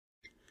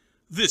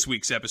This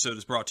week's episode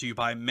is brought to you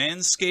by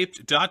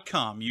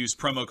Manscaped.com. Use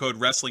promo code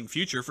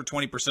WrestlingFuture for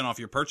 20% off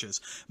your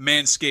purchase.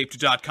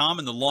 Manscaped.com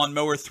and the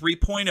Lawnmower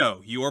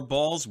 3.0. Your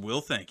balls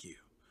will thank you.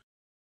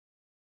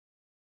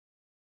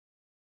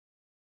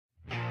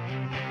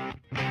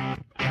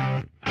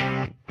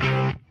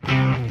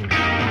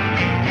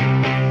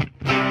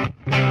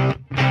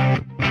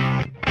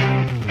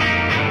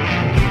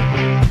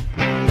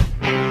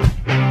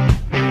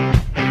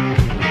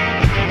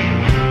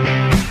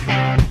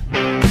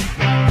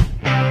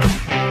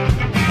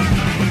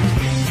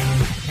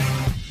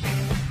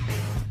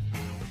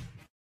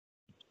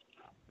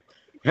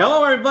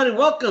 Hello, everybody.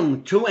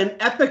 Welcome to an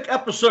epic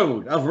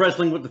episode of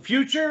Wrestling with the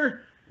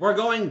Future. We're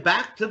going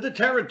back to the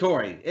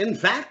territory. In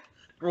fact,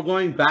 we're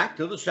going back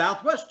to the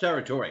Southwest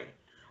Territory.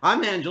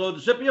 I'm Angelo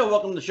DeCipio.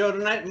 Welcome to the show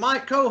tonight. My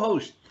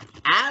co-host,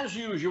 as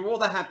usual,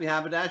 the happy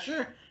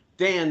haberdasher,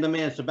 Dan the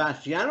Man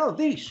Sebastiano,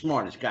 the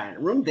smartest guy in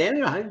the room.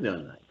 Daniel, how you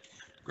doing tonight?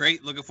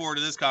 Great. Looking forward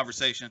to this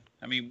conversation.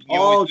 I mean,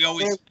 I'm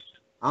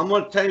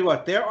going to tell you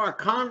what. There are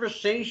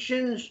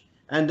conversations,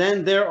 and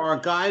then there are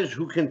guys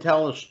who can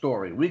tell a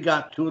story. We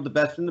got two of the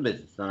best in the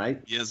business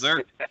tonight. Yes,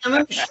 sir. And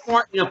let me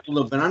smarten you up a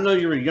little bit. I know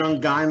you're a young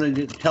guy, and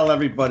you tell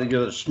everybody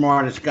you're the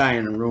smartest guy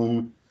in the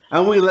room,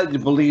 and we let you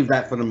believe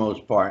that for the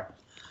most part.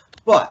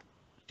 But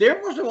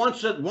there was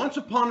once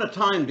upon a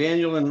time,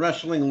 Daniel, in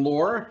wrestling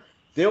lore,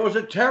 there was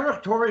a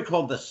territory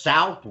called the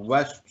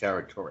Southwest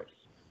Territory,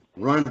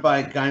 run by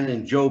a guy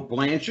named Joe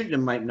Blanchard. You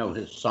might know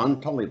his son,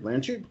 Tully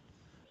Blanchard.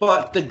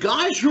 But the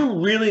guys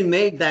who really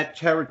made that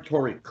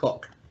territory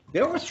cook,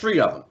 there were three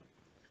of them.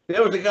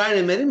 There was a guy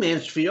named Eddy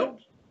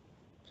Mansfield,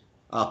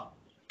 a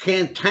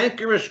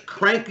cantankerous,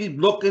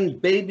 cranky-looking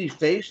baby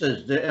face,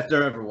 if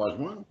there ever was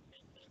one.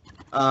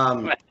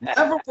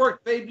 Never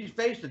worked baby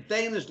face a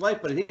day in his life,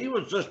 but he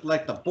was just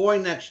like the boy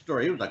next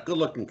door. He was a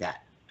good-looking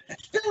cat.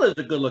 Still is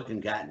a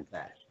good-looking cat, in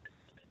fact.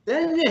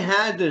 Then you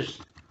had this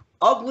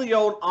ugly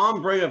old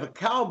hombre of a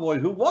cowboy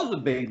who was a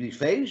baby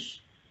face,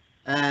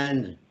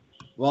 and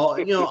well,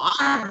 you know,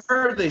 I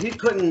heard that he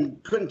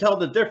couldn't tell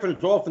the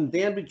difference off and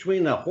down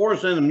between a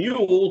horse and a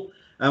mule,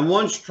 and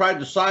once tried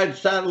to side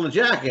saddle a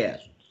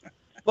jackass.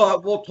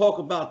 But we'll talk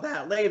about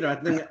that later. I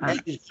think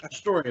Eddy's got a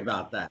story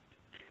about that.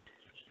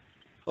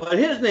 But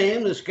his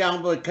name is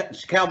Cowboy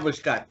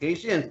Scott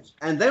Casey,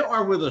 and they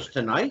are with us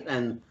tonight,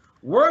 and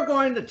we're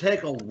going to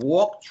take a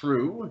walk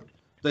through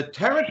the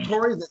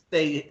territory that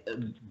they,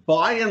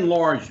 by and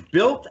large,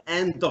 built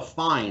and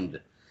defined.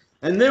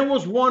 And there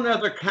was one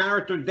other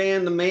character,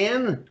 Dan the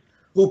Man,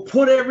 who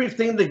put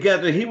everything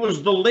together. He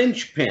was the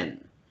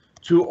linchpin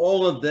to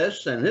all of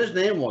this, and his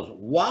name was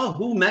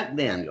Wahoo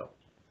McDaniel.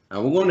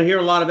 And we're going to hear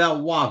a lot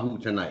about Wahoo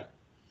tonight.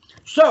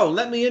 So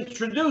let me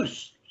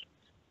introduce,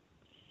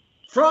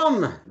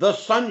 from the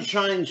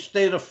Sunshine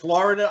State of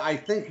Florida, I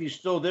think he's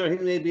still there. He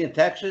may be in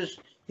Texas.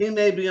 He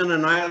may be on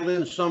an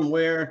island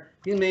somewhere.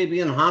 He may be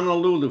in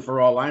Honolulu, for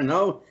all I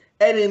know.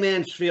 Eddy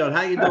Mansfield,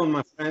 how you doing,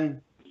 my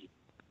friend?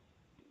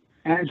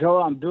 Angelo,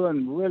 I'm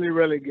doing really,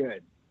 really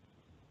good.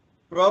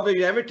 Brother,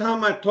 every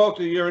time I talk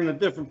to you, you're in a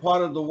different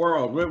part of the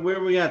world. Where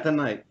are we at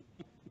tonight?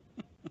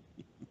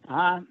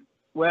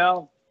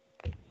 Well,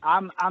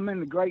 I'm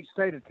in the great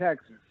state of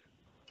Texas.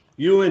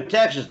 You in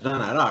Texas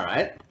tonight, all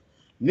right.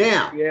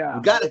 Now, yeah,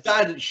 we got a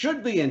guy that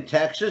should be in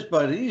Texas,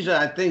 but he's,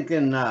 I think,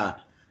 in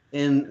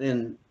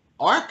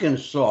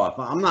Arkansas, if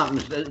I'm not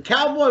mistaken.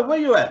 Cowboy, where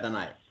you at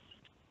tonight?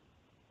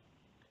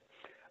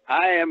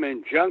 I am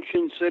in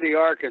Junction City,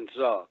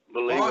 Arkansas,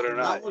 believe it or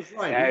not. That was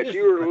right. Now, if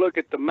you were to look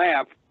at the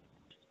map,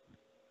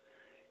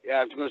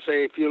 I was going to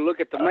say, if you look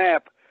at the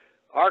map,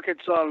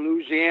 Arkansas and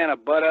Louisiana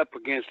butt up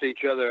against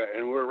each other,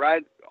 and we're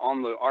right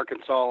on the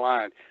Arkansas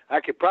line. I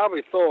could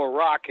probably throw a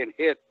rock and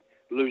hit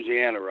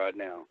Louisiana right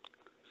now.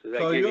 So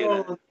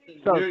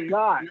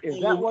Scott, is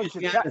that what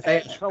you're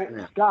saying?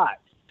 Scott,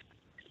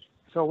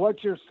 so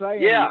what you're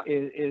saying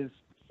is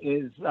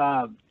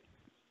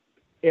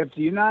if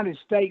the United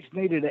States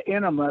needed an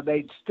enema,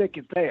 they'd stick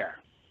it there.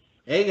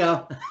 There you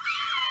go.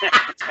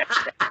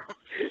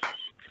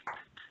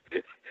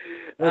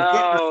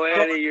 Oh,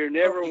 Eddy, you're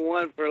never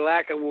one for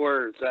lack of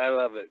words. I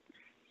love it.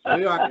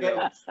 We are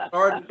getting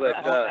started.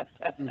 But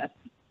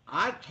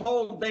I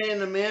told Dan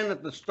the Man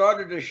at the start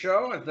of the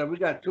show, I said we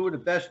got two of the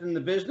best in the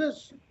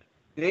business.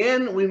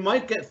 Dan, we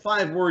might get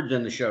 5 words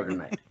in the show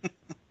tonight.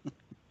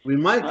 We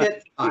might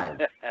get 5.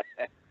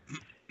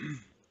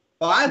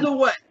 By the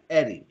way,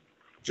 Eddy,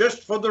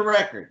 just for the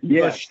record,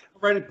 yes,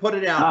 already put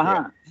it out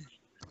there.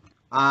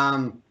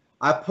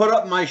 I put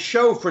up my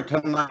show for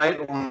tonight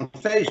on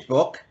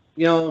Facebook,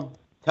 you know,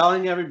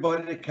 telling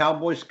everybody that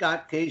Cowboy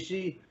Scott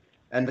Casey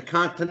and the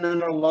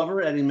Continental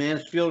Lover, Eddy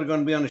Mansfield, are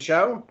going to be on the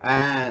show.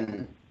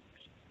 And,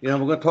 you know,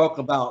 we're going to talk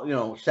about, you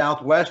know,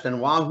 Southwest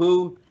and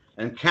Wahoo.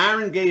 And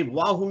Karen gave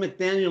Wahoo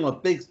McDaniel a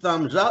big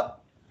thumbs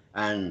up.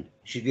 And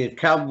she gave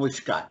Cowboy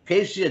Scott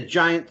Casey a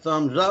giant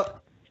thumbs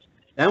up.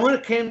 And when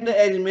it came to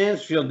Eddy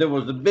Mansfield, there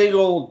was a big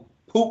old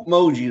poop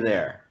emoji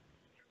there.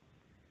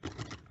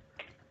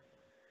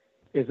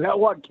 Is that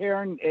what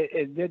Karen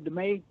it did to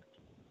me?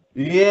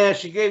 Yeah,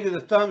 she gave you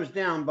the thumbs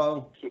down,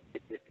 Bo.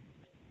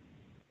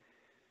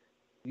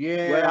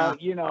 Yeah.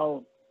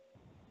 Well,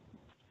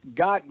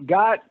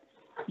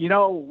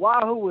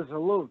 Wahoo was a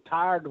little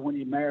tired when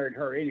he married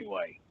her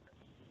anyway.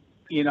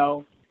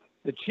 The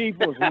chief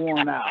was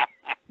worn out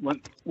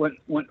when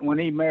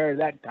he married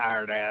that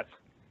tired ass.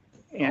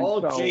 And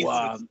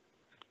Jesus.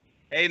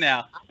 Hey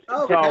now.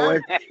 So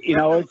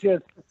it's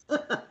just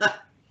I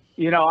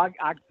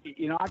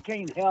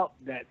can't help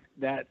that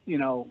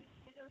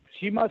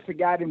she must have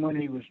got him when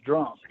he was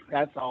drunk.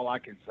 That's all I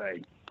can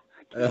say.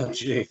 Oh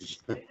jeez.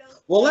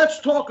 Well, let's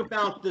talk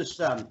about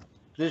this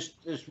this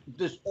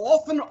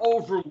often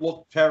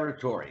overlooked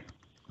territory.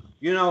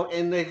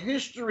 In the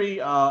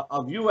history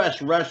of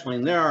U.S.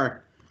 wrestling, there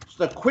are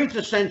the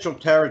quintessential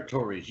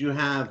territories. You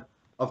have,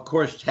 of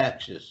course,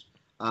 Texas,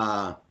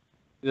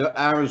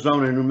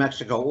 Arizona, New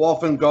Mexico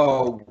often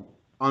go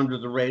under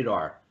the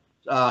radar.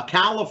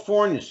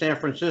 California, San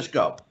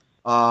Francisco,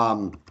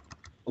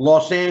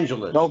 Los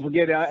Angeles. Don't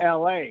forget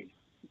L.A.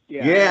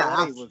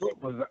 Yeah,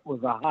 LA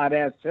was a hot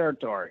ass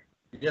territory.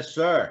 Yes,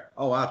 sir.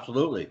 Oh,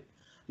 absolutely.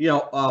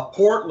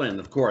 Portland,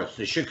 of course,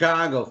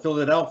 Chicago,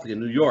 Philadelphia,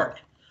 New York.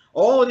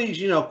 All of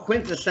these,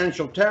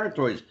 quintessential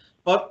territories.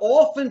 But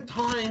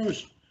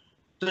oftentimes,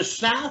 the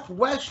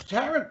Southwest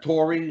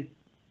territory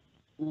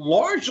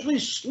largely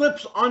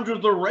slips under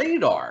the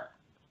radar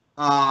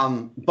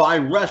by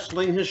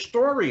wrestling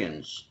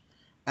historians.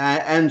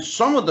 And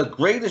some of the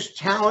greatest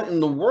talent in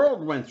the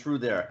world went through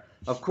there.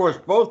 Of course,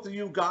 both of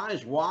you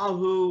guys,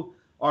 Wahoo,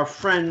 our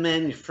friend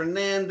Manny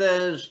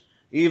Fernandez,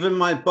 even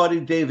my buddy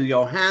David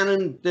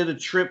Yohanan did a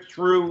trip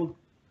through.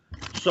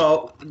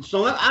 So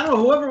I don't know,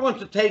 whoever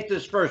wants to take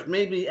this first,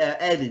 maybe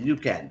Eddie, you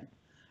can.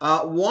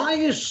 Why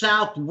is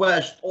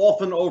Southwest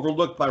often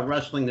overlooked by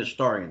wrestling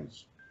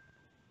historians?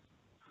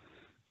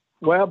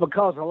 Well,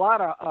 because a lot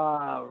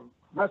of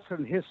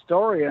wrestling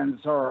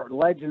historians are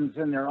legends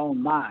in their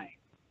own mind.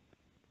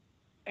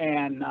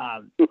 And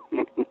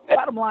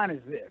bottom line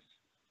is this.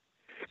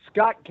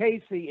 Scott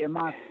Casey and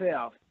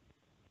myself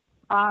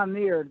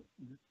pioneered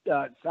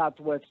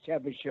Southwest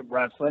Championship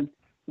Wrestling.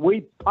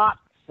 We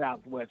popped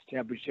Southwest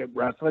Championship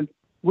Wrestling.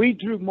 We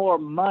drew more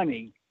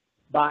money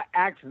by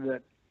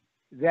accident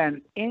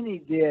than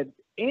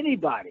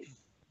anybody,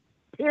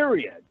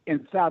 period,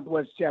 in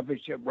Southwest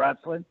Championship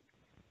Wrestling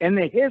in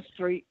the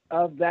history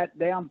of that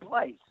damn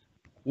place.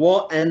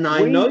 Well, and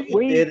I know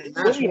you did, and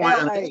that's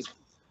why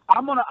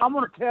I'm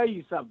gonna tell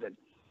you something.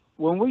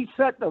 When we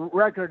set the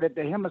record at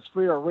the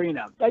Hemisphere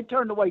Arena, they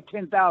turned away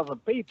 10,000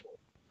 people.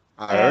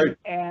 I heard.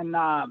 And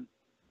I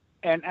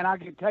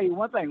can tell you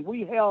one thing: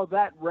 we held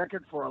that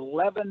record for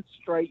 11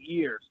 straight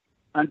years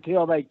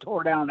until they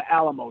tore down the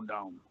Alamo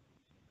Dome.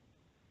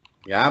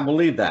 Yeah, I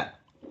believe that.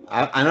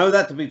 I know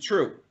that to be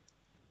true.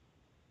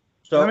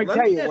 So let me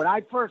tell you, when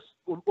I first,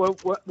 I'm going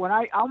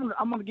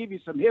to give you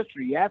some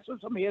history. You asked for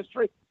some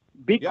history.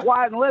 Be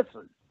quiet and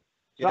listen.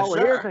 Yes, so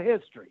sir. here's the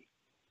history.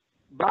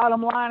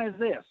 Bottom line is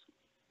this: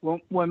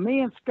 when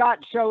me and Scott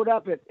showed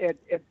up at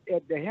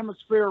the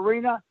Hemisphere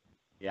Arena,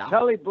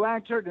 Tully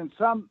Blanchard and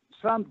some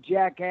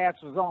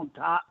jackass was on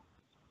top,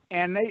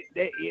 and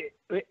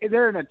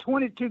they're in a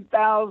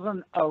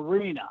 22,000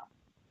 arena,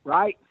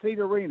 right? Seat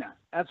arena.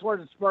 That's where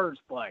the Spurs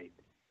played.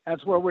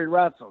 That's where we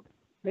wrestled.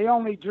 They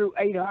only drew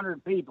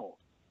 800 people.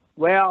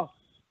 Well,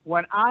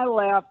 when I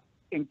left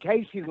and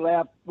Casey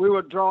left, we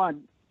were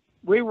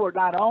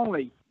not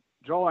only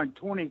drawing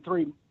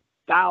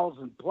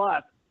 23,000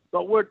 plus,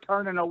 but we're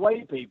turning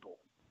away people.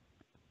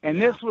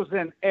 And this was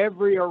in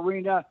every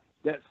arena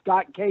that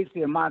Scott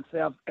Casey and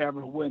myself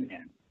ever went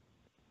in.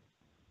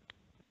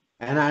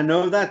 And I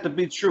know that to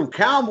be true.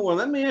 Cowboy,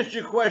 let me ask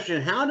you a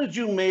question. How did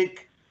you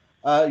make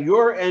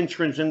your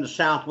entrance in the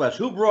Southwest?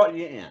 Who brought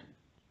you in?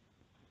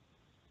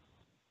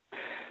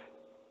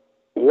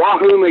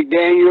 Wahoo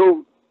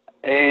McDaniel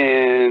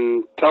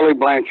and Tully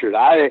Blanchard.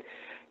 I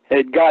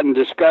had gotten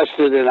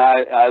disgusted, and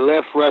I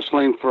left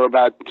wrestling for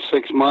about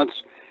 6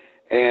 months.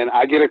 And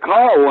I get a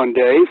call one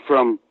day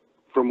from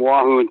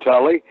Wahoo and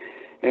Tully,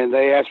 and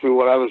they asked me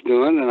what I was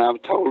doing, and I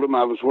told them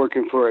I was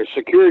working for a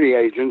security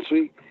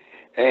agency.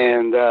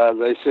 And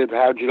they said,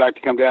 how'd you like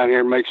to come down here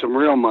and make some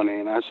real money?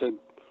 And I said,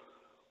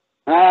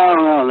 I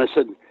don't know. And they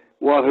said,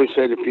 Wahoo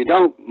said, if you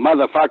don't,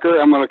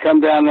 motherfucker, I'm going to come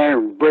down there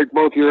and break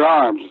both your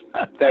arms.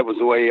 That was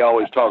the way he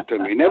always talked to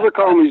me. Never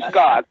called me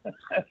Scott.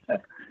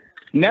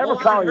 Never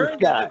call you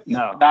Scott.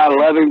 No. I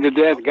love him to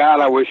death.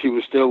 God, I wish he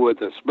was still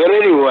with us. But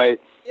anyway.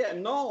 Yeah,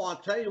 no, I'll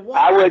tell you what.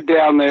 I went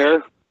down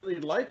there. He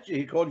liked you.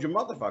 He called you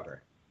motherfucker.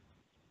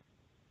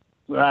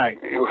 Right.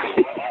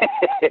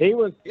 He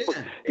was. Yeah.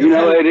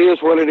 It is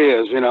what it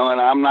is, and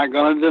I'm not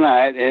going to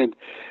deny it.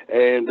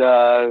 And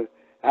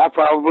I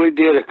probably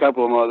did a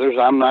couple of others.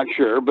 I'm not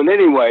sure. But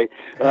anyway,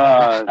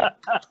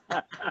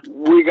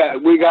 we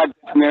got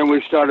down there and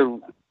we started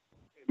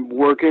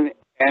working.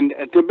 And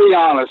to be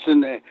honest,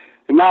 and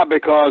not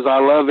because I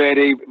love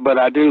Eddie, but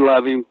I do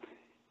love him,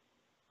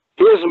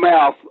 his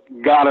mouth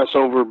got us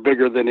over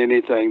bigger than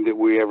anything that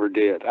we ever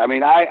did. I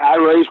mean, I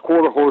raised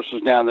quarter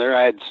horses down there.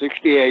 I had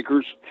 60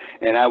 acres,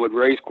 and I would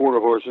raise quarter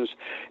horses.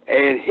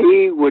 And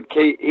he would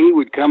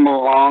come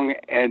along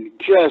and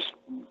just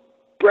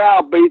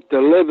browbeat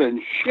the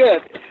living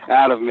shit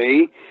out of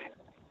me.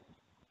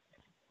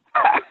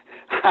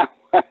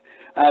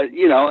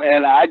 You know,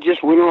 and I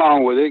just went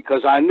along with it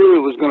because I knew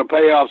it was going to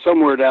pay off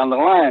somewhere down the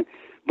line.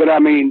 But I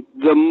mean,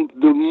 the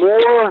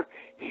more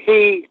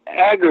he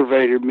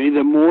aggravated me,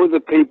 the more the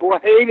people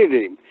hated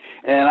him,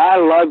 and I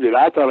loved it.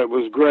 I thought it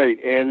was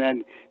great.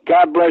 And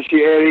God bless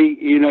you, Eddie.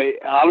 You know,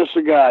 honest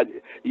to God,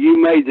 you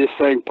made this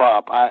thing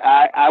pop.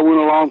 I went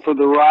along for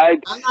the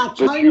ride, but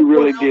you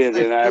really did.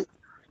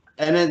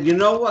 And then you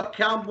know what,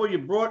 Cowboy, you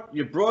brought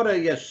a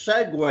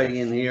segue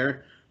in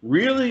here,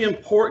 really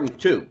important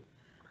too,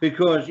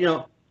 because you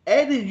know,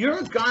 Eddie, you're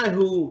a guy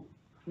who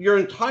you're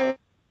entitled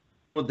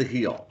with the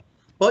heel,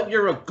 but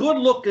you're a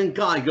good-looking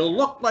guy. You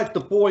look like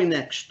the boy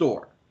next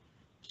door.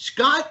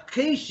 Scott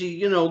Casey,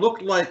 you know,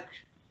 looked like,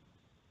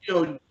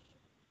 you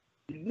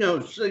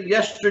know,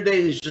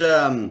 yesterday's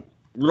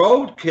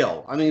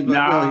roadkill. I mean,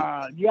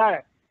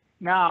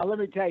 Now, let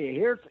me tell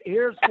you.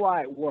 Here's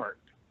why it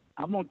worked.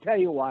 I'm gonna tell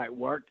you why it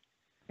worked.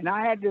 And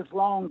I had this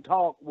long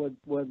talk with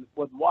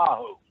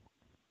Wahoo.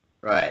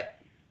 Right.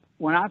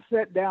 When I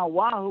sat down,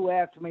 Wahoo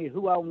asked me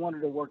who I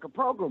wanted to work a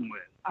program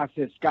with. I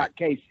said, Scott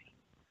Casey.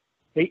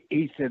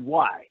 He said,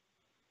 why?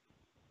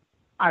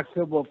 I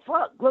said, well,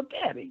 fuck, look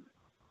at him.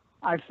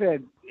 I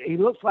said, he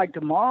looks like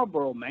the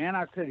Marlboro Man.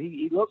 I said,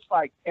 he looks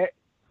like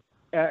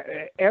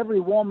every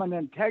woman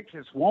in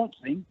Texas wants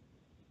him.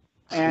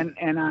 And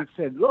I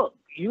said, look,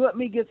 you let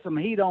me get some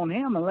heat on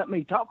him and let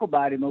me talk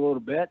about him a little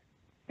bit.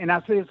 And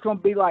I said, it's going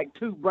to be like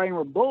two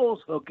Bramer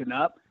bulls hooking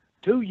up,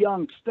 two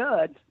young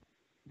studs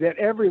that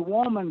every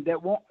woman that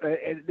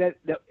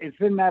is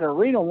in that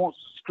arena wants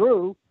to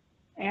screw.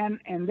 And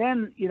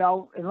then, you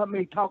know, and let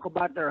me talk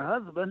about their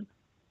husband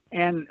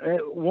and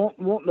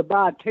wanting to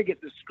buy a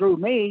ticket to screw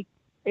me.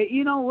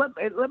 You know,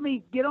 let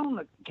me get on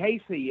to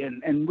Casey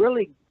and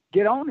really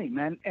get on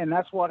him. And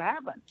that's what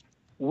happened.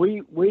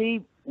 We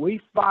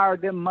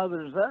fired them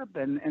mothers up,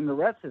 and the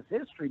rest is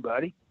history,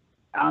 buddy.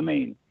 I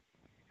mean,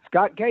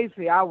 Scott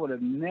Casey, I would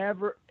have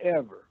never,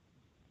 ever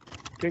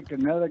picked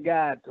another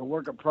guy to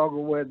work a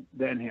program with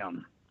than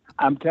him.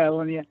 I'm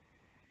telling you,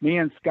 me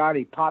and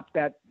Scotty popped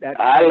that.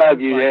 I love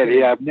you,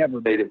 Eddie. I've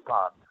never been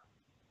popped.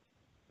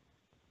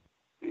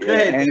 Yeah.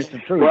 And it's the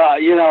truth.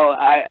 Well, you know,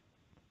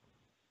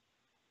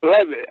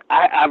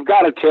 I've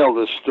got to tell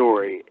this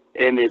story,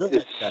 and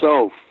it's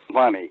so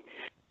funny.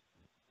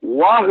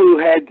 Wahoo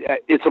had,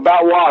 it's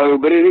about Wahoo,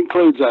 but it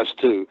includes us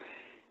too.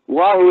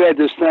 Wahoo had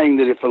this thing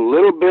that if a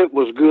little bit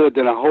was good,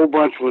 then a whole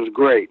bunch was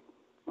great.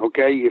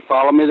 Okay, you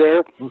follow me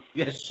there?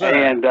 Yes, sir.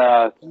 And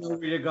I know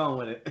where you're going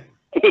with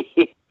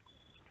it.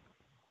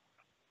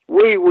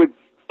 We would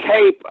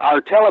tape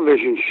our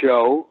television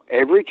show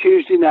every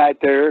Tuesday night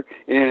there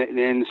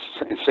in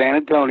San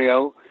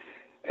Antonio,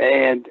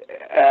 and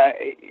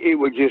it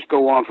would just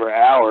go on for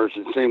hours,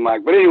 it seemed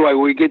like. But anyway,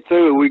 we get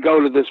through, we go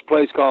to this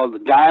place called the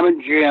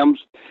Diamond Gems.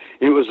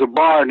 It was a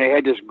bar, and they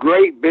had this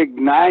great big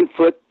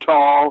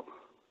 9-foot-tall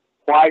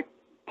white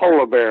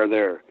polar bear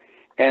there.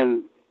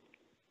 And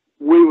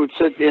we would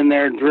sit in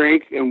there and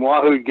drink, and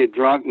Wahoo would get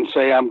drunk and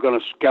say, I'm going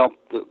to scalp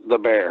the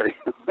bear,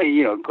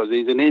 you know, because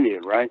he's an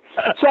Indian, right?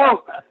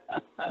 So,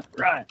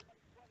 right.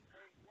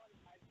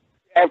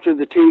 After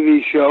the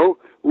TV show,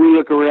 we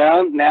look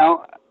around.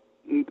 Now,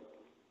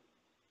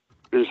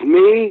 there's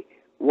me,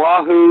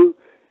 Wahoo,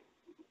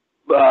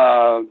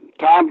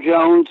 Tom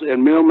Jones,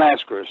 and Mil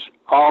Mascaras,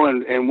 all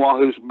in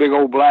Wahoo's big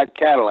old black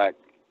Cadillac.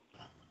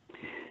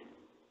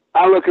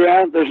 I look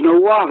around, there's no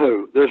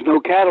Wahoo, there's no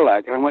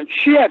Cadillac. And I went,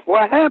 shit,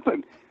 what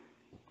happened?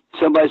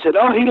 Somebody said,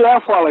 oh, he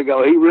left a while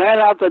ago. He ran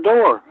out the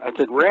door. I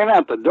said, ran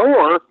out the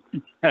door?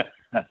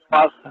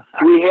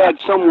 We had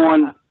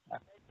someone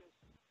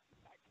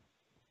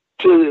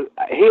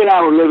he and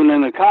I were living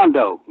in a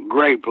condo,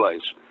 great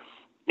place.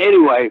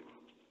 Anyway,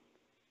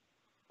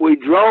 we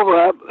drove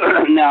up.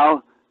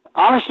 Now,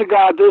 honest to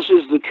God, this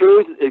is the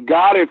truth.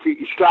 God, if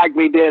you strike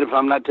me dead if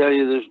I'm not telling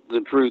you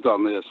the truth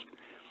on this.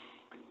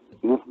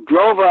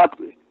 Drove up,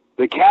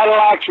 the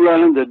Cadillac's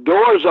running, the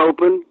door's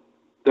open,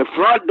 the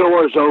front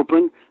door's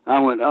open. I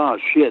went, oh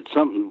shit,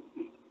 something,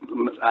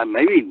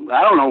 maybe,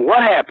 I don't know what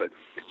happened.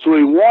 So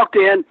we walked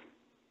in,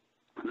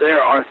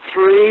 there are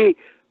 3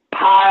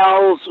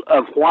 piles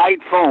of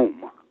white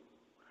foam.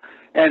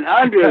 And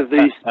under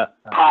these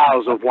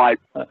piles of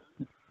white foam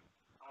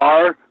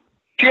are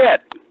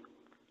shit.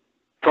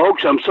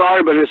 Folks, I'm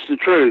sorry, but it's the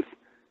truth.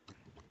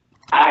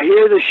 I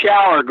hear the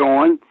shower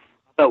going.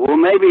 Well,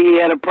 maybe he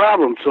had a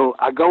problem. So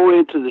I go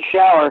into the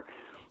shower,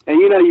 and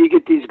you know, you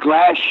get these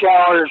glass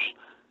showers,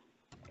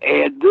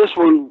 and this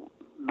one,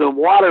 the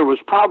water was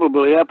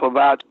probably up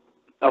about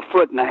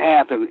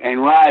 1.5 feet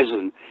and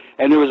rising,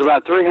 and there was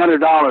about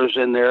 $300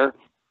 in there,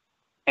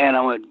 and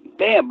I went,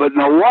 damn, but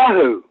no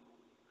Wahoo.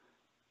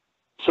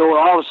 So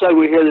all of a sudden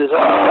we hear this,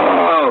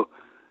 oh,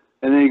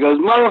 and then he goes,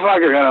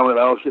 motherfucker, and I went,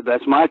 oh shit,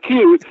 that's my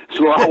cue.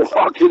 So I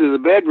walked into the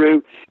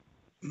bedroom.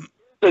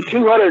 The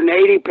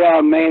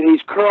 280-pound man,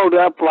 he's curled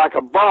up like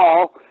a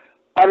ball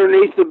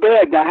underneath the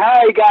bed. Now, how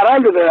he got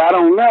under there, I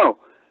don't know.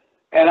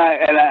 And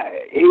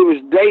he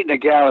was dating a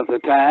gal at the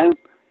time,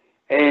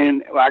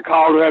 And I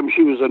called her up, and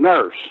she was a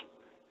nurse.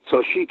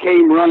 So she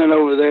came running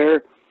over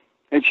there,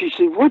 and she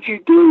said, "What'd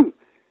you do?"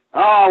 "Oh,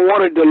 I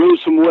wanted to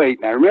lose some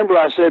weight." Now, remember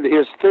I said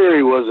his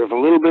theory was if a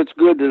little bit's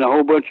good, then a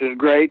whole bunch is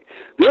great.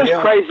 This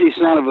crazy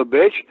son of a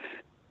bitch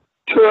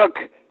took,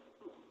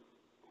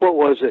 what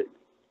was it,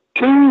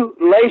 2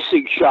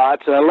 LASIK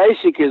shots.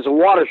 LASIK is a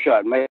water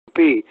shot,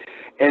 maybe,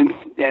 and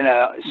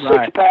a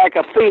 6-pack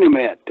of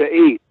Phenament to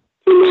eat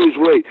to lose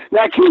weight.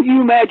 Now, can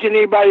you imagine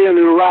anybody in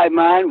their right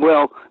mind?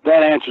 Well,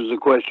 that answers the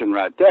question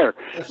right there.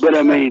 But,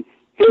 I mean,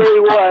 here he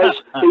was.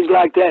 He's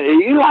like that.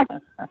 You like,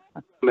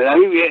 I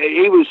mean,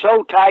 he was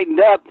so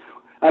tightened up.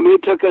 I mean,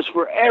 it took us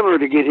forever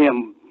to get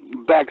him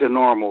back to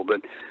normal,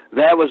 but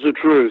that was the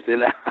truth.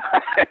 And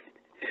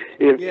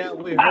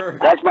we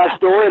heard. That's my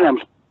story,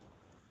 and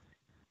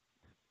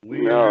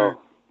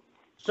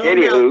So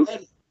anywho, now,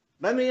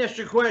 let me ask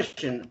you a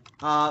question.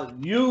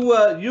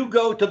 You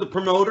go to the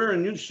promoter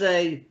and you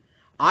say,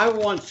 "I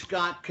want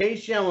Scott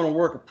Casey. I want to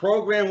work a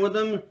program with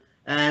him,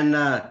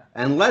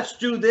 and let's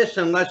do this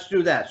and let's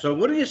do that." So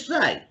what do you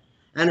say?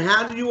 And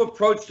how do you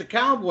approach the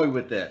Cowboy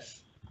with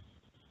this?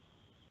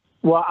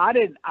 Well,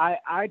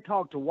 I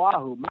talked to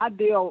Wahoo. My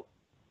deal,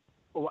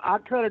 I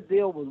cut a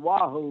deal with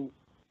Wahoo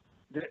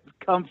that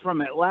comes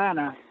from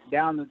Atlanta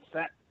down the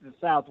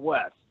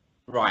Southwest.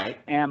 Right.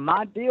 And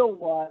my deal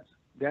was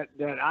that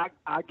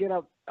I get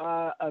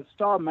a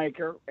star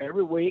maker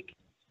every week.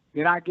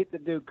 Then I get to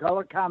do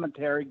color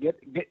commentary.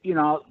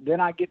 Then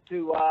I get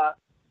to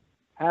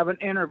have an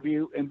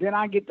interview, and then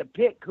I get to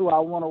pick who I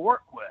want to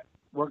work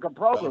a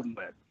program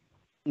with.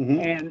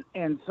 Mm-hmm.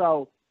 And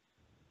so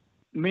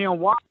me and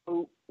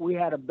Wahoo, we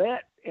had a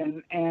bet,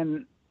 and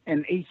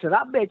he said,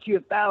 "I bet you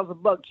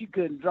 $1,000 you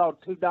couldn't draw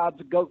 2 dogs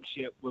of goat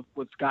shit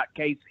with Scott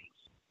Casey."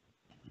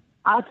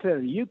 I said,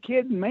 "Are you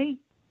kidding me?"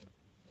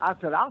 I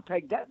said, "I'll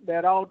take that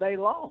bet all day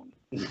long."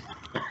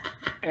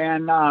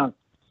 And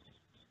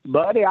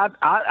buddy,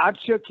 I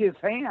shook his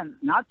hand,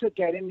 and I took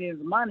out his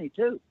money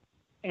too.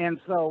 And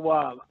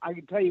so I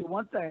can tell you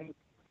one thing: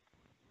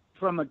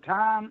 from a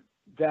time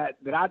that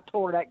I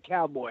tore that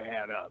Cowboy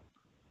hat up,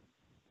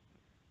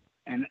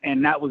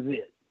 and that was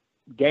it.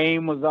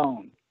 Game was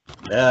on.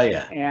 Oh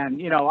yeah.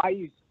 And I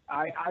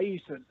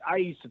used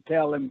to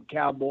tell them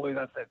Cowboys,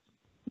 I said,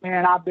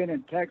 "Man, I've been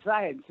in Texas.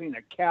 I hadn't seen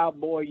a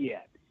cowboy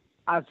yet."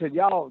 I said,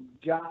 "Y'all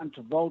John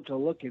Travolta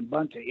looking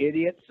bunch of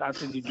idiots." I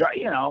said,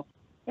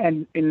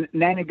 and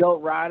nanny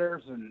goat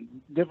riders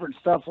and different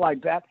stuff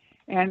like that.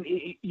 And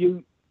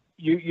you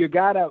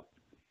gotta.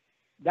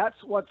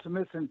 That's what's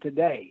missing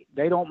today.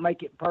 They don't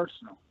make it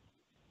personal.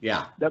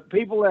 Yeah. The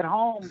people at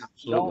home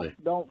Absolutely.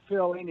 don't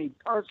feel any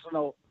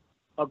personal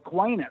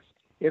acquaintance.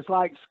 It's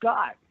like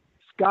Scott.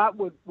 Scott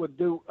would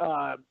do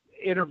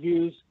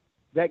interviews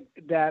that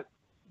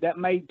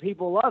made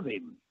people love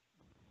him,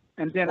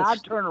 and then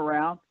I'd turn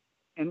around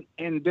and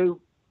do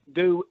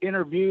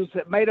interviews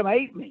that made them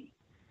hate me,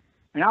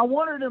 and I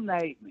wanted them to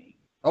hate me.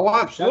 Oh,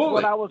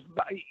 absolutely. That's what I was.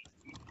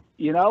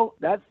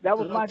 That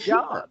was my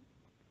job.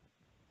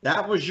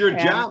 That was your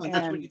job, and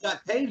that's what you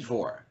got paid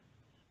for.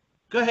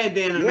 Go ahead,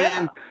 Dan and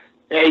man.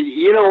 Hey,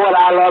 you know what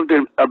I loved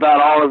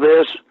about all of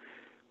this?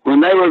 When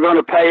they were going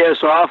to pay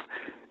us off,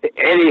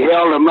 Eddy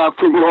held them up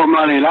for more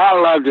money, and I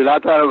loved it. I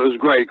thought it was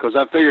great because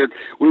I figured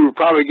we were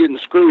probably getting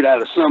screwed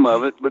out of some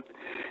of it. But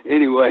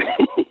anyway,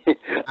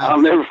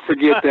 I'll never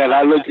forget that.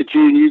 I looked at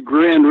you, and you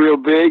grinned real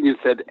big. You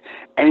said,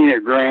 "Ain't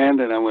it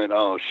grand?" And I went,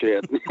 "Oh,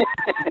 shit."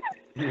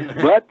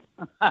 But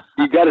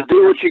you got to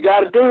do what you got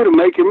to do to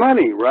make your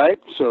money, right?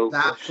 So,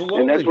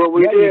 absolutely. And that's what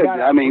we did.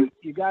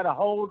 You got to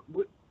hold.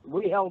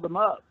 We held them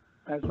up.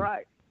 That's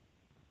right.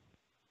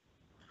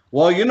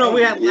 Well,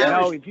 we had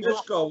Larry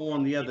Disco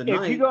on the other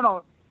night.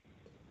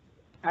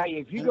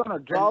 If you're gonna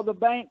draw the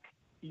bank,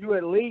 you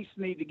at least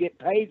need to get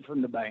paid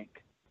from the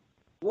bank.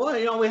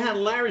 Well, we had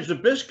Larry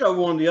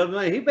Zbyszko on the other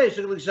night. He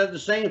basically said the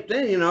same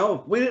thing.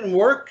 If we didn't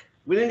work,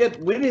 we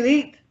didn't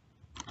eat.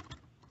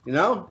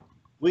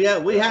 We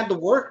had to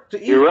work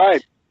to eat. You're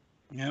right.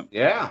 Yep.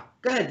 Yeah.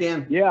 Go ahead,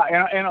 Dan. Yeah,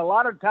 and a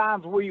lot of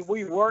times we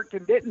worked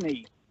and didn't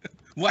eat.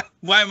 Why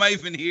am I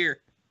even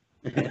here?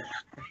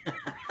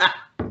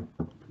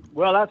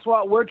 Well, that's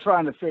what we're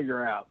trying to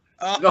figure out.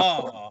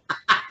 Oh.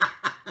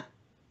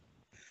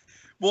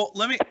 Well,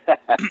 let me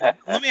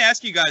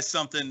ask you guys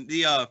something.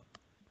 The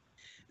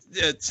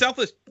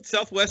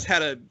Southwest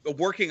had a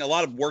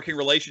lot of working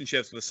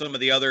relationships with some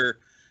of the other,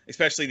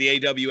 especially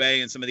the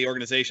AWA and some of the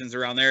organizations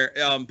around there.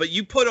 But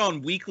you put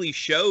on weekly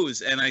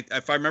shows, and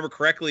if I remember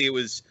correctly, it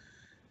was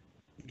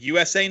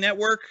USA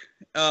Network.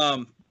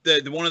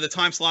 The one of the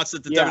time slots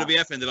that the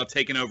WWF ended up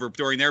taking over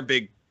during their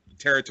big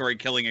territory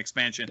killing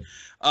expansion.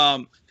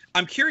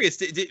 I'm curious,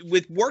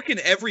 with working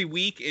every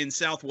week in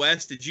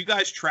Southwest, did you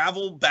guys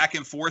travel back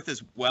and forth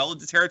as well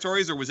into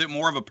territories, or was it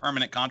more of a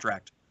permanent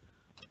contract?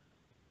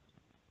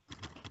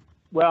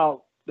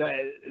 Well,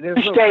 there's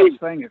no such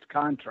thing as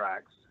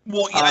contracts.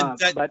 Well, yeah,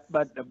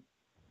 but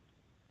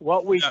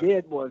what we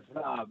did was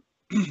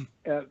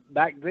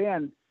back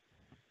then,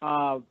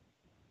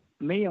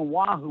 me and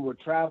Wahoo were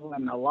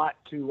traveling a lot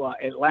to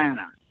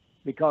Atlanta,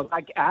 because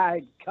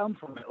I come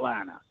from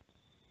Atlanta,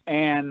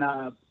 and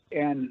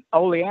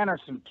Ole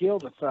Anderson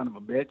killed the son of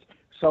a bitch,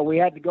 so we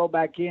had to go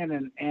back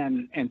in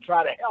and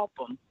try to help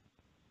him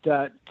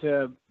to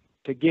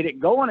get it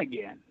going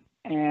again,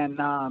 and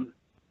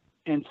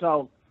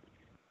so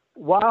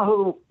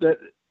Wahoo,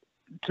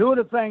 two of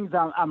the things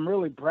I'm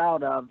really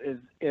proud of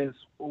is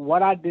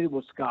what I did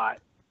with Scott,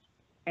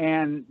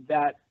 and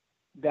that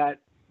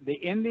the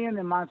Indian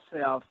and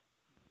myself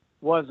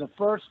was the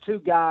first two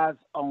guys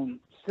on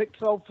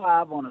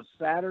 6:05 on a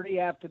Saturday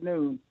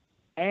afternoon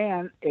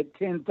and at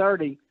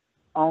 10:30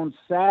 on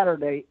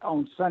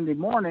Sunday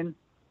morning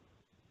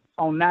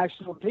on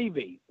national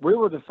TV. We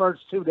were the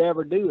first two to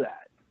ever do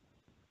that.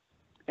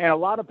 And a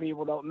lot of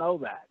people don't know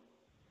that.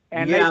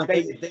 And yeah,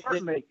 they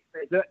certainly,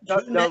 the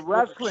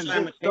wrestling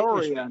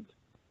historians,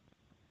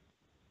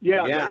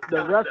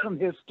 the wrestling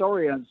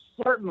historians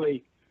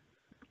certainly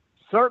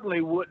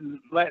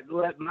wouldn't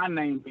let my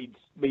name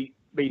be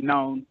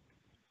known.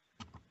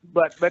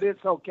 But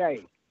it's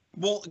okay.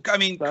 Well, I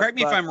mean, correct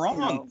me if I'm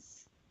wrong.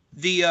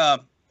 You know,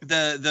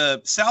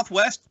 the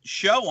Southwest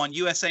show on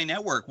USA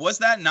Network, was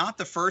that not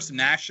the first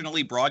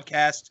nationally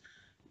broadcast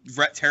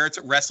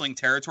wrestling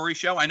territory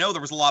show? I know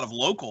there was a lot of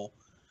local,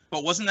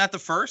 but wasn't that the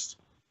first?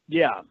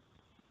 Yeah.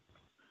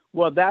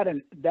 Well, that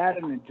and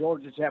the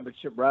Georgia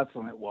Championship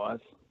Wrestling it was.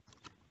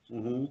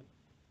 Mm-hmm.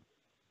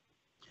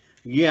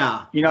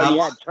 Yeah. You know,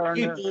 you had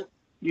Turner.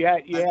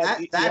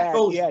 That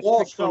goes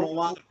lost on a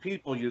lot of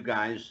people, you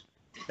guys.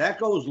 That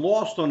goes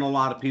lost on a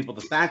lot of people.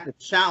 The fact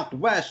that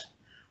Southwest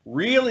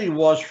really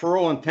was, for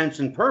all intents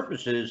and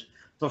purposes,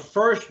 the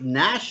first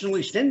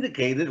nationally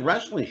syndicated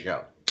wrestling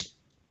show.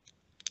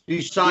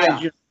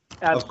 Besides,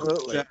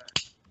 absolutely,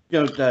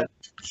 the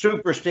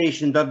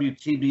Superstation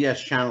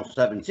WTBS Channel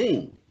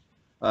 17,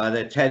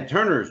 that Ted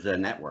Turner's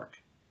network.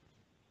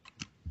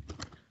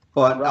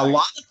 But a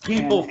lot of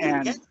people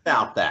forget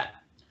about that.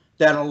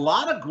 That a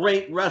lot of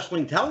great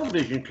wrestling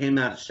television came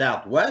out of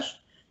Southwest,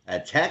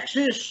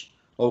 Texas,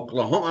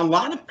 Oklahoma. A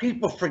lot of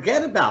people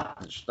forget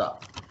about this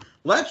stuff.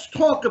 Let's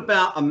talk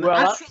about a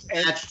match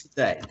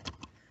today.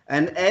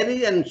 And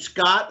Eddie and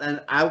Scott,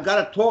 and I've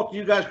got to talk to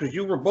you guys because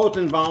you were both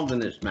involved in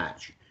this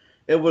match.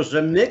 It was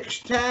a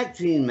mixed tag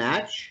team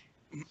match.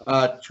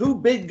 Two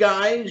big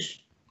guys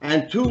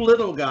and two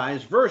little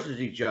guys versus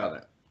each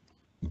other.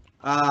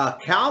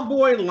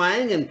 Cowboy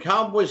Lang and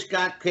Cowboy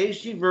Scott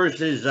Casey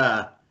versus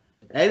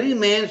Eddy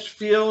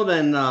Mansfield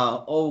and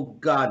oh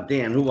god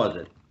damn, who was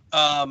it?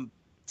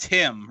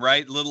 Tim,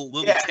 right? Little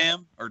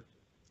Tim, or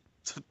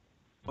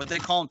what they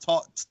call him?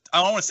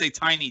 I don't want to say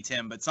Tiny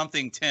Tim, but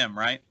something Tim,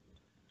 right?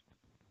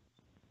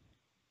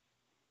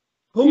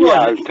 Who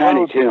was it?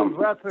 Tiny Tim.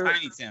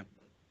 Tiny Tim.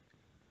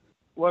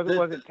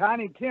 Was it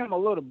Tiny Tim or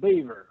Little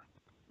Beaver?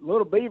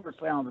 Little Beaver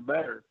sounds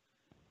better.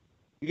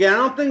 Yeah, I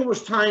don't think it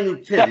was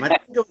Tiny Tim. I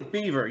think it was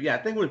Beaver. Yeah, I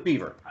think it was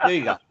Beaver. There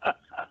you go.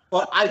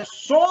 But I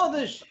saw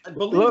this.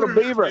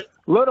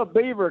 Little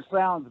Beaver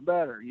sounds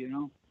better, you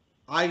know.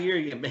 I hear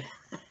you, man.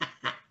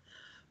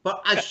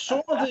 But I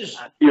saw this.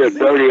 You're a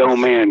dirty old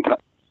man.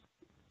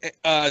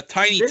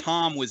 Tiny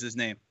Tom was his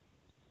name.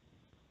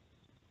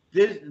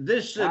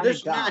 This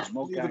match,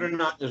 believe it or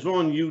not, is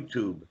on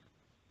YouTube,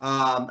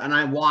 and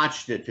I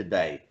watched it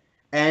today,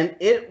 and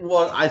it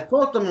was. I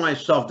thought to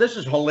myself, this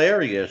is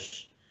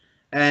hilarious,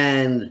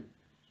 and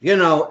you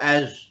know,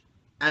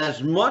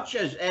 as much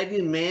as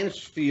Eddy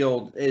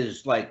Mansfield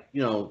is like,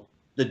 you know,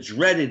 the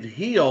dreaded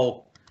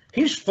heel,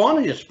 he's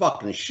funny as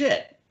fucking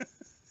shit.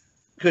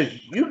 Because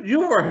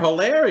you were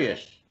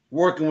hilarious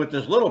working with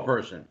this little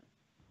person,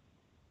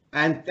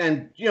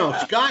 and you know,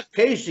 Scott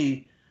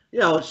Casey. You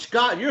know,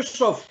 Scott, you're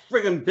so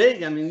friggin'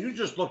 big. I mean, you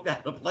just looked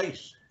out of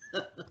place.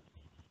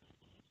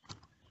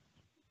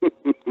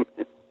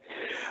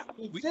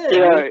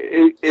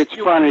 It's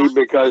funny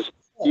because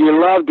you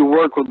love to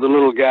work with the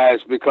little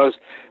guys because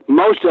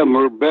most of them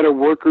are better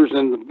workers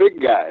than the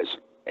big guys.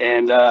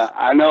 And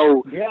I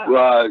know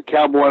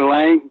Cowboy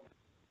Lang,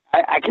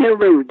 I can't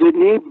remember,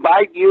 didn't he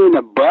bite you in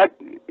the butt,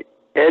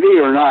 Eddie,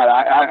 or not?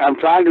 I'm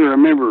trying to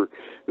remember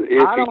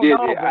if he did.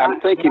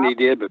 I'm thinking he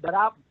did,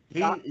 but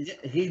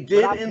he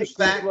did, in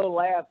fact. A little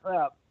ass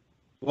up.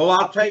 Well,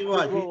 I'll tell you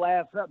what. A little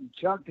ass up and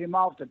chunked him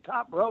off the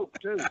top rope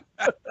too.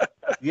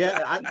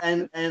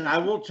 And I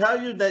will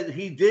tell you that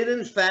he did,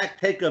 in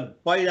fact, take a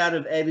bite out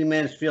of Eddy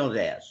Mansfield's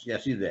ass.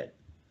 Yes, he did.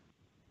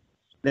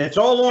 It's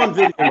all on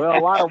video. Well, a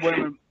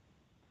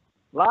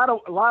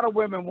lot of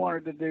women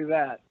wanted to do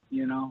that,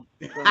 you know.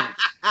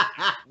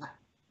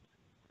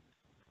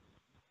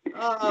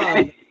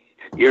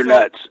 You're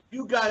nuts.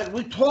 You guys,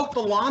 we talked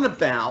a lot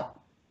about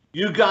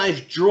you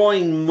guys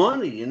drawing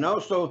money, you know.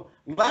 So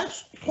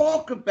let's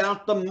talk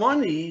about the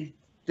money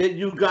that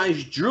you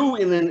guys drew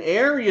in an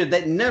area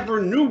that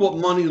never knew what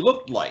money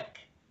looked like.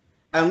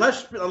 And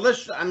let's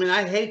I mean,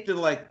 I hate to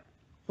like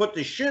put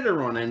the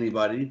shitter on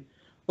anybody,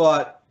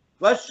 but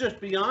let's just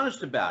be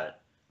honest about it.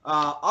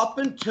 Up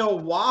until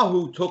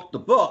Wahoo took the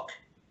book,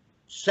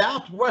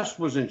 Southwest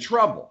was in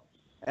trouble.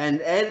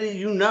 And Eddie,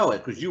 you know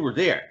it because you were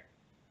there.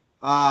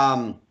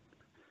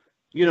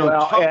 You know,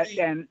 well,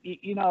 and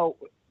you know,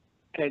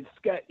 it's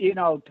got,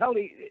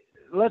 Tully.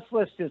 Let's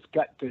just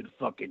cut to the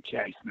fucking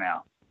chase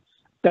now.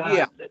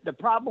 The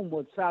problem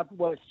with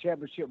Southwest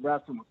Championship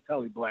Wrestling was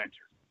Tully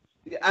Blanchard.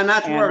 And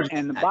that's where.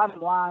 And the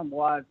bottom line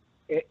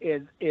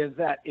is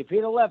that if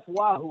he'd have left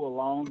Wahoo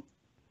alone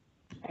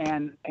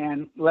and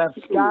left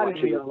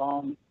Scotty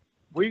alone,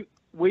 we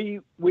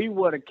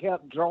would have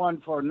kept drawing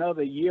for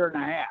another year and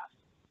a half.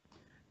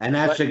 And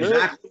that's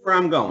exactly where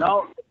I'm going.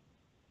 No.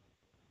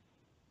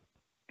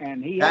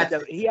 And he had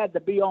to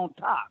be on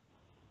top.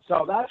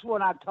 So that's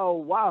when I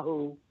told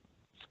Wahoo,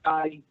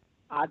 Scotty,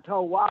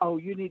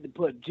 you need to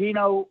put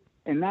Gino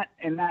and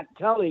that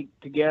Tully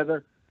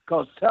together,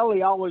 because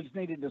Tully always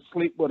needed to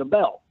sleep with a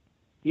belt.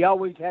 He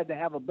always had to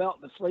have a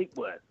belt to sleep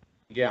with.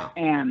 Yeah.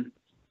 And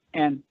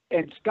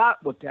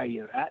Scott will tell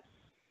you that.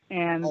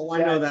 And I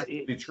know that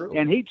to be true.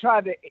 And he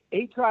tried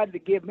to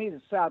give me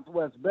the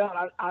Southwest belt.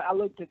 I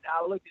looked at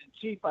the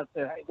chief. I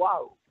said, "Hey,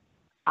 wow,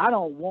 I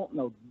don't want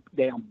no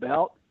damn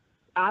belt.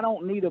 I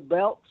don't need a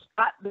belt.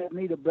 Scott doesn't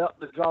need a belt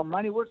to draw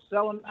money. We're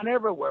selling it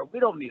everywhere. We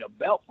don't need a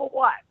belt for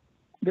what?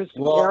 This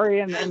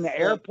area in the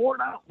airport?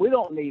 We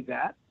don't need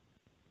that."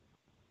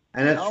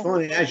 And it's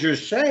funny, as you're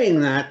saying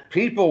that,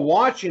 people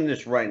watching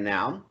this right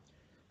now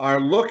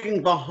are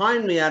looking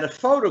behind me at a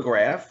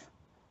photograph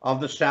of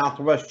the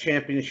Southwest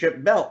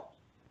Championship belt,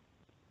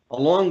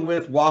 along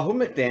with Wahoo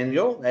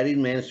McDaniel, Eddy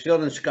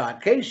Mansfield, and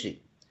Scott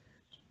Casey,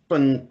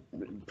 been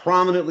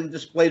prominently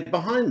displayed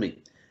behind me.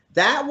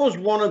 That was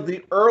one of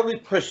the early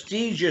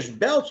prestigious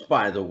belts,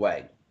 by the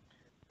way.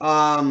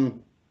 Was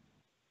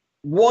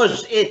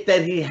it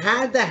that he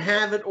had to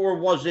have it, or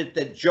was it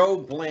that Joe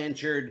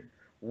Blanchard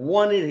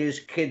wanted his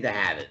kid to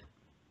have it?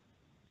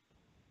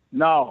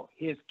 No,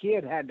 his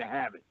kid had to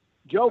have it.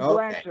 Joe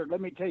Blanchard, let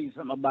me tell you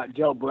something about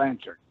Joe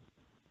Blanchard.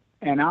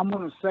 And I'm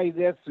going to say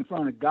this in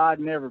front of God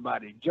and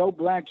everybody. Joe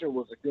Blanchard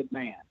was a good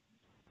man.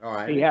 All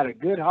right. He had a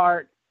good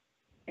heart,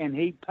 and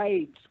he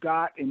paid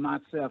Scott and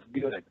myself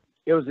good.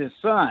 It was his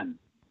son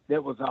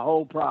that was the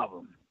whole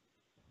problem.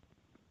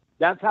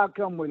 That's how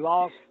come we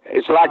lost.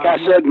 It's like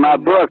I said in my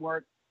book.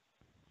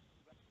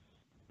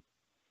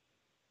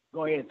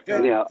 Go ahead,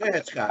 Scott. Go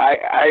ahead, Scott.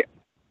 I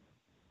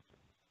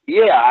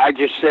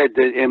just said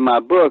that in my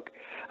book,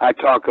 I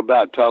talk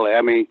about Tully.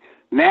 I mean,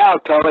 now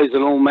Tully's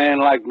an old man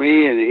like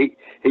me, and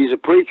he's a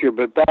preacher,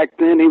 but back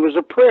then he was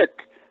a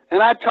prick.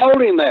 And I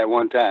told him that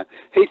one time.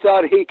 He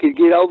thought he could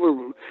get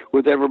over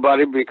with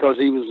everybody because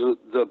he was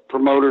the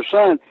promoter's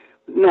son.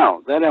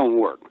 No, that don't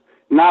work.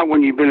 Not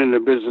when you've been in the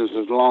business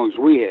as long as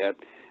we had.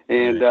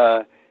 And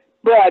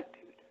but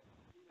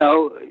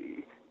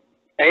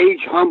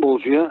age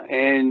humbles you,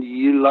 and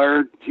you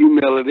learn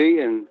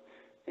humility. And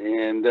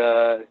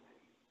I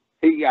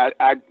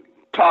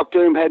talked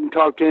to him, hadn't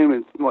talked to him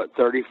in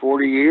 30,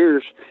 40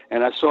 years,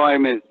 and I saw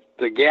him at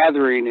the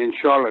gathering in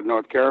Charlotte,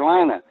 North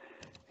Carolina.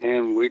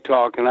 And we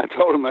talked, and I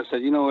told him, I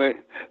said, "You know what,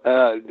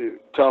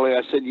 Tully,"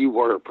 I said, "you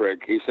were a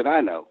prick." He said,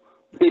 "I know."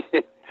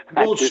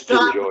 I just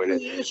enjoyed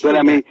it. But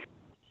I mean,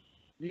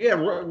 yeah,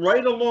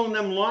 right along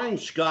them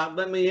lines, Scott.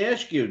 Let me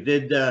ask you: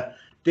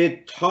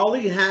 Did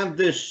Tully have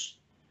this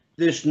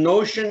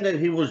notion that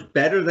he was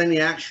better than he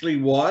actually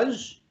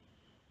was?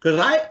 Because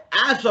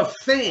as a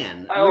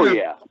fan,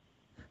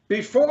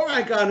 before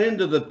I got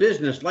into the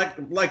business,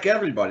 like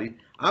everybody,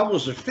 I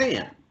was a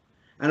fan.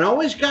 And I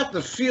always got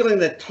the feeling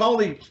that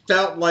Tully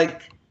felt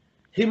like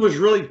he was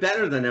really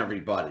better than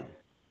everybody.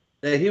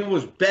 That he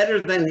was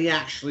better than he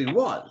actually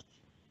was.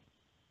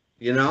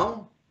 You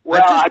know?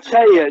 Well, I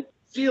tell you,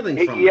 feeling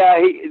from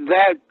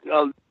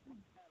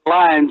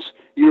lines,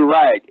 you're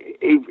right.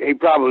 He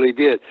probably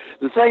did.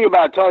 The thing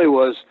about Tully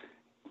was,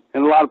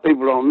 and a lot of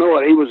people don't know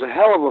it, he was a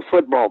hell of a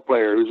football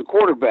player. He was a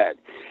quarterback.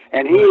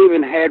 And he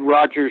even had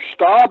Roger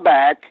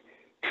Staubach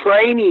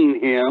training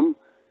him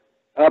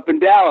up in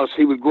Dallas.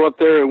 He would go up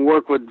there and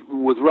work with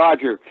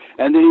Roger.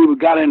 And then he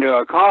got into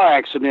a car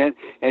accident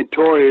and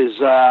tore his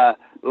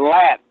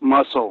lat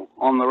muscle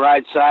on the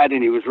right side,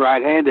 and he was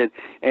right-handed.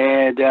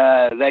 And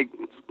they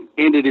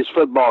ended his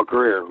football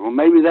career. Well,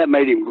 maybe that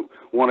made him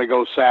want to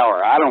go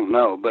sour. I don't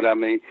know. But, I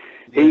mean,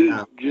 he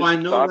just I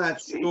know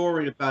that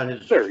story about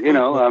his... Sure,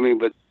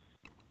 but...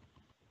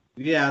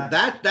 Yeah,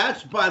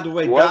 that's by the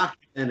way,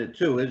 documented,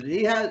 too.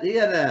 He had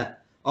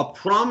a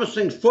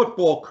promising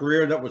football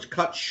career that was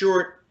cut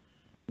short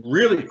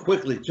really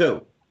quickly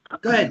too.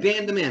 Go ahead,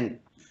 Dan the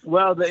man.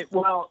 Well,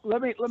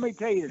 let me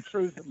tell you the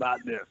truth about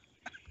this.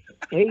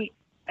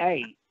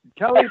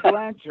 Tully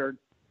Blanchard,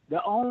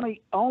 the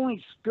only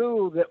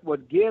school that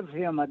would give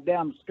him a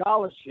damn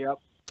scholarship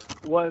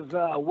was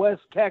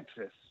West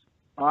Texas.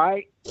 All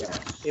right.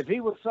 If he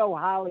was so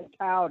highly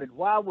touted,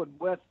 why would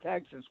West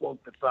Texas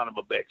want the son of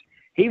a bitch?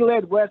 He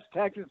led West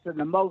Texas in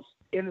the most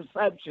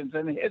interceptions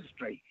in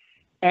history.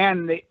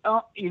 And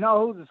you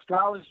know who the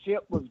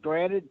scholarship was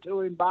granted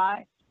to him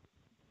by?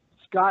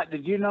 Scott,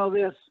 did you know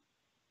this?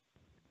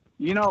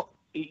 You know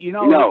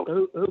No.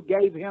 who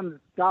gave him the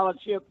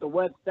scholarship to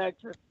West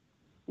Texas?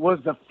 Was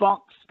the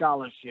Funk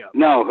Scholarship.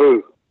 No,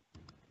 who?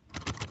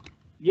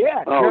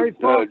 Yeah, Terry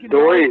Funk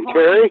Dory and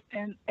Terry?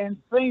 And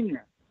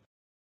Senior.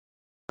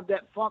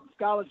 that Funk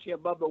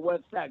Scholarship up at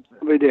West Texas.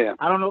 We did.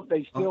 I don't know if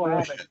they still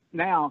have it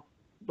now,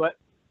 but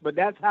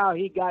that's how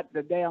he got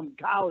the damn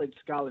college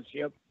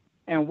scholarship.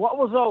 And what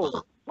was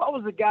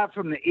the guy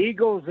from the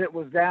Eagles that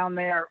was down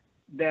there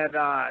that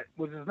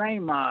was his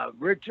name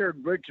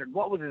Richard?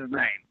 What was his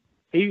name?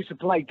 He used to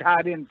play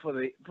tight end for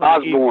the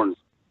Osborne.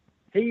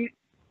 Richard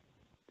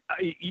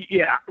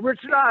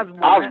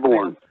Osborne.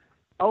 Osborne.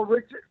 Oh,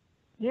 Richard.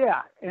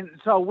 Yeah, and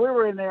so we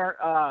were in there,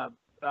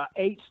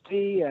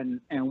 HT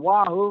and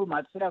Wahoo,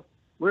 myself.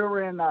 We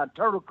were in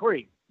Turtle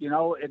Creek,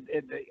 at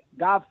the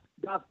golf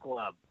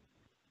club.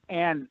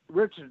 And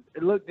Richard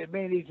looked at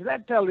me and he said,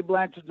 "That Tully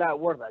Blanchard's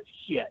not worth a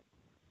shit.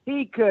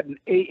 He couldn't.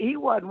 He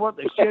wasn't worth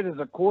a shit as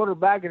a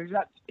quarterback, and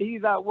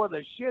he's not worth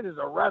a shit as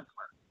a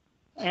wrestler."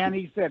 And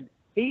he said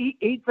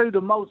he threw the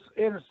most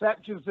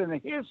interceptions in the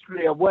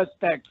history of West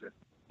Texas.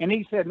 And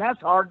he said, and that's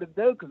hard to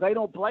do because they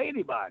don't play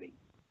anybody.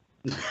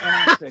 And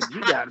I said,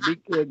 "You got to be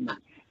kidding me."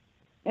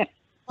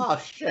 Oh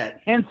shit!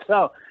 And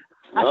so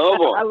boy.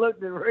 I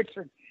looked at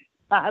Richard.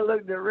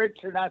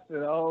 And I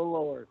said, "Oh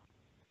Lord."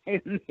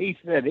 And he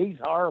said, "He's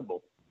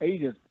horrible.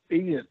 He's just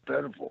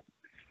pitiful."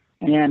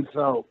 And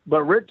so,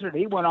 but Richard,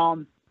 he went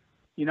on,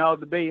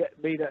 to be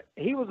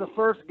he was the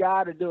first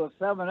guy to do a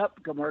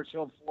 7-Up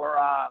commercial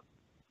for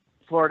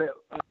the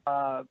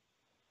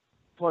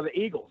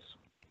Eagles.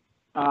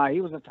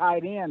 He was a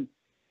tight end,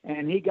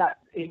 and he got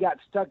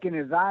stuck in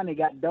his eye and he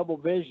got double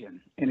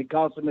vision, and it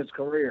cost him his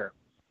career.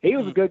 He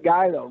was a good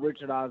guy though,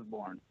 Richard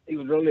Osborne. He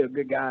was really a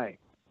good guy.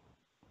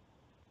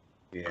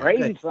 Yeah,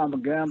 Crazy son of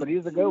a gun, but he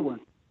was a good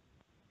one.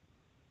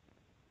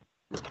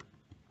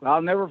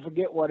 I'll never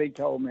forget what he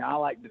told me. I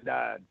like to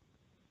die.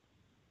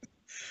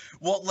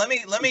 Well, let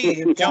me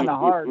It's kind of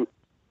hard.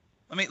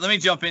 Let me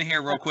jump in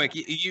here real quick.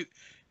 You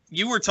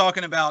were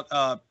talking about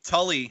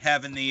Tully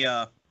having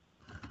the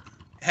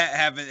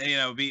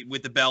be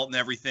with the belt and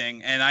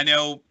everything, and I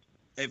know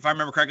if I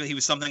remember correctly, he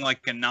was something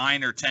like a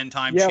 9 or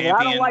 10-time champion. Yeah,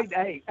 I don't like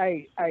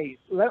I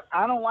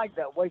don't like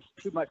that. Waste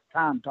too much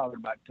time talking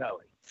about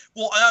Tully.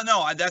 Well,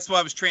 no, that's why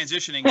I was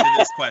transitioning to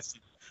this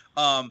question.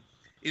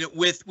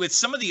 With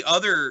some of the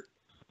other,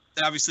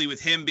 obviously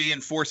with him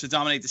being forced to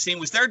dominate the scene,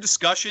 was there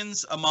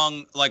discussions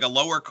among like a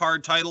lower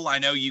card title? I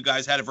know you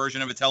guys had a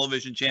version of a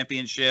television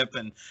championship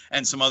and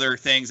some other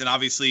things, and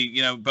obviously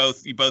you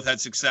both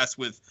had success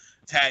with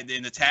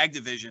in the tag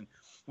division.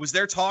 Was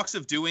there talks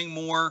of doing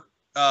more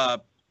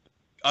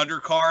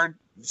undercard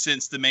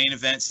since the main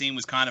event scene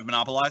was kind of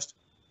monopolized?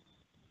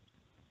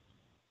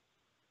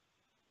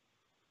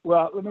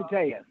 Well, let me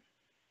tell you,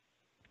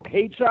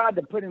 he tried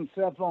to put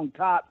himself on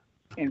top,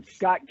 and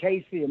Scott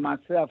Casey and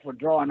myself were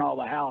drawing all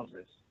the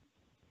houses.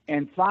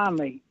 And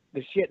finally,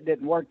 the shit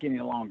didn't work any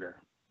longer.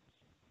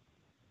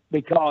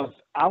 Because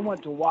I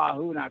went to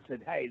Wahoo and I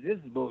said, "Hey, this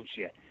is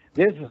bullshit.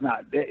 This is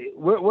not,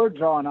 we're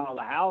drawing all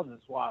the houses,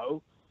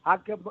 Wahoo. How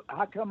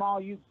come all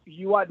you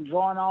wasn't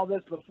drawing all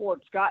this before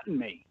Scott and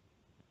me?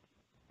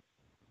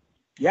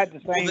 You had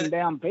the same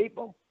damn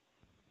people."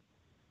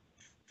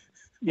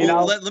 Me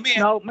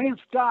and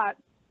Scott,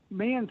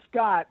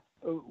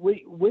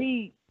 we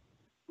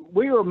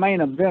were main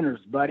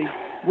eventers, buddy.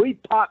 We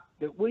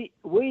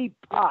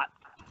popped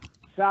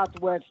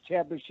Southwest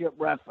Championship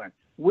Wrestling.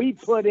 We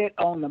put it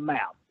on the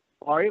map,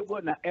 or it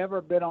wouldn't have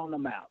ever been on the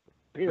map.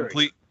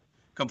 Period.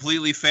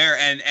 Completely fair.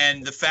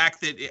 And the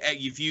fact that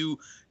if you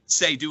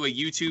say do a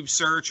YouTube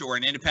search or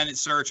an independent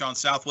search on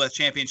Southwest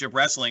Championship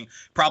Wrestling,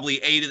 probably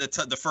 8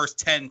 of the first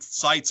 10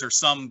 sites are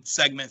some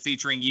segment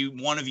featuring you,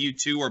 one of you,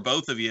 two, or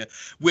both of you,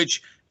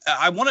 which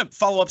I want to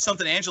follow up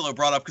something Angelo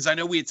brought up, because I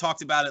know we had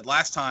talked about it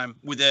last time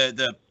with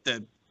the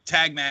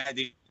tag match,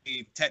 the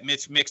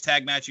mixed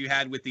tag match you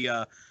had with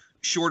the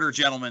shorter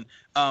gentleman.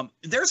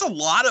 There's a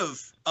lot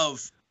of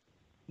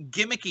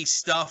gimmicky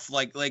stuff.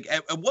 Like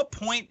at what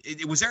point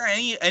was there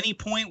any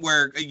point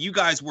where you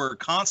guys were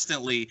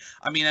constantly,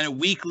 I mean,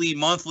 weekly,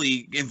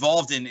 monthly,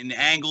 involved in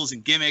angles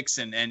and gimmicks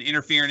and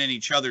interfering in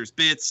each other's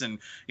bits, and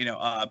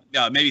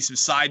maybe some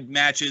side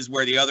matches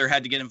where the other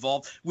had to get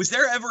involved? Was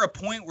there ever a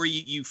point where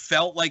you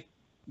felt like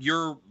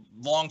your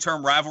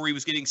long-term rivalry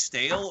was getting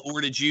stale,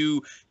 or did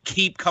you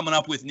keep coming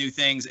up with new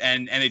things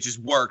and it just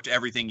worked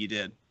everything you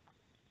did?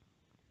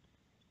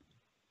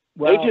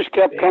 Well, they just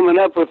kept coming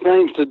up with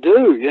things to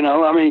do,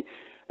 I mean,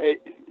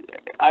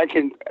 I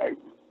can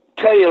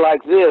tell you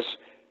like this.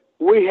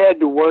 We had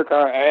to work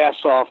our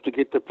ass off to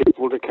get the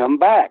people to come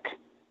back.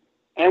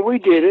 And we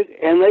did it,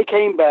 and they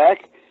came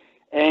back,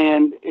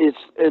 and it's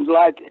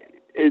like,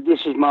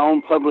 this is my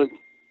own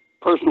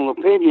personal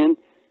opinion.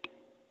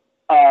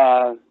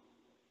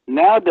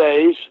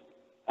 Nowadays,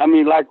 I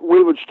mean, like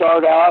we would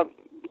start out,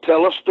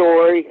 tell a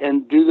story,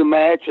 and do the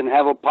match, and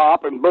have a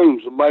pop, and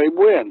boom, somebody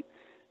win.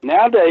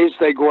 Nowadays,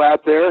 they go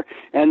out there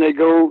and they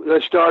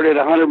start at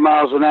 100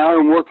 miles an hour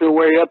and work their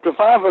way up to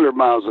 500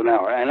 miles an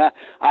hour. And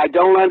I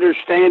don't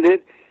understand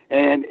it.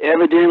 And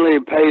evidently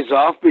it pays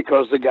off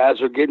because the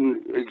guys are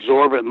getting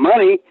exorbitant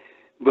money.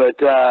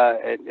 But,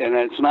 and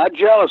it's not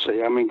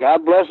jealousy. I mean,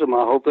 God bless them.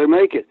 I hope they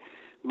make it.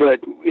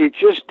 But it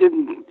just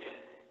didn't,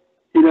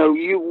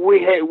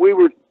 we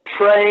were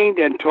trained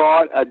and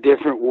taught a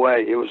different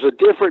way. It was a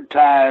different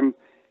time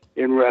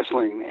in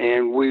wrestling,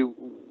 and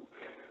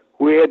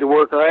we had to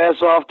work our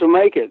ass off to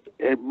make it,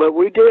 but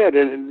we did,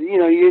 and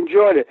you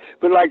enjoyed it.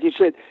 But like you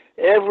said,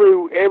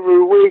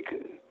 every week,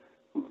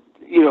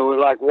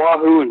 like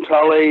Wahoo and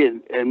Tully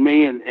and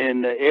me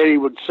and Eddy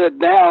would sit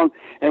down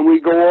and we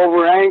go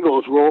over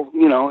angles. Well,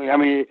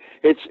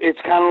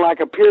 it's kind of like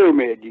a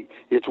pyramid.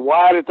 It's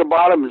wide at the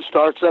bottom and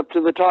starts up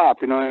to the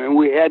top, and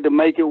we had to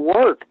make it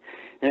work.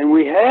 And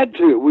we had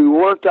to. We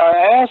worked our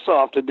ass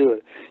off to do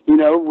it.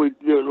 We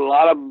did a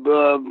lot of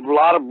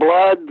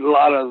blood, a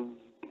lot of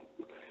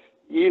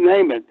you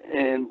name it,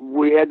 and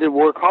we had to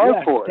work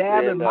hard for it.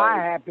 Stabbing my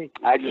happy.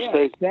 I just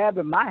think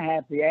stabbing my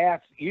happy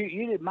ass. You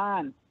didn't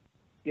mind.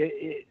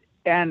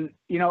 And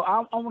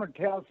I want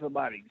to tell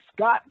somebody,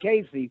 Scott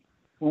Casey,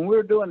 when we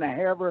were doing the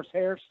hair versus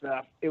hair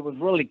stuff, it was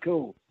really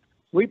cool.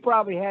 We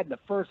probably had the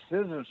first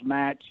scissors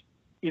match,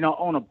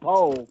 on a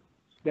pole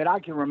that I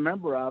can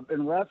remember of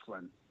in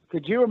wrestling.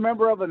 Could you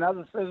remember of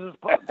another scissors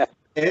match?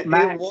 It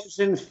was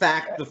in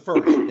fact the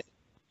first.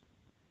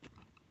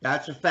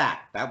 That's a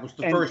fact. That was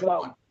the first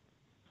one.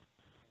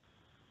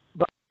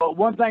 But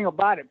one thing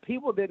about it,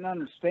 people didn't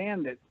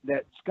understand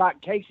that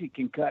Scott Casey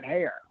can cut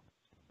hair.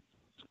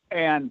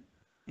 And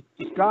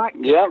Scott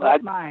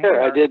cut my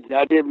hair. I did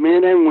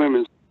men and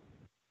women's.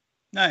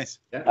 Nice.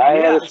 I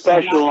had a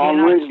special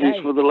on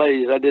Wednesdays for the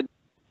ladies. I did.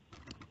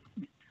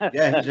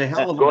 Yeah, he's a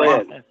hell of a Go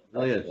ahead. He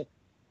is.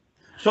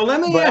 So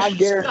let me ask I you,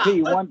 guarantee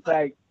Scott, one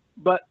thing.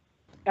 But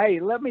hey,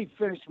 let me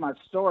finish my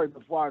story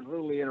before I was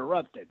really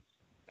interrupted.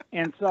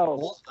 And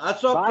so,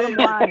 that's okay. Bottom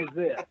line is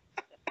this.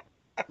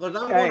 Because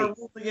I'm going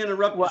to really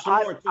interrupt you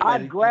some more.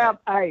 I'd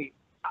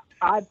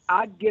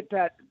get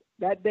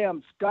that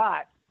damn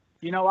Scott.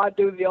 I'd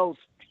do the old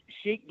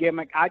sheet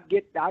gimmick. I'd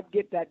get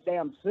that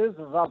damn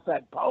scissors off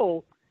that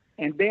pole,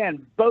 and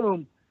then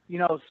boom,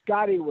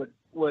 Scotty would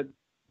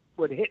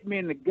hit me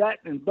in the gut,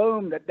 and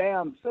boom, the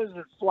damn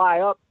scissors fly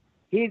up.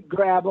 He'd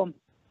grab them,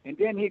 and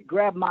then he'd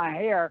grab my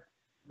hair,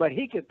 but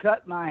he could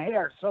cut my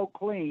hair so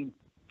clean,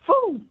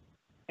 boom,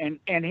 and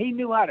he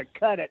knew how to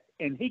cut it,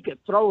 and he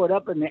could throw it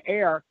up in the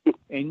air,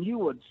 and you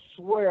would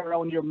swear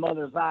on your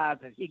mother's eyes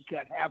that he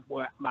cut half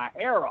my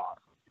hair off,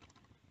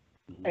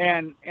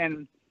 and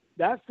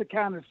that's the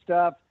kind of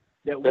stuff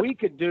that we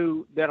could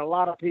do that a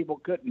lot of people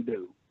couldn't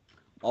do.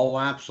 Oh,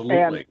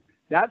 absolutely.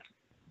 And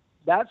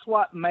that's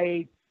what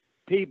made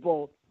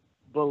people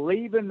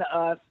believe in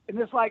us. And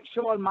it's like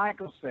Shawn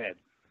Michaels said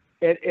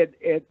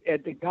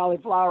at the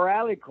Cauliflower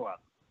Alley Club.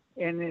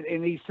 And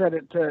he said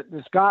it to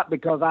Scott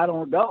because I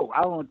don't go.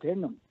 I don't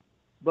attend them.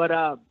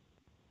 But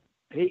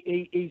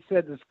he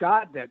said to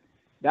Scott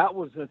that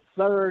was the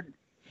third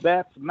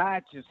best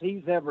matches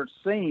he's ever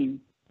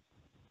seen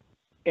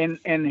in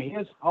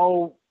his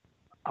whole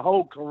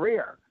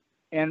career.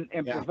 And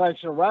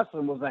professional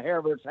wrestling was a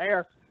hair versus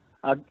hair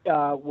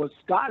with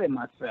Scott and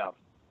myself.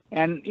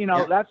 And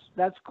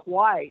that's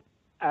quite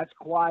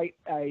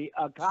a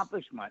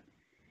accomplishment.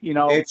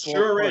 It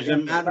sure is. As a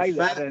matter of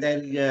fact,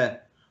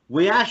 that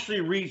we actually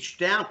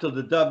reached out to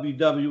the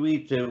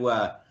WWE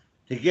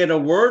to get a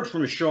word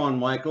from Shawn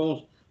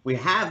Michaels. We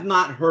have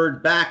not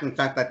heard back. In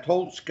fact, I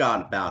told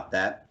Scott about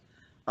that.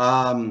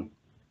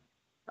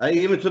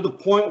 Even to the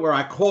point where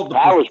I called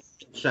the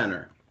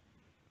center.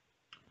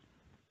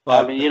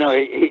 But,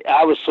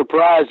 I was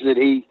surprised that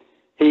he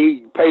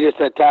paid us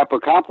that type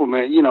of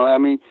compliment.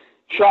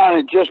 Shawn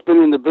had just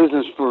been in the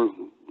business for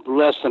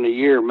less than a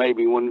year,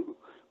 maybe, when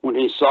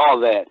he saw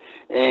that,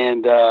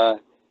 and I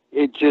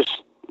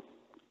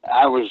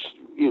was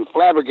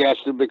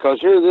flabbergasted because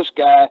here this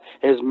guy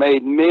has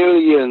made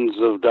millions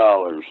of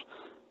dollars,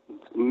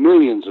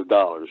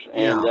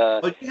 and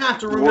but you have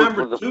to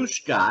remember too,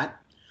 Scott,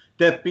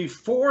 that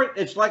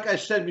it's like I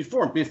said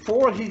before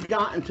he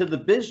got into the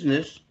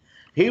business,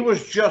 he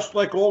was just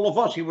like all of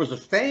us. He was a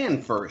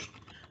fan first,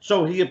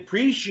 so he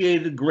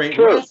appreciated great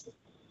wrestling.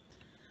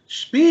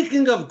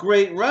 Speaking of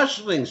great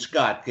wrestling,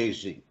 Scott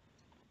Casey,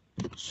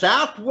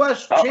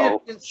 Southwest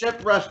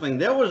Championship Wrestling,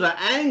 there was an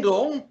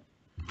angle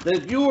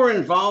that you were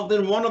involved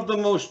in, one of the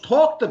most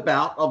talked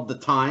about of the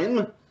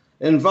time,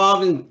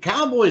 involving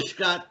Cowboy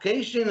Scott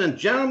Casey and a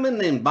gentleman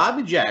named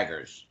Bobby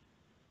Jaggers.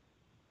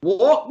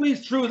 Walk me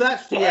through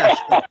that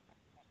fiasco.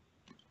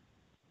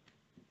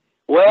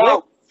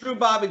 Well, through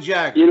Bobby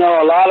Jaggers. A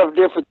lot of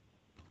different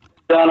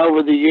done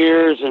over the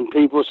years, and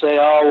people say,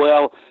 oh,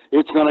 well,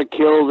 it's going to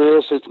kill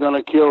this, it's going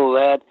to kill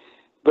that.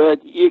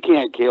 But you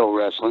can't kill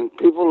wrestling.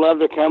 People love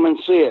to come and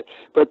see it.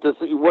 But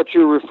what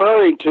you're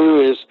referring to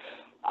is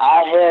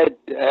I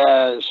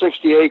had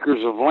 60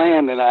 acres of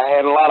land, and I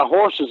had a lot of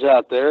horses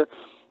out there,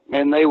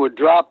 and they would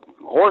drop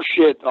horse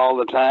shit all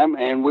the time,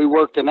 and we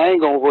worked an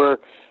angle where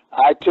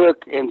I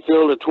took and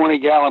filled a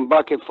 20-gallon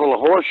bucket full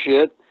of horse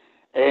shit,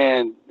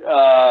 and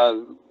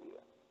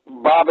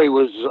Bobby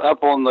was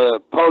up on the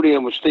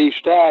podium with Steve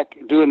Stack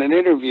doing an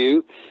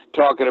interview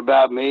talking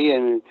about me,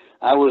 and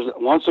I was,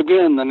 once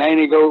again, the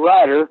nanny goat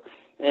rider,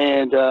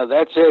 and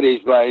that's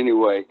Eddy's by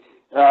anyway.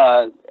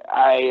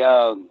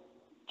 I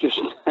just,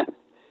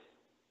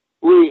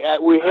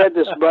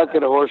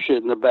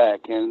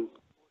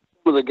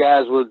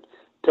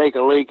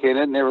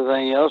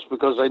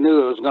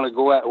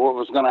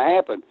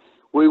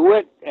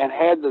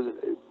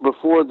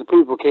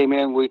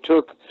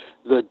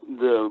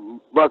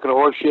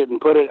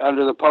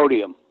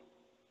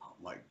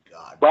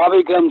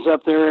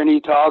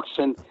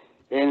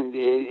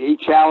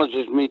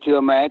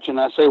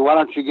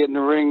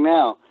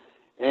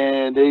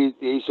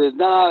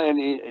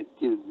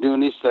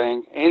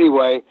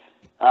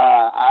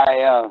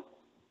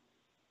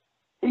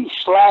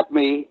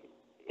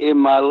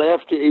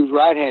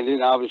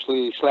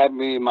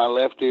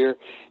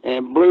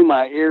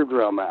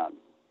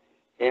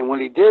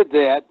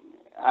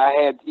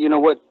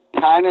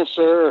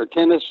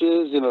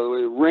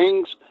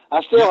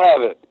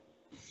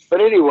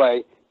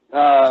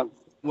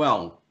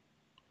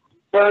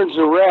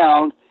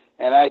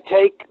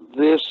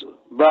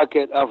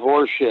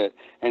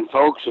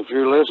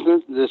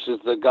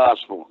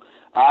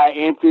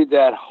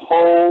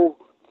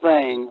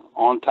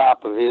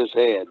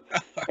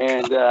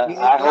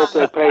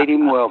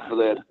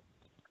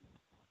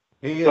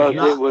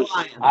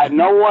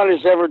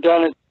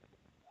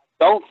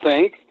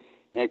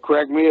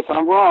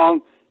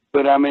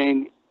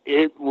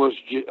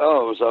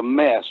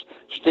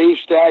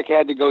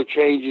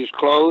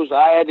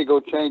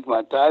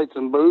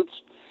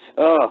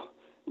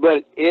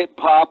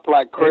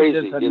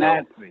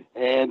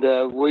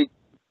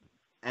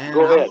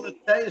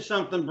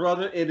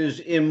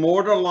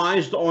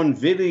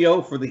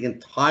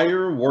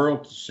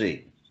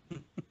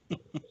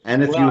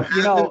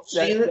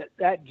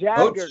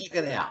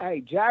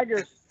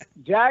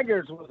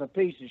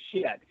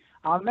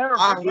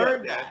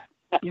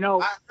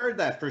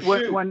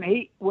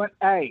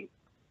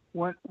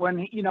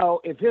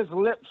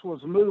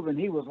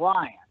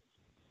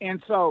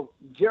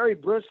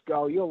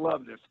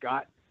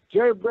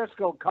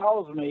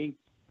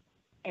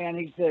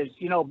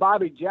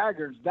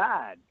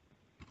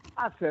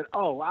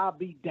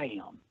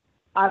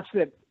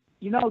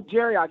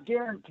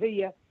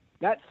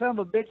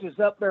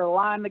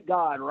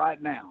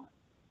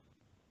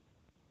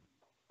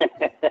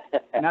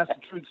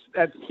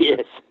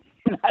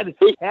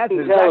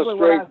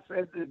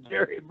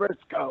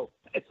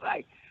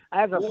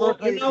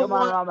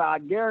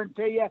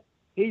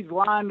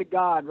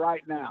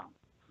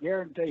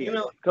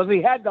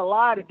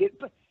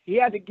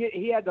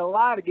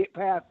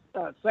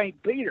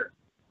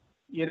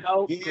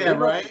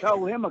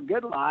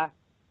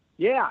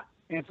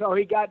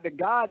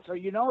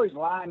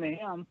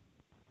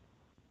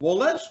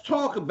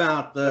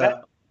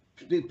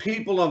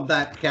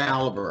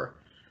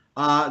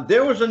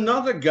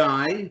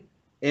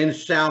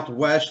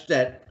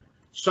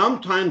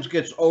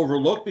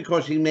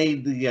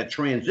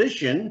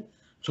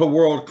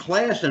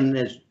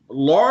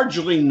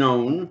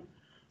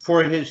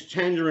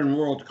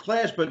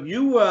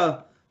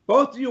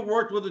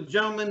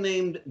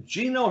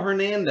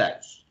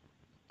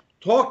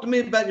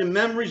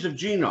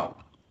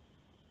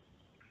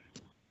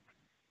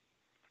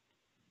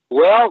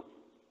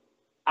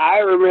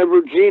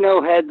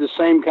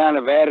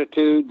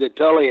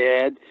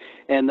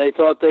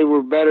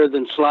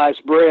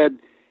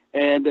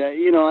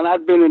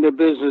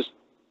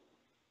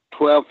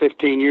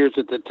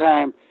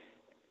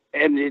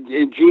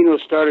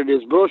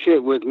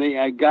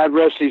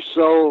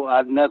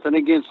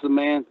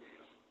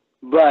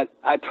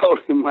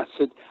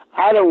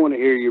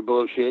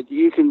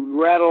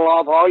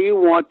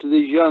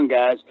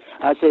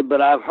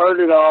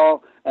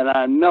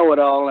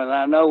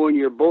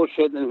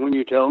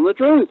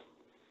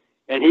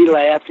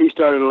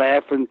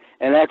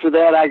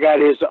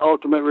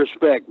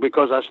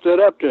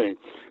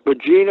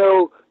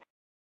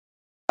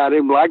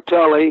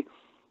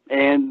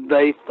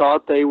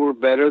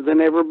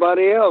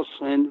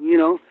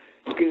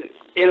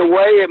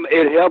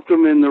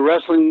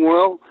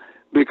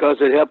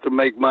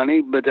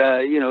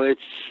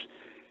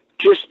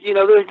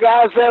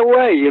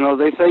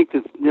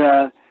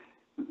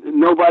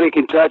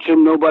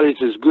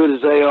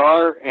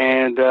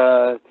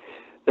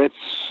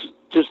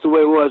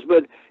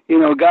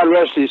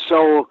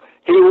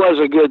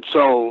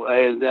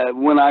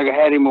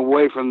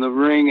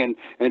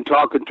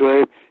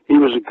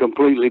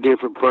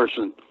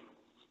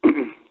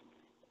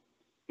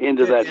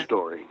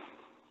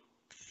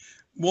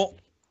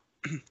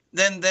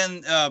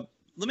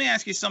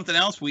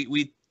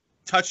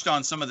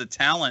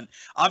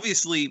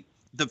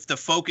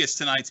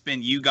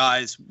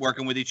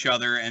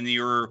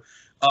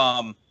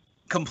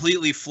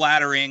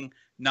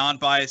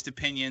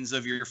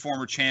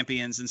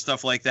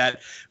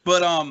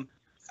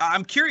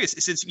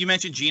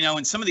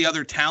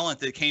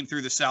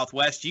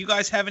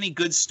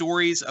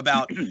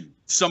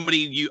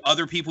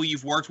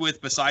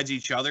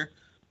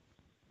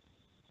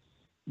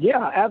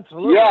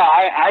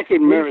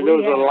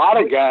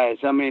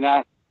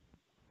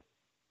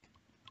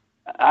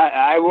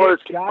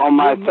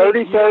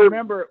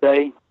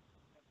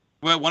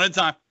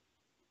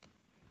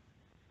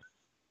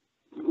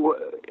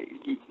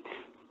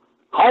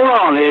 hold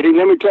on, Eddie.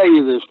 Let me tell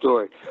you this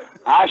story.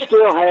 I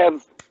still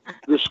have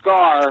the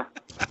scar.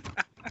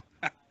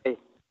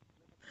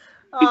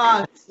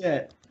 Oh,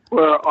 shit.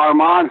 Where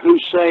Armand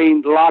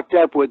Hussein locked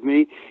up with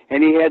me,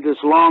 and he had this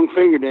long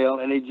fingernail,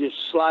 and he just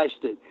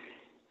sliced it.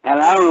 And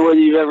I don't know whether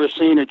you've ever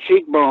seen a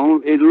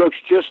cheekbone. It looks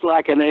just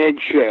like an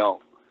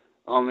eggshell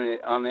on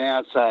the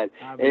outside.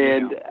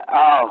 And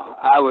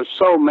I was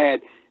so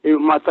mad. It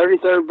was my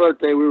 33rd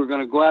birthday. We were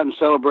going to go out and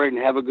celebrate and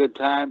have a good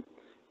time.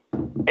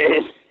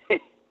 And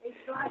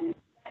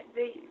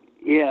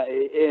yeah,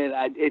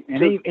 and it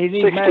took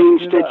 16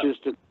 stitches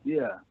to.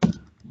 Yeah.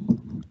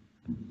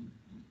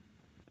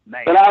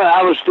 Man. But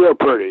I was still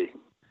pretty.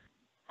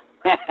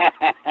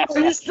 Oh,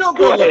 you still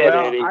Go good, ahead,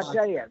 well, Eddie. I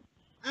tell you.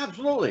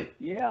 Absolutely.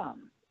 Yeah.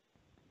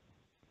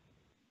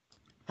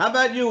 How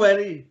about you,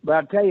 Eddie? But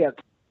I tell you,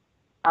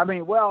 I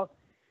mean, well,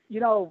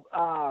 you know,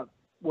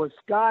 with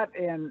Scott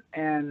and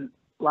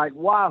like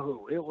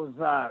Wahoo, it was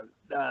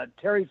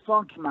Terry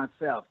Funk and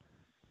myself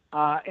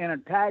in a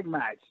tag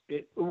match.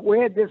 We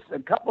had this a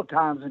couple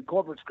times in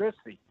Corpus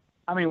Christi.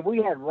 I mean,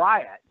 we had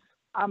riots.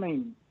 I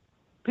mean,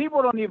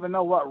 people don't even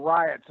know what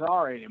riots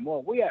are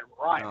anymore. We had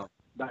riots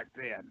back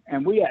then,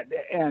 and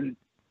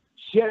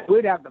shit,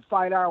 we'd have to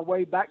fight our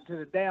way back to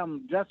the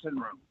damn dressing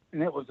room,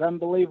 and it was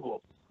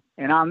unbelievable.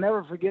 And I'll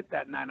never forget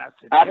that night.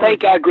 I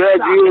think I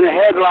grabbed you in a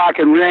headlock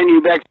and ran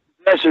you back to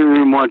the dressing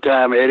room one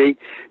time, Eddie,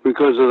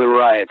 because of the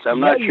riots. I'm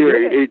not sure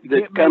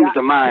it comes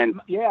to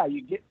mind. Yeah,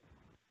 you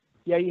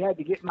had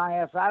to get my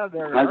ass out of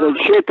there. I said,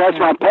 shit, that's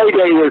my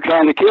payday they're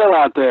trying to kill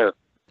out there.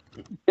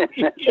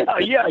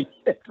 yeah,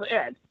 that's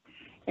it.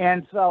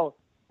 And so,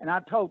 and I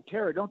told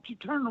Terry, don't you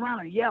turn around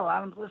and yell at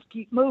them. Let's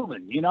keep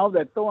moving. You know,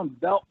 they're throwing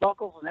belt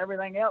buckles and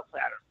everything else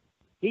at her.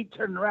 He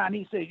turned around.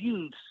 He said,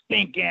 you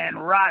stinking,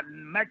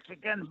 rotten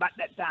Mexican. About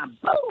that time,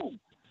 boom,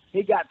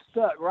 he got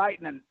stuck right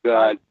in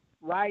the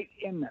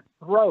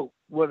throat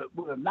with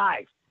a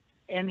knife.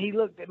 And he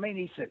looked at me and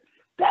he said,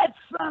 that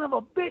son of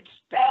a bitch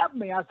stabbed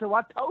me. I said,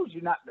 well, I told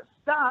you not to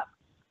stop.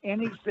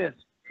 And he says,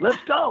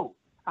 let's go.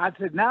 I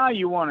said, now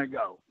you want to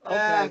go.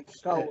 Okay,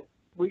 so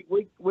we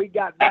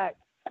got back.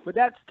 But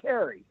that's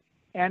Terry.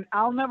 And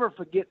I'll never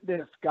forget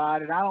this,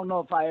 Scott, and I don't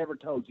know if I ever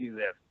told you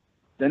this.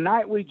 The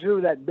night we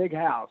drew that big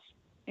house,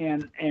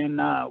 and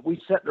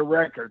we set the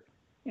record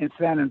in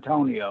San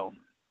Antonio,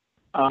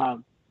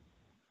 Funk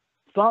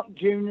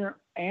Jr.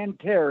 and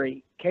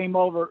Terry came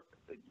over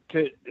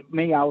to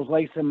me. I was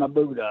lacing my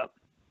boot up.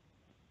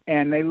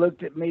 And they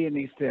looked at me and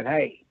he said,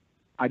 hey,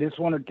 I just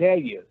want to tell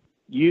you,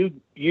 you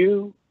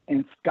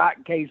and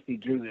Scott Casey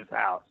drew this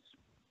house.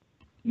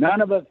 None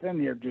of us in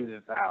here drew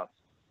this house.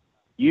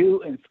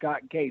 You and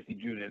Scott Casey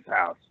drew this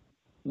house.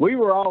 We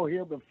were all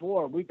here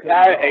before.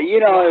 You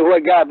know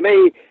what got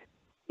me?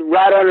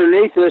 Right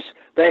underneath us,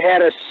 they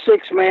had a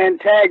 6-man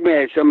tag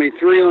match. I mean,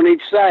 3 on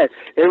each side.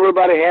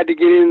 Everybody had to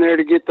get in there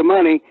to get the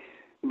money,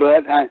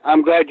 but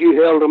I'm glad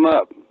you held them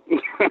up.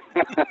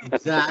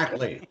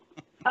 Exactly.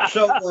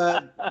 So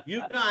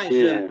you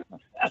guys,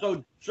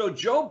 so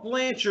Joe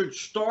Blanchard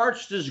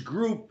starts this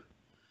group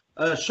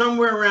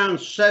somewhere around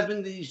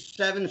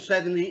 77,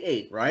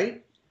 78,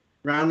 right?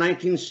 Around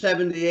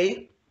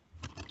 1978.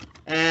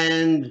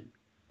 And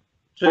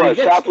so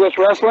Southwest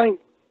Wrestling?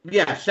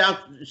 Yeah,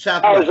 Southwest.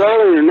 I was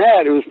earlier than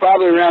that. It was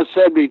probably around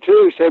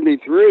 72,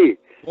 73.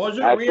 Was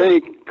it I really?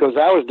 think, because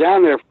I was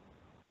down there for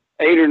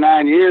 8 or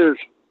 9 years.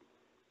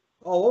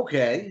 Oh,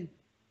 okay.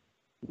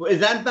 Is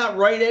that about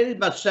right, Eddie?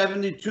 About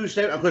 72,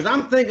 because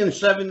I'm thinking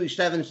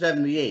 77,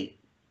 78.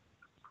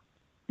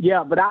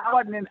 Yeah, but I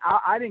wasn't in.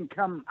 I didn't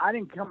come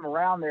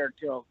around there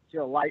till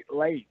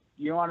late.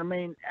 You know what I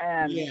mean?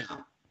 And yeah.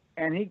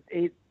 And he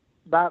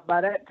by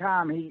that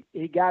time he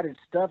got his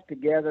stuff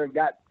together,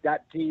 got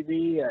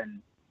TV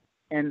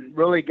and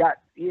really got,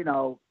 you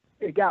know,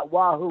 it got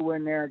Wahoo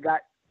in there,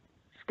 got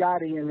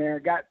Scotty in there,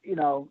 got, you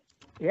know,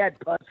 he had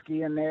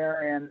Pusky in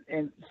there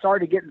and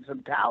started getting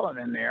some talent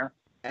in there.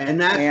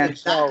 And that's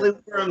exactly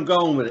where I'm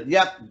going with it.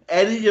 Yep.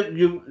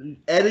 Eddie,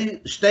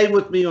 Eddie, stay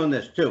with me on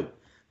this too,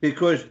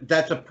 because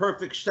that's a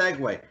perfect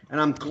segue.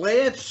 And I'm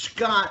glad,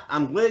 Scott,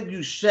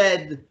 you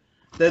said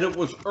that it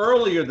was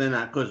earlier than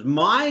that, because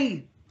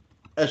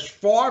as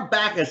far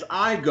back as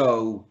I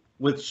go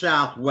with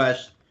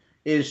Southwest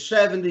is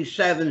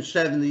 77,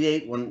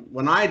 78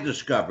 when I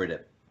discovered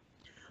it.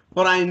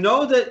 But I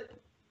know that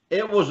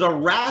it was a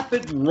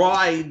rapid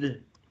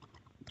ride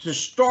to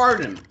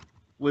stardom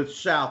with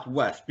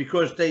Southwest,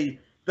 because the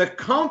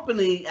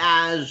company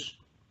as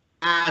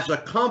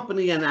a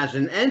company and as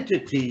an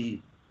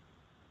entity,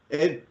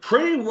 it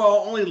pretty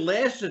well only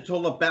lasted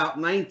till about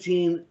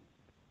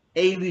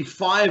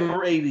 1985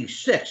 or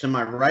 86. Am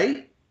I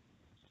right?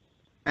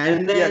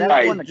 And then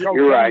that's when the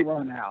cocaine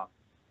run out.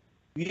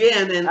 Yeah,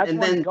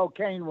 and then the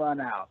cocaine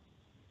run out.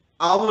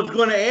 I was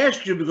going to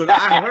ask you, because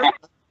I heard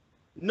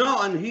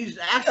no, and he's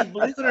actually,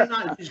 believe it or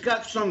not, he's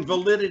got some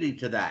validity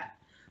to that.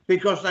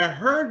 Because I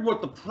heard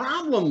what the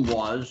problem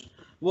was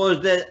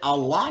that a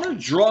lot of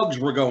drugs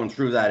were going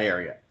through that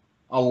area.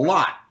 A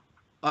lot.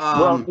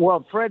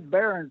 Well, Fred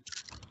Behrens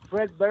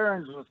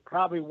was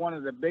probably one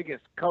of the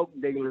biggest coke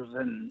dealers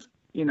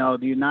you know,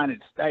 the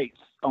United States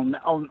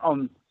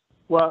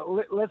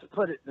well, let's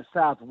put it the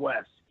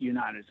Southwest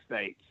United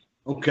States.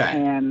 Okay.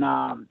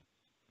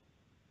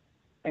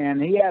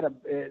 And he had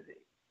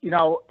you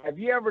know, have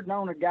you ever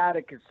known a guy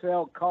that could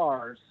sell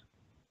cars,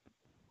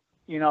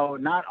 you know,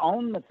 not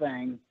own the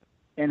thing,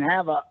 and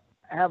have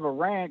a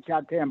ranch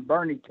out there in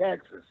Bernie,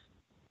 Texas?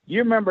 You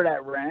remember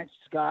that ranch,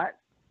 Scott?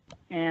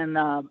 And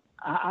I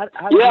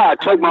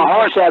took my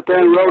horse out there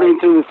and rode him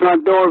to the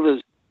front door of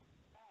his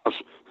house.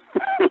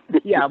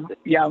 yeah,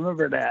 I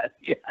remember that.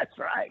 Yeah, that's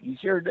right. You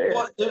sure did.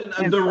 Well,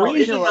 the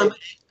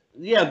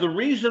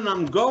reason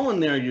I'm going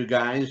there, you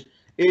guys,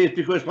 is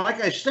because,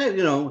 like I said,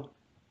 you know,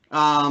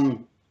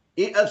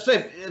 let's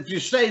say if you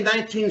say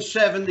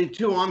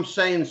 1972, I'm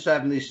saying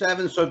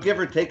 77, so give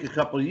or take a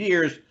couple of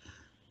years.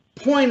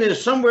 Point is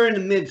somewhere in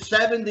the mid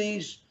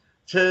 70s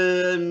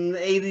to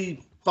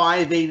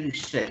 85,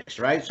 86,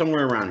 right?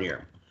 Somewhere around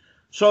here.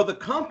 So the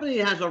company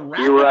has a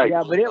rapid. You're right.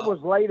 Yeah, but it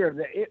was later.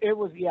 It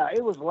was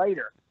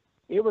later.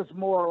 It was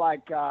more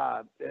like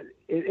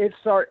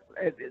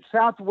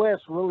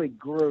Southwest really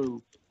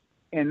grew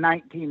in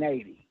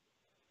 1980.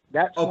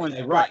 That's when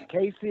Scott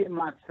Casey and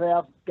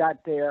myself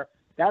got there.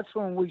 That's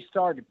when we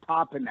started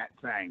popping that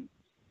thing.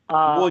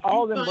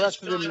 All the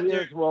rest of the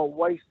years were a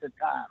waste of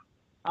time.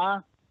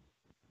 Huh?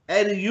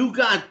 Eddie, you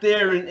got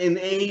there in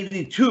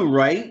 82,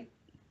 right?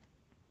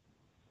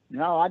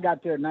 No, I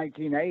got there in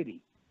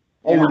 1980.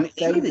 Oh, and I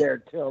stayed there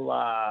till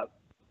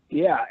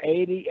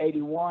 80,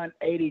 81,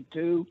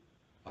 82.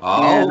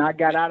 Oh. And I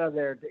got out of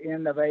there at the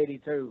end of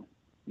 82.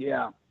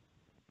 Yeah.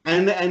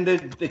 And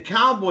the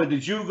Cowboy,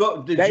 did you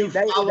go? Did you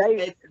follow?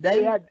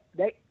 They had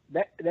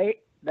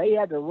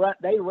to run.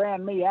 They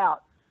ran me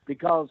out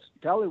because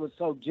Tully was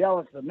so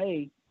jealous of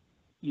me,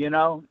 you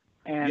know,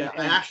 and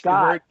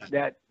Scott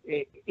that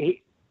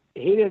he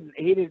didn't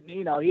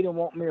you know, he didn't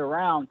want me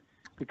around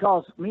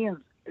because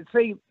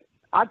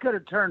I could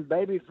have turned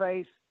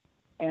babyface,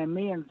 and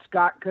me and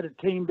Scott could have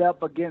teamed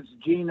up against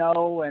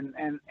Gino and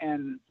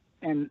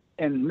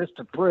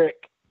Mr.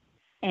 Prick,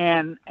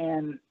 and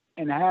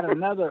had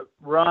another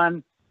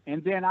run,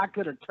 and then I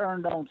could have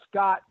turned on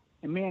Scott,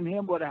 and me and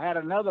him would have had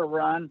another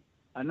run,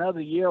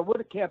 another year, would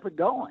have kept it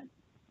going.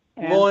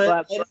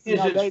 Well, is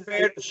it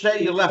fair to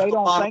say you left a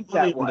lot of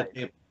money on the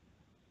table?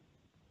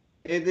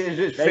 Is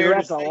it fair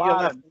to say you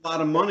left a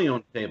lot of money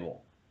on the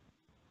table?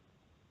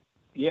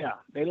 Yeah,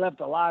 they left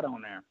a lot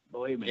on there,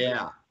 believe me.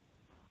 Yeah.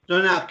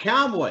 So now,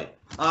 Cowboy,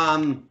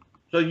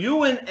 so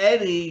you and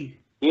Eddie.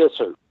 Yes,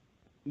 sir.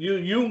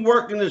 You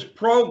work in this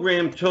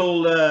program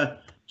till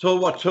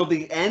what? Till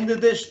the end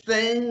of this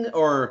thing,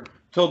 or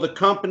till the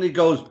company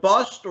goes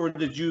bust, or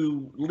did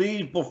you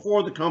leave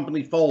before the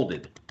company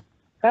folded?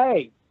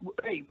 Hey,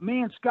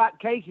 me and Scott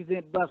Casey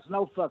didn't bust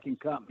no fucking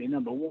company.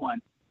 Number one.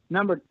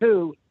 Number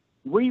two,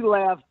 we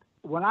left.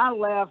 When I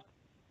left,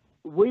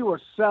 we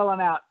were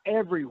selling out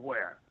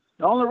everywhere.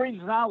 The only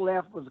reason I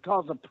left was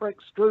because the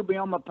prick screwed me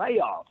on my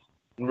payoff.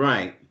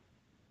 Right.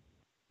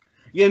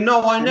 You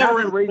know, I never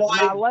implied. That's the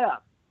reason I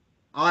left.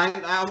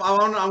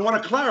 I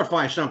want to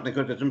clarify something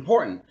because it's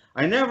important.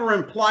 I never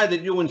implied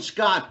that you and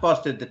Scott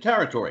busted the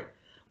territory.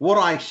 What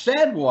I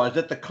said was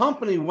that the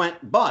company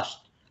went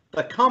bust.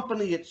 The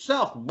company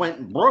itself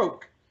went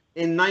broke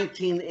in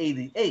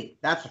 1988.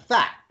 That's a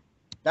fact.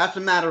 That's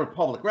a matter of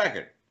public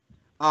record.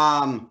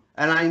 And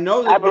I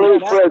know that. I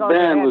believe Fred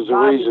Barron was the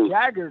reason.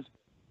 Jaggers.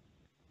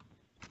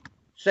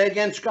 Say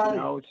again, Scott.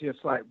 No, it's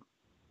just like.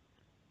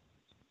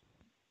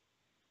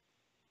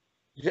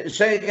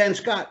 Say again,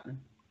 Scott.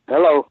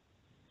 Hello.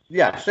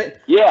 Yeah. Say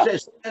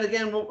that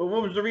again. What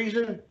was the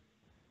reason?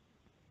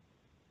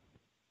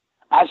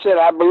 I said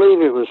I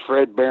believe it was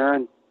Fred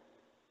Barron.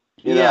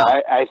 You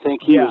know, I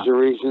think he was the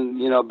reason.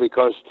 You know,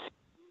 because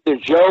either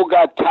Joe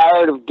got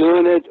tired of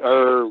doing it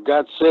or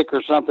got sick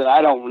or something.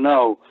 I don't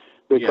know,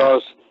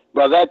 because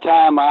by that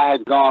time I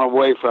had gone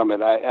away from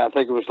it. I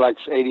think it was like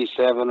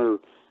 87 or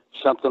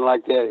something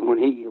like that.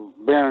 When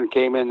Barron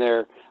came in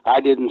there,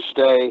 I didn't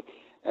stay,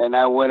 and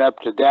I went up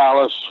to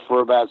Dallas for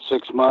about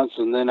 6 months,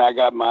 and then I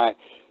got my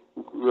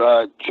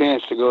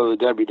chance to go to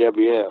the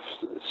WWF.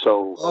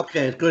 So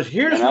okay, because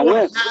here's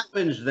what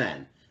happens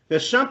then.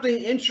 There's something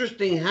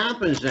interesting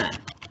happens then.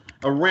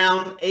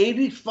 Around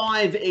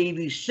 85,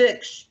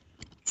 86,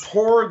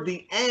 toward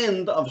the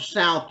end of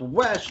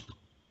Southwest,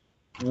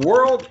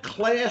 World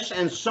Class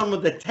and some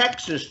of the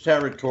Texas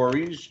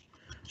territories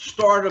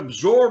start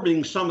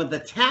absorbing some of the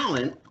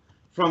talent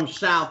from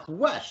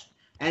Southwest.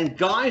 And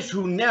guys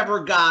who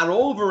never got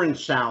over in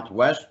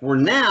Southwest were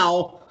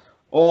now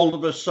all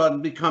of a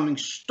sudden becoming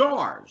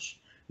stars.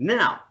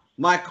 Now,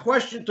 my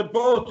question to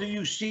both of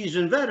you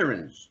seasoned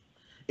veterans,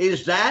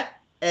 is that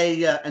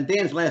and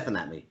Dan's laughing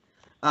at me,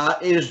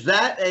 is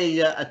that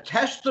a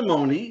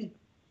testimony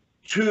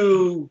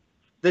to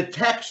the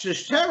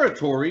Texas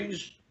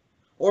territories,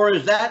 or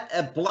is that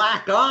a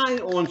black eye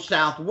on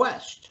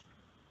Southwest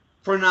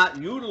for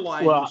not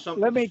utilizing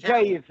some? Let me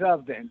tell you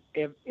something.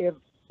 If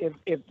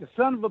the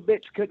son of a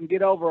bitch couldn't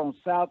get over on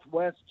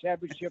Southwest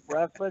Championship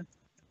Wrestling,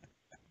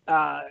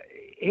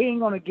 he ain't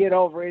going to get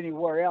over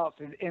anywhere else.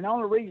 And the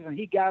only reason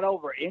he got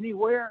over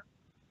anywhere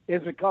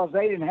is because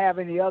they didn't have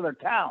any other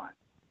talent.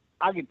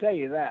 I can tell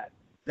you that.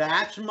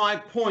 That's my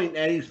point,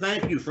 Eddie.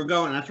 Thank you for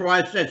going. That's why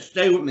I said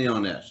stay with me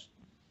on this.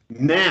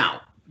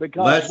 Now,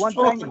 because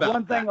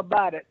one thing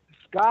about it,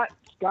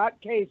 Scott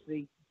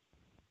Casey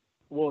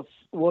will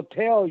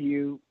tell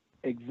you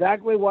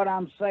exactly what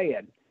I'm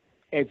saying.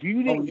 If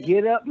you didn't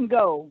get up and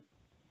go,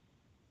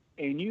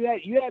 and you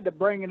had to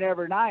bring it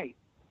every night.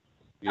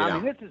 Yeah. I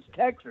mean, this is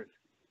Texas.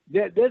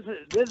 This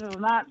is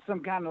not some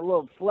kind of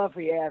little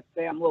fluffy ass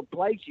damn little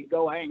place you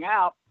go hang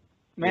out.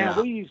 Man,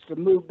 we used to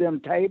move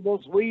them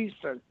tables. We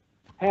used to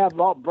have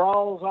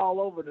brawls all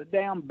over the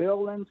damn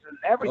buildings and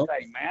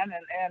everything, man.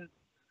 And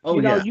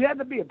you know, you had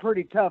to be a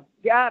pretty tough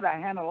guy to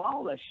handle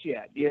all this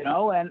shit, you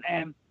know.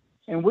 And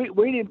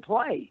we didn't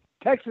play.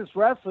 Texas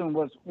wrestling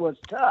was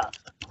tough.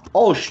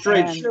 Oh,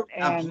 straight,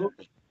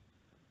 absolutely.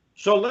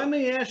 So let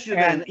me ask you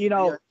then, you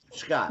know,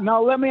 Scott.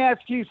 No, let me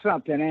ask you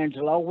something,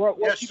 Angelo.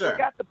 What you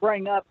forgot to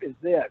bring up is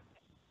this.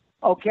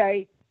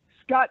 Okay,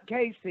 Scott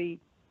Casey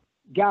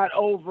got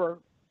over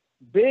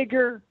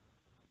bigger,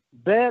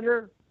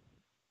 better,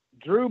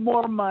 drew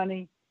more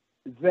money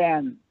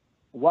than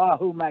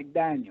Wahoo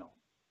McDaniel.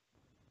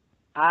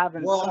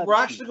 We're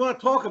actually going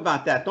to talk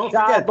about that. Don't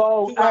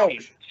Chavo,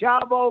 forget.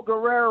 Chavo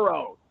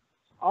Guerrero.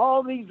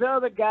 All these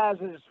other guys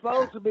that are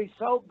supposed to be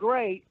so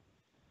great,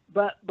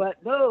 but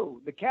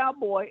no, the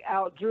Cowboy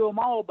outdrew them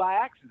all by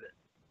accident.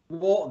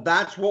 Well,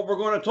 that's what we're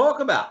going to talk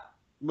about.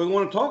 We're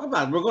going to talk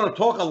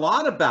a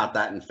lot about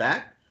that, in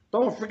fact.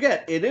 Don't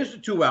forget, it is a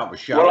 2-hour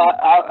show. Well,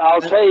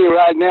 I'll tell you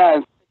right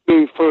now,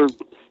 for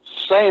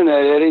saying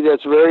that, Eddie,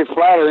 that's very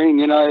flattering.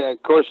 You know,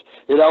 of course,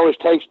 it always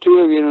takes two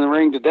of you in the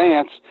ring to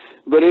dance.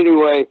 But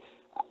anyway,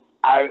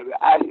 I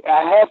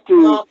have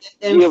to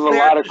give a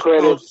lot of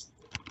credit.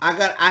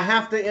 I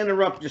have to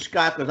interrupt you,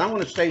 Scott, because I'm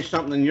going to say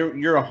something.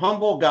 You're a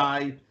humble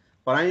guy,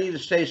 but I need to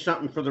say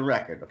something for the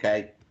record,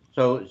 okay?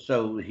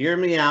 So hear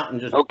me out and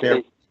just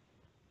okay.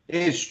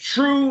 It's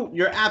true.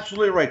 You're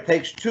absolutely right. It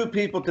takes two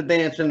people to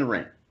dance in the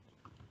ring,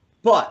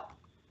 but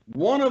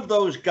one of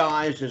those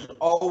guys is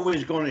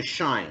always going to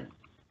shine.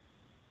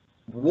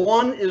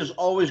 One is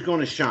always going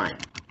to shine,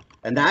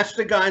 and that's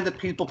the guy that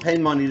people pay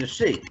money to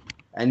see,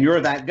 and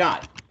you're that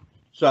guy.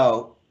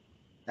 So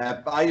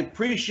I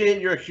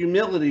appreciate your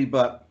humility,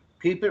 but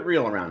keep it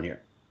real around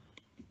here.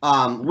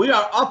 We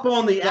are up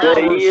on the hour.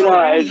 You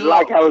know, it's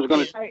like I was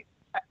going to say.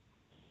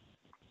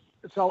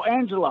 So,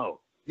 Angelo.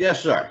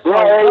 Yes, sir.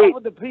 What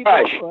would the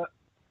people?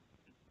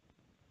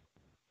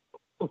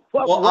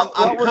 What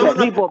would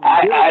the people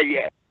do?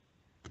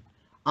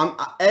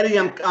 Eddie,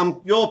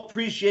 you'll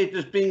appreciate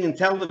this being in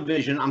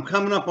television. I'm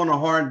coming up on a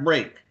hard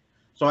break,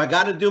 so I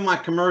got to do my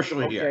commercial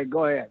here. Okay,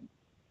 go ahead.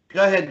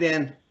 Go ahead,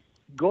 Dan.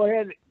 Go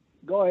ahead.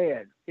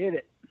 Hit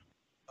it.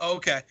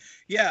 Okay.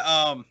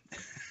 Yeah.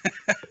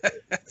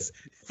 It's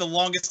the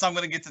longest I'm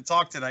going to get to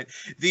talk tonight.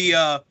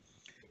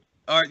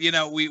 You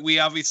know, we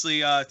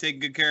obviously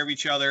take good care of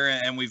each other,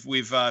 and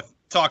we've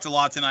talked a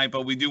lot tonight,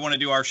 but we do want to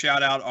do our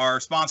shout out. Our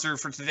sponsor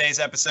for today's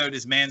episode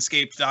is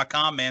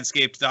Manscaped.com.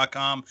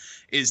 Manscaped.com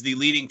is the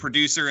leading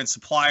producer and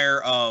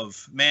supplier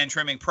of man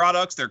trimming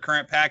products. Their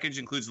current package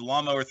includes the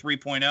Lawnmower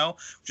 3.0,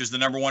 which is the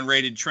 #1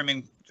 rated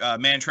trimming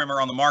man trimmer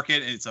on the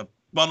market. It's a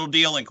bundle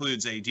deal,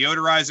 includes a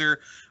deodorizer,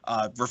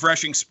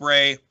 refreshing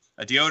spray,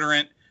 a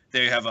deodorant.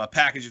 They have a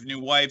package of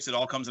new wipes. It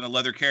all comes in a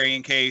leather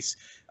carrying case.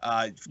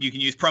 You can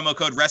use promo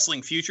code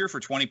WrestlingFuture for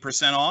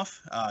 20% off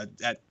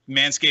at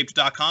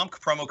Manscaped.com.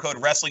 Promo code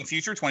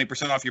WrestlingFuture,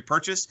 20% off your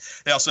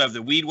purchase. They also have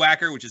the Weed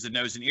Whacker, which is a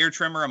nose and ear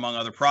trimmer, among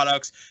other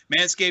products.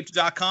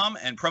 Manscaped.com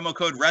and promo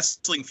code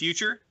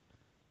WrestlingFuture.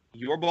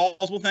 Your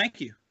balls will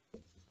thank you.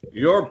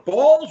 Your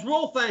balls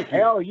will thank you.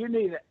 Hell, you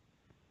need it.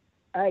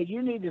 Hey,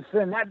 you need to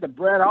send that to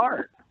Bret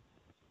Hart.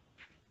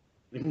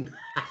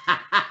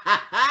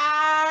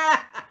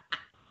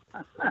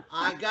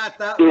 I got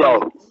that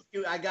one.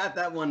 I got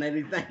that one,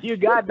 Eddie. Thank you. You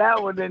got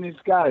that one, didn't you,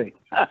 Scotty?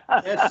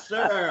 Yes,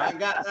 sir. I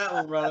got that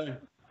one,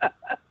 brother.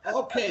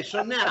 Okay,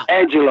 so now.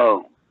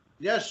 Angelo.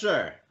 Yes,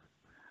 sir.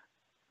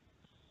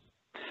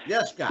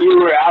 Yes, Scott.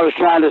 I was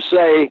trying to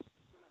say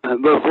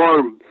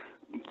before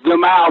the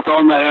mouth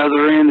on that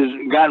other end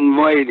has gotten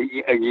weight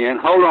again.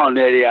 Hold on,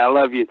 Eddie. I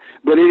love you.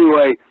 But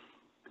anyway,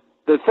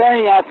 the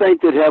thing I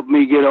think that helped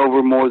me get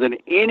over more than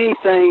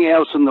anything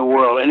else in the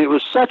world, and it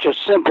was such a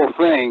simple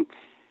thing.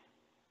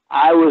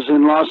 I was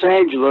in Los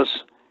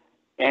Angeles,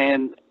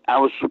 and I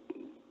was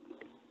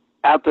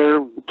out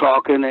there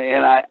talking,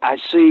 and I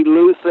see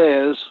Lou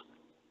Thez,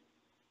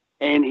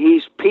 and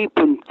he's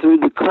peeping through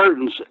the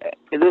curtains.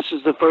 And this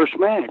is the first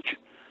match.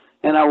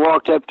 And I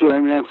walked up to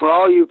him, and for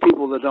all you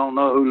people that don't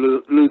know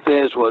who Lou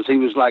Thez was, he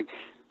was like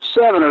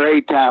 7 or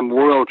 8 time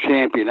world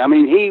champion. I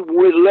mean, he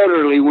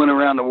literally went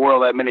around the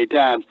world that many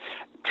times.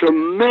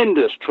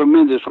 Tremendous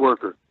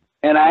worker.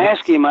 And I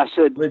asked him, I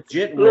said,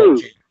 legit Lou,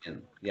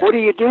 yeah. What are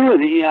you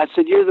doing? I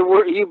said,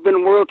 you've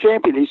been world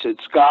champion. He said,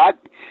 Scott,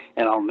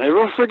 and I'll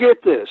never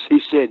forget this. He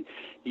said,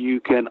 you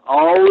can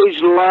always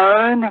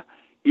learn,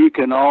 you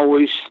can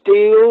always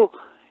steal,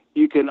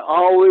 you can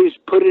always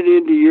put it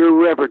into your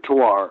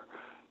repertoire,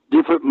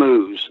 different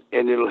moves,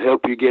 and it'll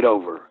help you get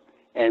over.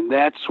 And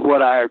that's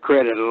what I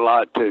credit a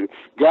lot to.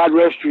 God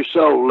rest your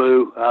soul,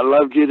 Lou. I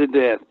loved you to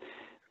death.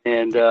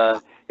 And,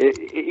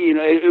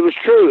 it was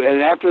true.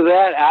 And after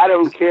that, I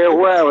don't care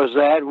where I was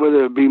at,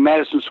 whether it be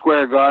Madison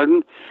Square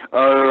Garden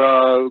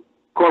or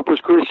Corpus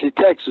Christi,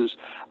 Texas,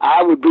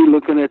 I would be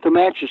looking at the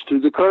matches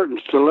through the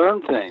curtains to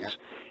learn things.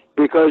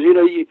 Because,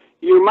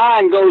 your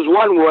mind goes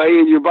one way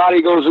and your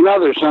body goes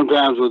another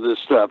sometimes with this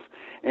stuff.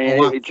 And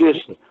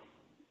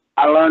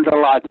I learned a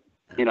lot.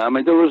 There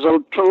was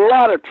a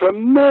lot of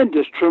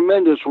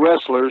tremendous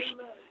wrestlers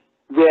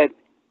that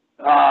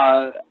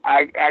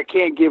I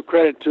can't give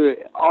credit to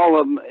all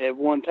of them at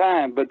one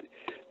time, but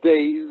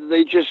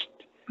they just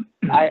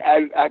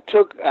I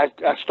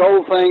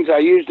stole things, I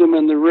used them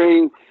in the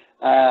ring.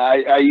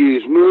 I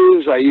used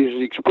moves, I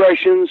used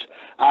expressions,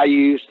 I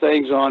used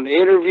things on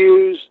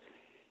interviews.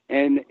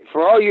 And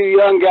for all you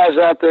young guys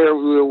out there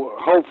who are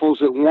hopefuls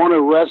that want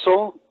to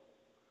wrestle,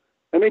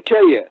 let me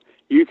tell you,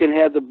 you can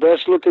have the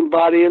best looking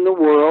body in the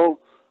world,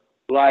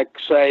 like,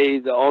 say,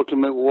 the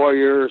Ultimate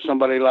Warrior or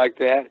somebody like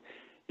that.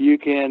 You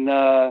can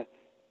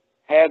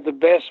have the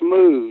best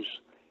moves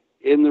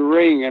in the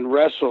ring and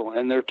wrestle,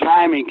 and their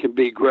timing can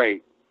be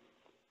great.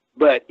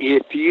 But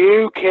if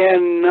you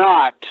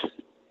cannot,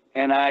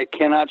 and I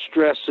cannot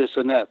stress this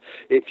enough,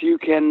 if you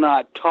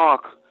cannot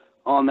talk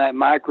on that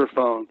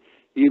microphone,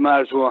 you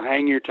might as well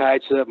hang your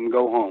tights up and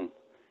go home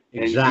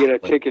and get a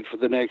ticket for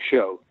the next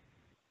show.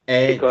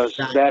 Because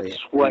that's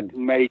what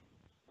made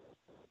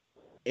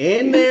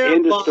in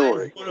the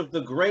story. One of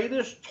the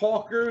greatest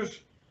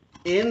talkers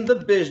in the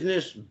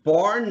business,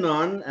 bar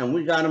none, and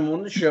we got him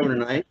on the show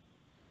tonight.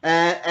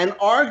 And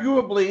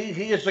arguably,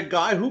 he is a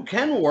guy who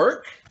can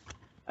work.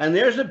 And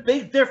there's a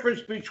big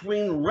difference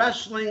between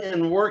wrestling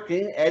and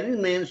working. Eddy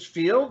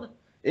Mansfield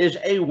is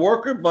a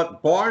worker,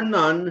 but bar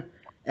none,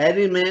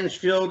 Eddy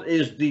Mansfield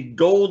is the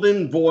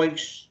golden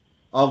voice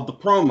of the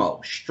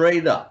promo,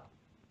 straight up,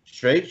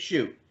 straight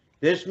shoot.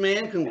 This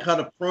man can cut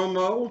a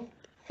promo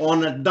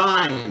on a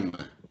dime,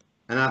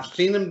 and I've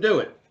seen him do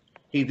it.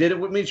 He did it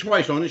with me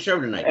twice on the show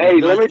tonight.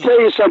 Hey, let me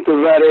tell you something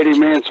about Eddy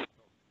Mansfield.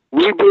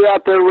 We'd be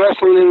out there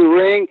wrestling in the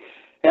ring,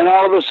 and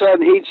all of a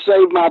sudden he'd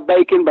save my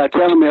bacon by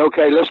telling me,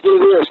 okay, let's do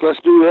this, let's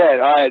do that.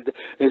 All right,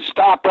 and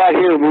stop right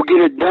here, and we'll get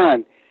it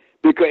done.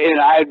 And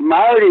I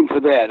admired him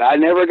for that. I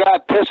never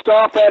got pissed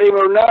off at him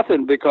or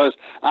nothing because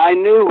I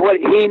knew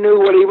he knew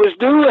what he was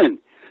doing.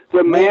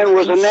 The man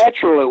was a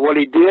natural at what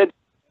he did.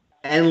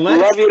 And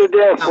love you to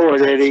death for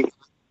it, Eddy.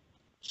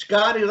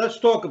 Scotty, let's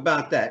talk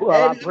about that. Well,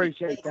 Ed, I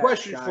appreciate that.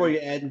 Question for you,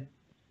 Ed.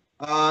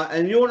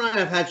 And you and I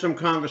have had some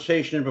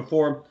conversation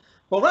before,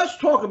 but let's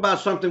talk about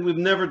something we've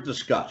never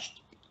discussed.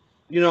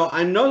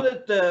 I know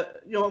that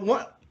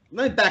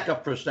let me back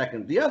up for a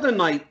second. The other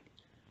night,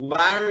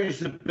 Larry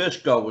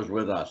Zbyszko was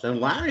with us, and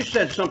Larry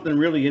said something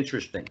really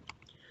interesting.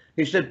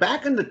 He said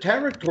back in the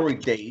territory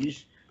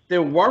days,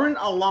 there weren't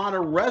a lot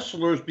of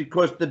wrestlers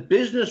because the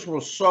business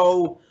was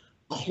so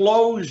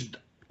closed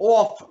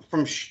off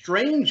from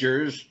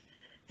strangers.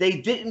 They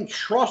didn't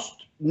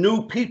trust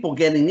new people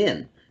getting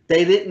in.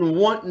 They didn't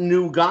want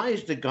new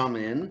guys to come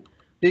in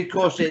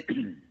because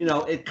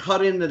it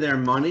cut into their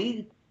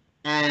money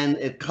and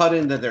it cut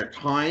into their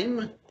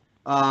time.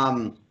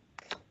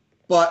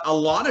 But a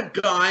lot of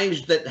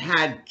guys that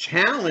had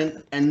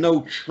talent and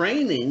no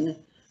training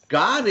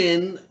got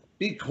in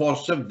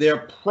because of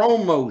their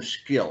promo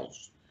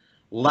skills.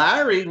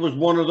 Larry was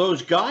one of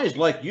those guys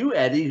like you,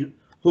 Eddy,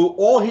 who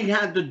all he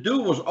had to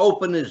do was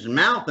open his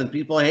mouth and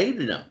people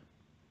hated him.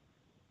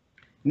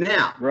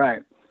 Now,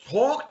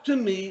 talk to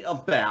me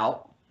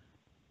about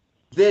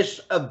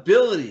this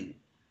ability.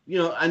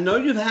 I know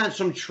you've had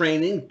some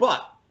training,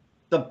 but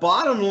the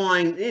bottom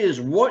line is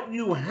what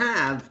you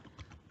have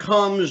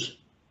comes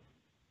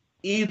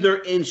either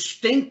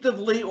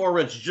instinctively or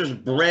it's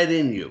just bred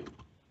in you.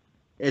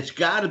 It's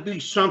got to be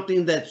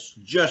something that's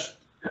just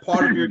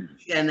part of your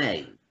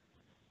DNA.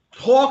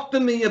 Talk to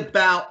me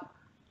about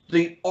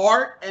the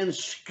art and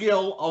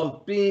skill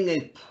of being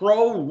a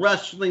pro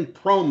wrestling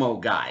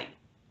promo guy.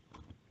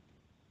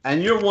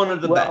 And you're one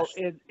of the best.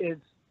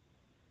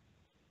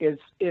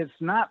 It's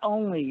not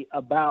only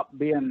about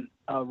being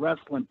a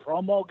wrestling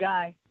promo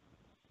guy.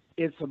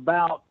 It's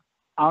about,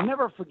 I'll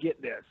never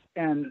forget this.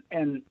 And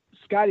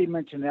Scotty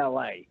mentioned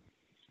L.A.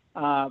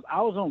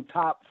 I was on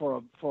top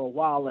for a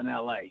while in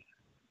L.A.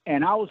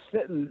 And I was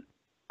sitting,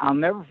 I'll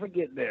never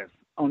forget this,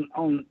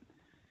 on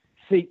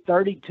seat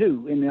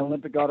 32 in the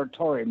Olympic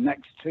Auditorium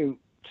next to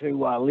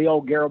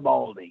Leo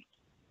Garibaldi.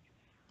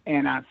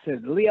 And I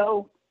said,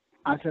 Leo,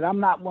 I'm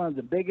not one of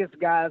the biggest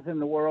guys in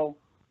the world.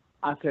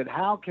 I said,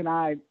 how can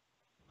I,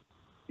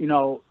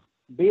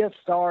 be a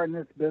star in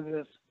this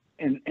business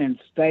and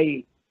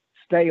stay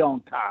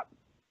on top?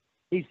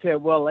 He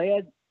said, well,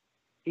 Ed,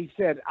 he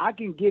said, I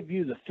can give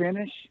you the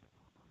finish.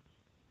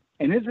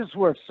 And this is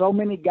where so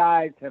many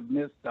guys have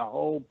missed the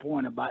whole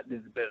point about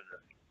this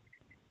business.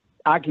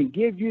 I can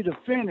give you the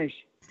finish,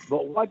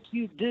 but what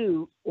you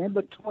do in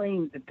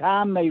between the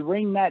time they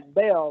ring that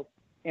bell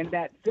and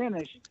that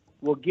finish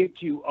will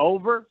get you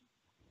over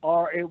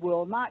or it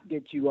will not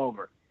get you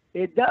over.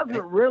 It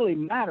doesn't really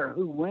matter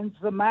who wins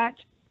the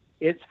match.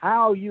 It's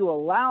how you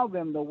allow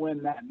them to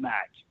win that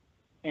match.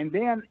 And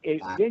then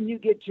then you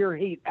get your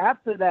heat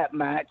after that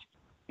match,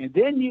 and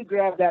then you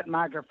grab that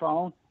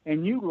microphone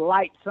and you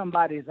light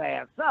somebody's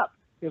ass up.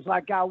 It's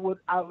like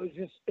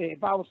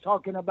if I was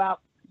talking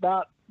about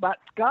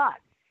Scott,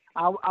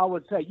 I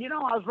would say,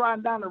 I was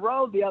riding down the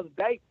road the other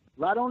day,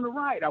 right on the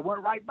right. I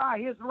went right by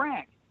his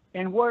ranch.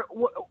 And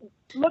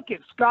look at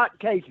Scott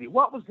Casey.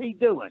 What was he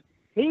doing?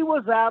 He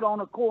was out on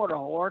a quarter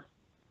horse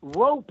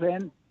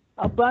roping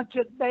a bunch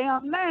of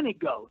damn nanny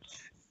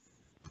goats.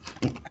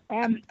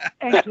 And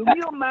can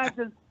you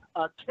imagine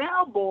a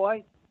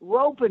cowboy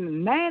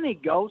roping nanny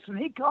goats, and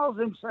he calls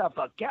himself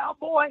a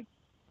cowboy?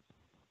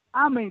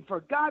 I mean,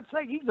 for God's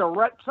sake, he's a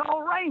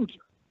Repsol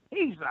Ranger.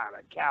 He's not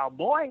a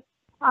cowboy.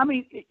 I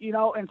mean,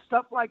 and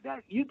stuff like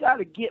that. You got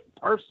to get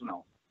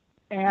personal,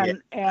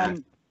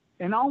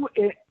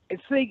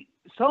 see,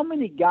 so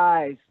many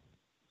guys,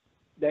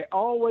 they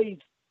always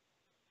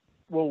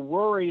were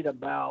worried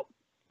about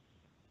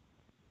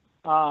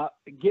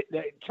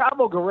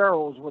Chavo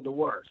Guerrero's were the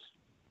worst.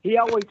 He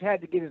always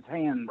had to get his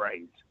hand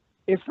raised.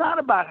 It's not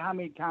about how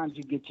many times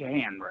you get your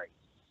hand raised.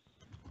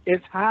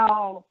 It's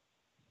how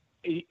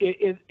a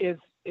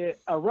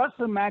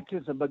wrestling match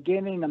is a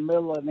beginning, a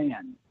middle,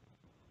 and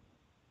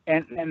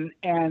end.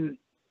 And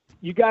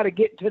you got to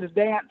get to the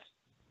dance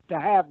to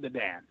have the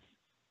dance.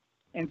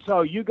 And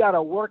so you got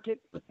to work it,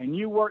 and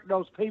you work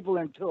those people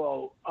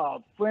into a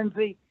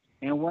frenzy.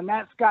 And when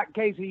that Scott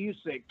Casey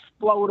used to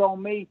explode on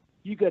me,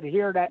 you could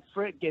hear that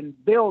freaking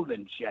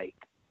building shake.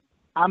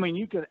 I mean,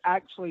 you could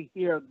actually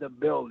hear the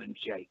building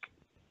shake.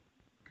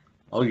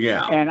 Oh,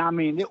 yeah. And, I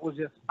mean, it was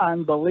just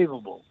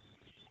unbelievable.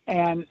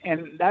 And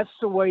that's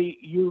the way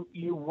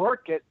you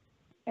work it.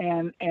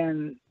 And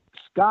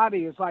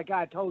Scotty is like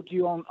I told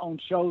you on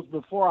shows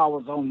before I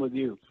was on with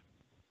you.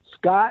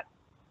 Scott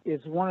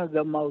is one of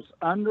the most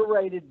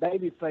underrated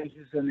baby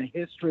faces in the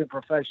history of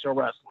professional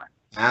wrestling.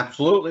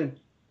 Absolutely.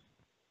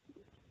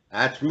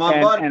 That's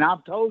my buddy. And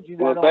I've told you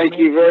that. Well, thank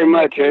you very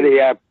much, Eddie.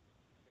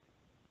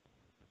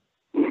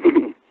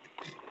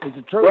 It's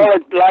the truth. Well,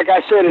 like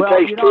I said, it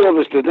takes two of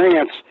us to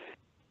dance.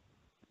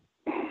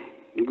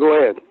 Go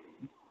ahead.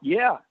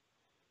 Yeah.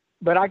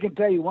 But I can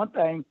tell you one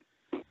thing.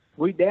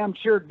 We damn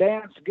sure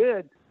danced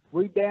good.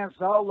 We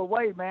danced all the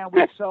way, man.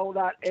 We sold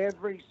out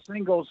every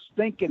single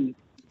stinking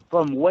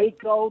from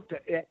Waco to,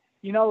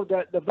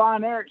 the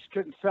Von Erichs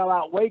couldn't sell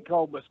out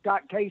Waco, but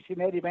Scott Casey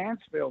and Eddie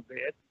Mansfield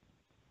did.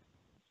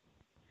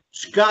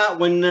 Scott,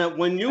 when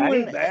you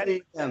and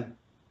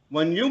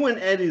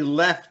Eddie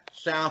left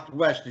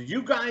Southwest, did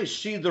you guys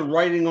see the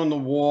writing on the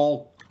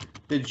wall?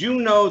 Did you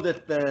know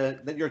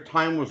that your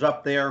time was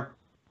up there?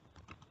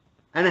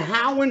 And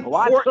how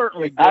important? I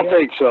certainly did. I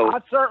think so. I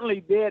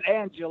certainly did,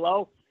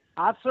 Angelo.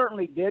 I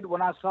certainly did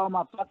when I saw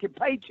my fucking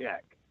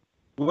paycheck.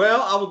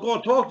 Well, I was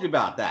going to talk to you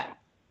about that.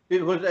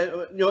 Because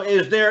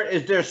is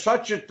there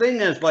such a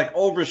thing as like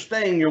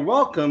overstaying your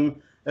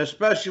welcome,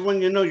 especially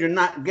when you're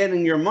not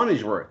getting your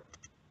money's worth?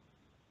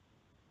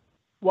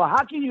 Well,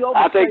 how can you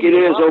overstay? I think it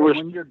is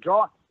when you're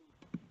drawing.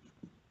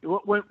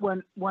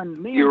 When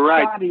me You're and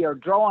right. Scotty are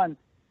drawing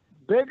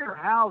bigger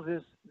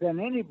houses than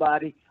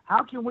anybody,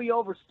 how can we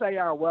overstay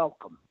our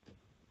welcome?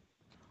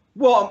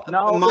 Well,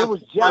 no, it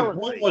was jealousy.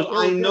 My point was,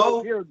 I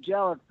know pure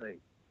jealousy.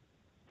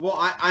 Well,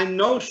 I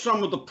know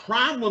some of the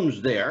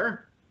problems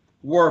there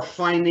were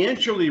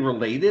financially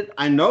related.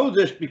 I know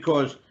this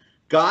because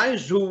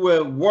guys who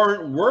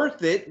weren't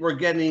worth it were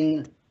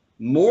getting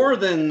more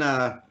than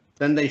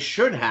they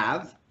should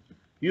have.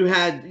 You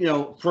had,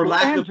 for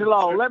lack of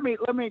Angelo, let me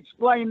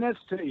explain this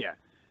to you.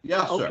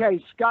 Yes, sir.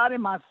 Okay, Scott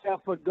and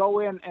myself would go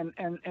in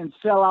and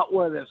sell out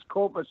whether it's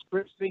Corpus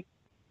Christi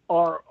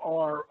or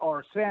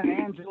San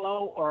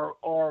Angelo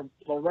or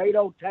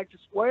Laredo,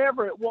 Texas,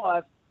 wherever it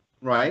was.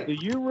 Right. Do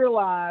you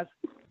realize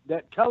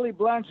that Tully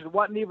Blanchard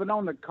wasn't even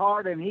on the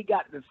card and he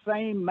got the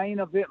same main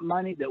event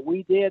money that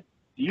we did?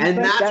 Do you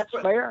think that's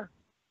fair?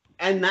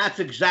 And that's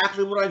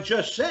exactly what I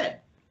just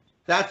said.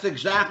 That's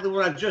exactly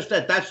what I just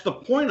said. That's the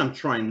point I'm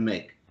trying to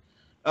make.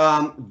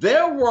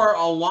 There were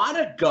a lot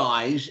of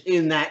guys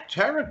in that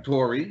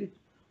territory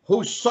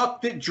who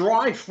sucked it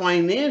dry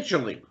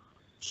financially.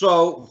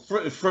 So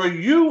for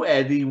you,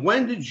 Eddie,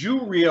 when did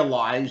you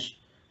realize,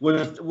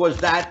 was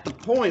that the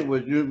point?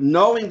 Was you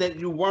knowing that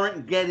you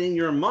weren't getting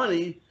your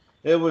money,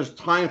 it was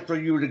time for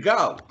you to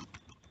go?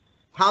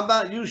 How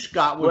about you,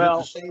 Scott? Was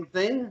it the same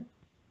thing?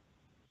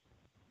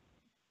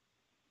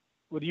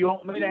 Well, do you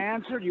want me to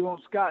answer or do you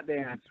want Scott to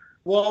answer?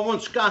 Well, I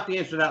want Scott to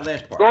answer that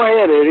last part. Go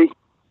ahead, Eddie.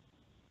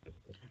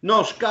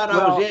 No, Scott,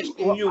 I was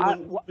asking you.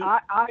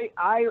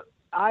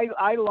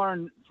 I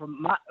learned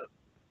from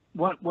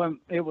when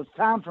it was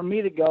time for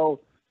me to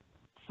go,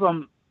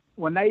 from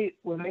when they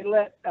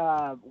let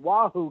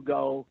Wahoo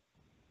go,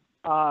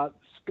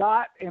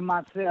 Scott and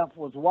myself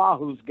was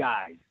Wahoo's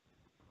guys,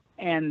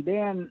 and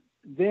then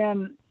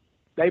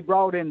they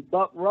brought in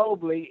Buck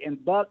Robley,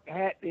 and Buck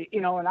had,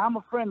 and I'm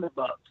a friend of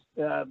Buck's.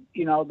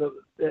 you know,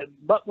 the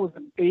Buck was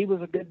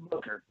a good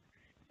booker,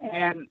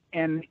 and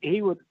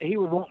he would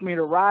want me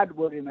to ride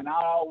with him, and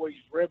I always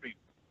rib him.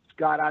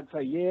 Scott, I'd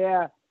say,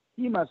 yeah,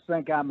 you must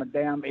think I'm a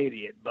damn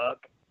idiot,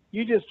 Buck.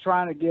 You just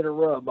trying to get a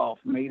rub off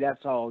me.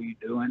 That's all you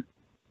doing.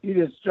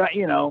 You just try,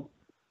 you know.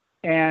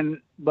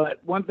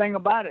 But one thing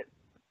about it,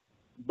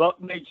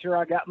 Buck made sure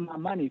I got my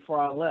money before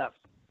I left.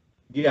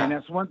 Yeah. And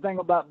that's one thing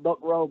about Buck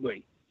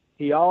Roby.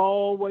 He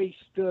always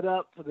stood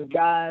up for the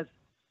guys,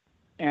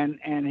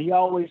 and he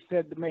always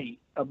said to me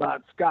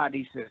about Scott,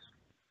 he says,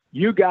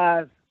 you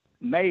guys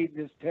made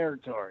this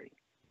territory.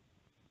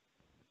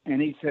 And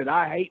he said,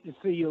 I hate to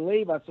see you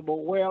leave. I said, well,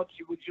 what else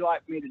would you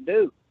like me to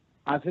do?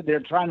 I said,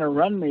 they're trying to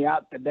run me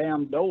out the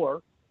damn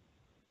door.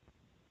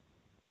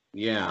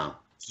 Yeah.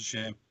 It's a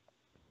shame.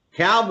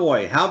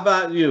 Cowboy, how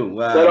about you?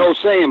 That old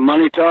saying,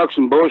 money talks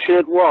and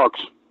bullshit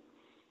walks.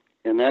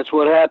 And that's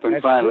what happened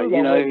finally. True,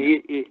 you know,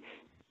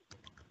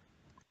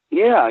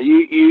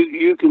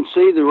 you can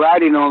see the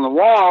writing on the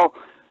wall,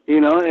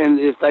 you know, and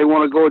if they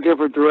want to go a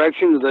different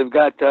direction, they've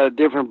got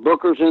different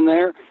bookers in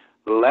there,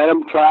 let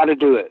them try to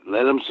do it.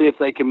 Let them see if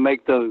they can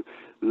make the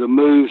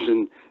moves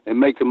and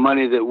make the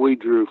money that we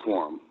drew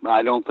for them.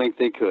 I don't think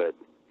they could.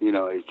 You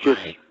know, it's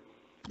just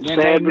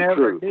sad but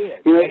true. Did.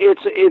 You know,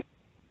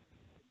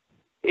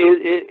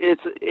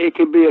 it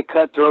can be a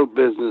cutthroat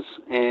business,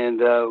 and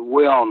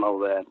we all know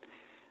that.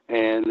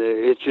 And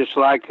it's just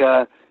like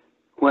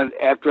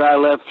after I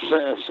left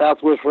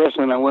Southwest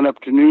Wrestling, I went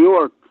up to New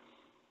York.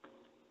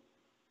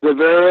 The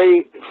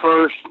very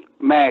first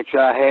match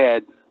I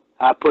had,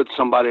 I put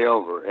somebody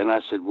over, and I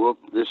said, "Whoop,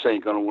 this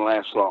ain't gonna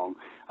last long."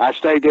 I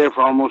stayed there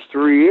for almost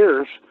 3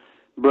 years,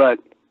 but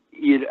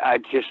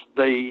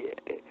they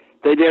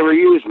never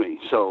used me,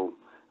 so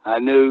I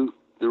knew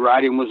the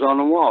writing was on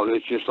the wall.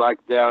 It's just like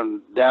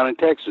down in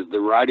Texas, the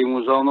writing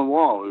was on the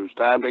wall. It was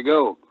time to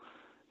go,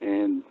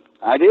 and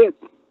I did.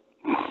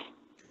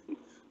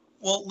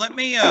 Well, let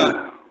me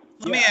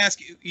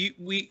ask you.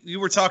 You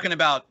were talking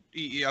about,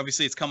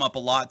 obviously it's come up a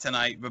lot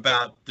tonight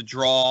about the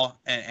draw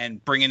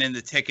and bringing in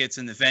the tickets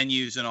and the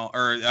venues and all,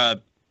 or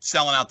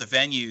selling out the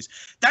venues.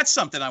 That's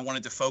something I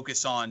wanted to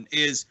focus on.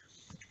 Is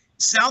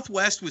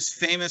Southwest was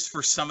famous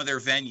for some of their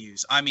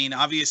venues. I mean,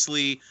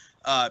 obviously,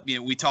 you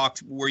know, we talked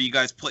where you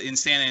guys play in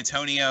San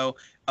Antonio.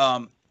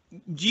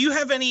 Do you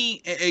have any?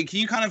 Can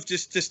you kind of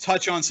just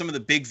touch on some of the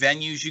big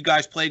venues you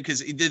guys played?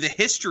 Because the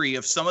history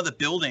of some of the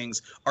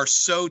buildings are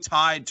so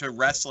tied to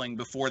wrestling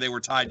before they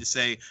were tied to,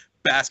 say,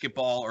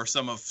 basketball or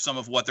some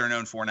of what they're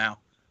known for now.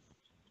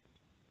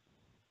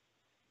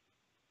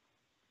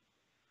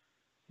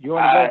 You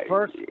want to go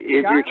first?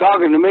 If you're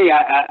talking to me,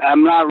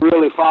 I'm not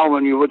really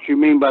following you. What you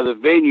mean by the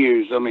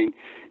venues? I mean,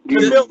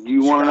 do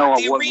you want to know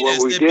what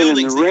we did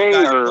in the ring,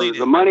 or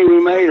the money we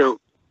made, or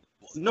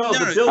no?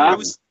 The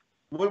buildings.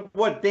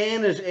 What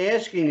Dan is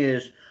asking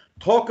is,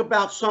 talk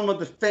about some of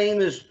the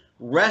famous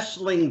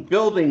wrestling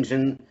buildings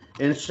in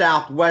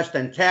Southwest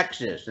and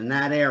Texas, in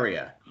that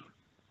area.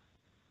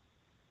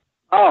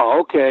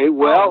 Oh, okay.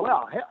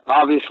 Well,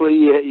 obviously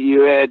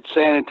you had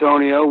San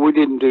Antonio. We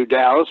didn't do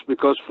Dallas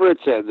because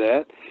Fritz had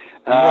that.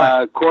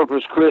 Right.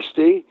 Corpus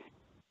Christi.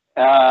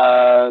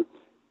 There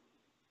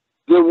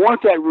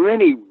weren't that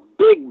many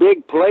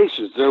big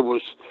places. There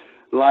was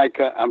like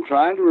I'm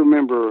trying to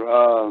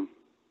remember.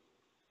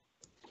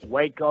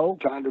 Waco.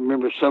 Trying to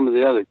remember some of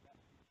the other.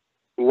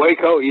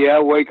 Waco, yeah,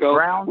 Waco.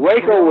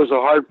 Waco was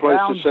a hard place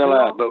to sell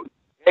out, but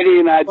Eddy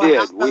and I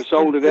did. We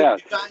sold it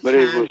out, but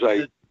it was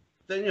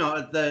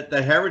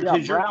the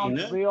Heritage.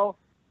 Yeah,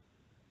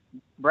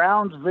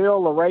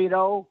 Brownsville,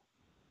 Laredo.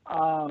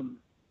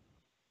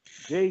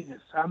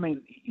 Jesus, I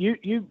mean,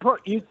 you thought.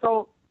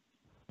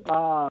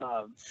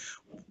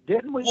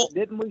 Didn't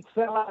we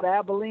sell out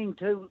Abilene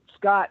too,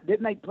 Scott?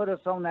 Didn't they put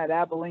us on that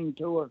Abilene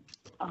tour?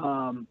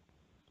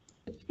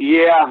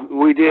 Yeah,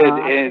 we did.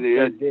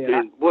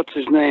 And what's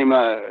his name?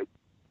 Sweetan,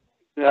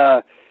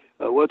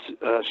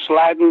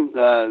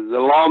 the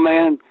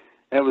lawman.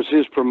 That was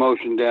his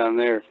promotion down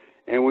there,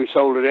 and we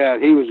sold it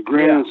out. He was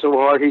grinning so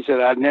hard. He said,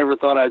 "I never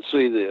thought I'd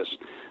see this,"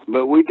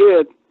 but we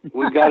did.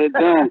 We got it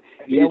done.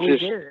 Yeah, we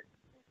did.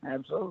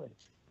 Absolutely.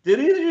 Did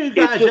either of you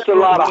guys? It's just a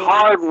lot of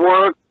hard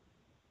work.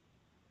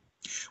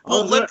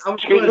 Well,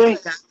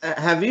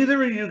 have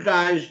either of you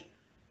guys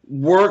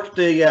worked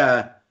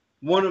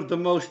one of the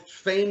most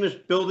famous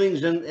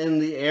buildings in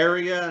the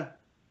area,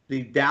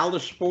 the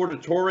Dallas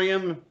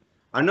Sportatorium?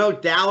 I know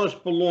Dallas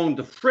belonged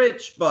to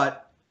Fritz,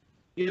 but,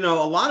 you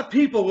know, a lot of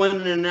people went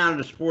in and out of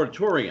the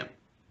Sportatorium.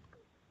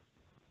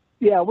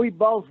 Yeah, we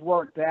both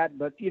worked that,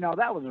 but, you know,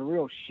 that was a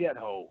real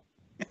shithole.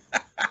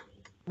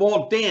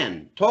 Well,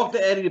 Dan, talk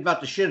to Eddy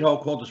about the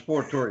shithole called the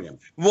Sportatorium.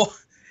 Well,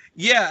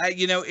 yeah,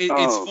 you know,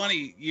 it's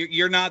funny.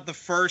 You're not the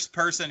first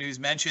person who's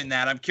mentioned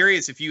that. I'm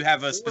curious if you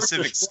have a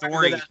specific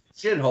story.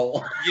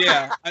 Shithole.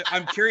 Yeah,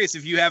 I'm curious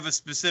if you have a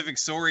specific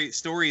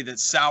story that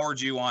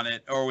soured you on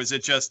it, or was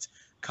it just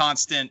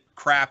constant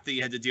crap that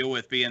you had to deal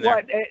with being there?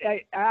 What?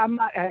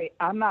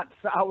 I'm not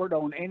soured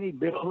on any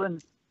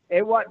building.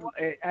 It wasn't.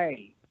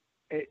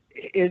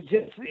 It's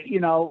just, you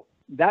know,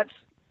 that's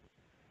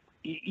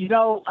you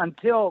know,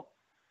 until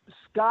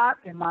Scott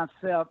and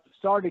myself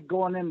started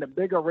going into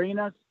big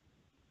arenas,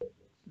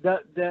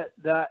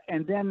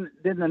 and then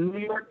the New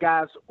York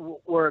guys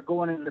were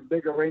going into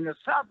big arenas.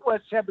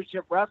 Southwest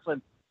Championship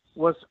Wrestling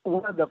was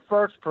one of the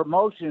first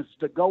promotions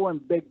to go in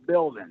big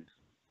buildings,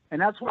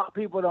 and that's what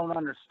people don't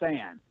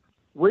understand.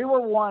 We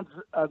were one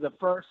of the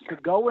first to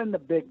go in the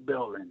big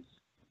buildings,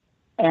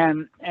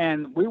 and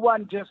we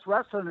wasn't just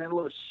wrestling in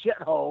little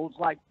shitholes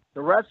like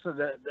the rest of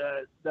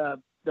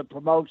the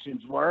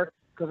promotions were,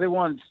 because they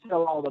wanted to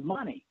steal all the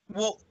money.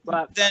 Well,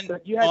 but then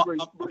you had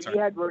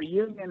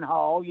Reunion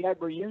Hall, you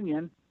had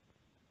Reunion,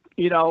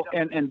 you know,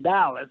 in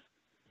Dallas,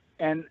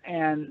 and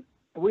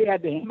we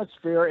had the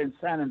Hemisphere in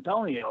San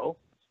Antonio,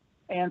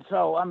 and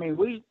so I mean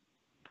we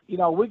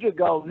could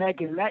go neck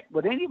and neck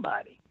with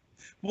anybody.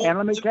 Well, and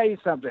let me tell you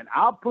something.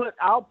 I'll put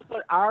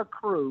our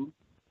crew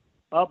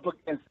up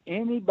against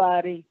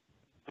anybody,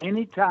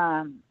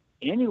 anytime,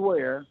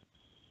 anywhere.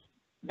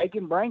 They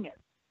can bring it.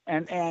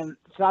 And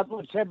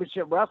Southwest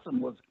Championship Wrestling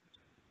was,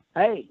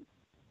 hey,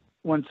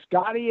 when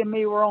Scotty and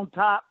me were on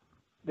top,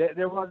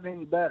 there wasn't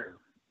any better.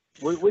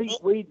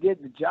 We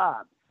did the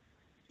job.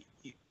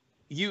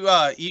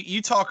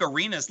 You talk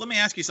arenas. Let me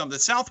ask you something. The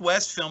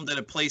Southwest filmed at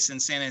a place in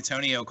San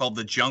Antonio called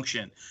The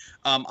Junction.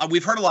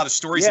 We've heard a lot of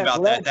stories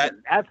about that.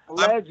 That's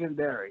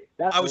legendary.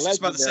 I was just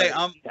about to say,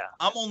 I'm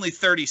only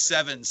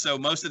 37, so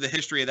most of the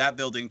history of that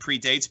building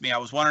predates me. I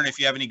was wondering if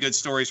you have any good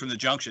stories from The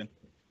Junction.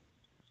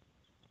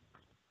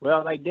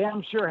 Well, they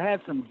damn sure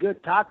had some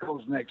good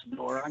tacos next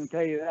door. I can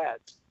tell you that.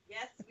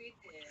 Yes, we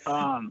did.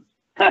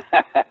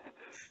 I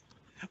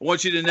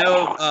want you to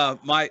know,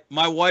 my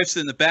wife's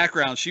in the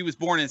background. She was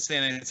born in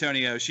San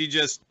Antonio. She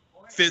just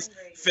fist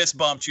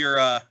bumped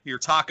your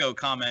taco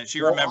comment. She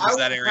remembers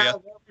that area.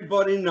 Have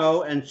everybody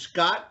know, and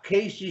Scott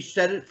Casey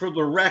said it for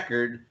the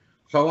record,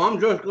 so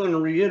I'm just going to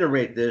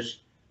reiterate this.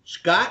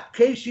 Scott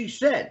Casey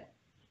said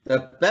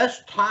the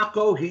best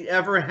taco he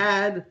ever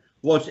had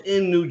was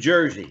in New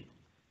Jersey.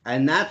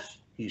 And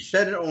he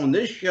said it on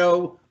this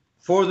show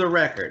for the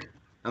record.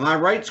 Am I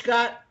right,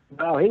 Scott?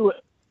 Oh, he was.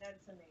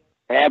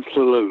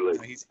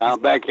 Absolutely. I'll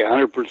back you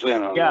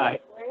 100% on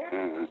that.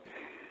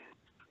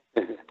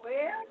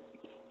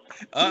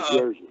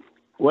 Where?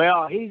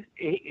 Well, you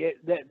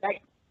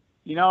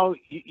know,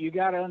 you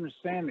got to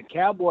understand the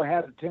Cowboy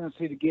has a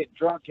tendency to get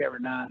drunk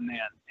every now and then,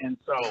 and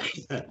so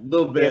a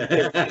little bit.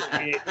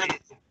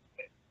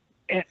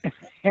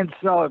 And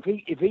so if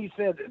he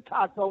said that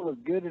taco was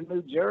good in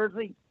New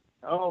Jersey.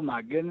 Oh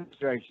my goodness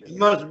gracious! He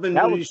must have been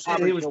when you said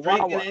he was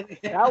drinking.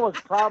 That was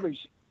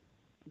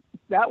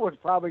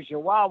probably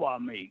Chihuahua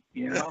meat,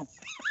 you know.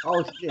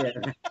 Oh shit!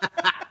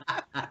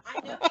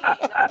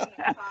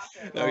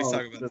 No, he's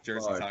talking about the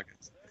Jersey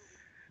tacos.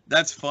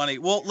 That's funny.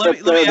 Well,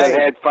 let me ask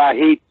had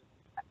fajita.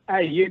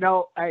 Hey, you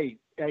know, hey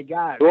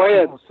guys, go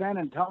ahead. San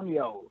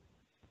Antonio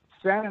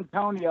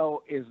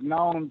is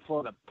known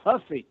for the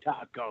puffy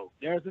taco.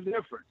 There's a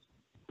difference.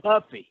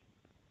 Puffy.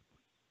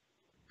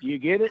 You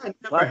get it?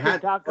 Puffy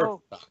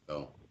taco?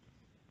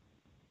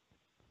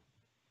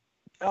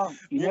 Oh,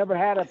 you never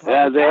had a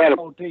puffy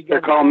taco?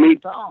 They're called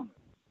meat. I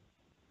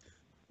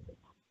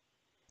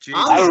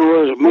don't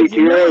know if Meat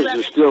Tierras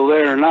is still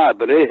there or not,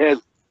 but it had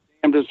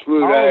damnedest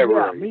food I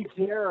ever ate. Meat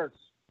Tierras.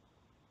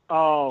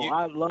 Oh,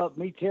 I love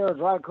Meat Tierras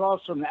right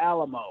across from the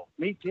Alamo.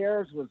 Meat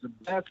Tierras was the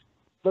best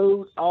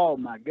food. Oh,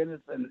 my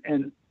goodness.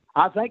 And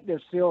I think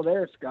they're still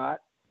there, Scott.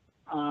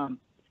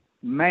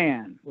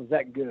 Man, was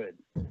that good.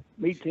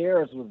 Meat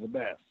Tierras was the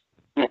best.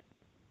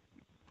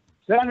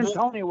 San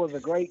Antonio was a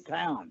great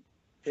town.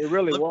 It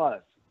really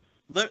was.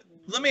 Let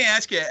me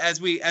ask you,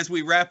 as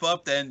we wrap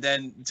up,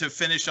 then to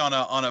finish on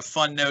a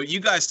fun note.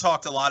 You guys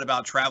talked a lot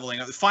about traveling.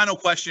 The final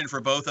question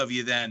for both of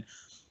you, then,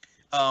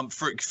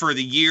 for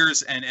the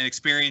years and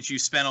experience you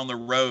spent on the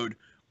road,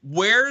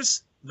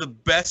 where's the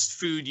best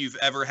food you've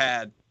ever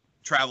had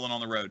traveling on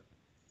the road?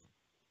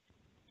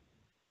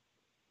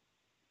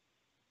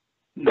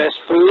 Best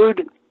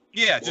food?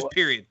 Yeah, just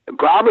period.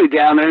 Probably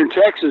down there in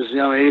Texas. You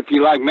know, if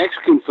you like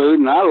Mexican food,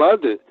 and I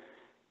loved it.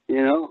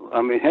 You know,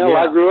 I mean, hell,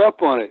 I grew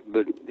up on it.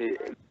 But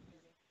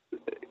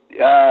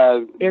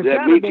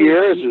that Meat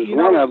Tierras is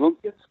one of them.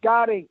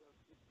 Scotty,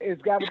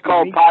 it's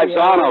called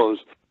Paisanos.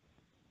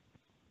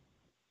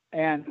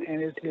 And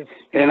it's just.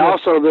 And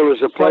also there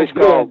was a place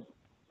called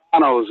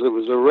Paisanos. It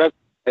was a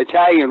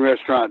Italian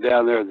restaurant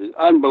down there. That's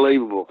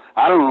unbelievable.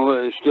 I don't know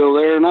whether it's still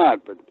there or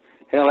not, but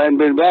hell, I hadn't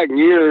been back in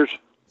years.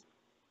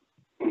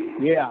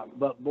 Yeah,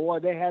 but boy,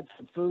 they had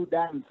some food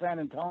down in San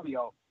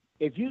Antonio.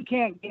 If you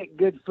can't get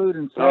good food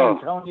in San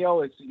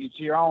Antonio, it's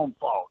your own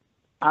fault.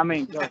 I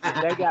mean,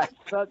 they got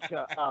such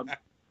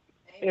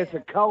it's a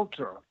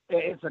culture.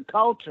 It's a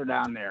culture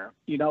down there,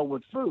 you know,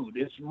 with food.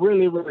 It's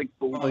really, really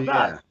cool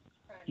stuff,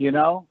 you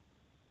know?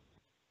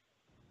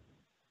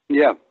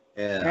 Yeah.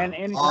 And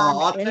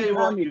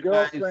anytime your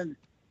girlfriend,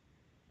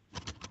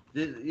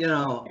 you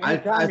know,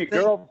 anytime your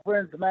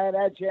girlfriend's mad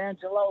at you,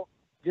 Angelo,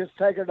 just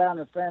take her down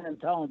to San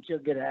Antonio and she'll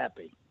get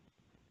happy.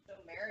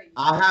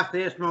 I'll have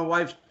to ask my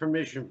wife's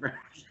permission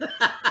first.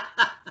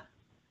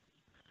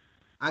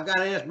 I got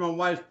to ask my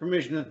wife's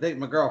permission to take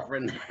my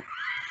girlfriend.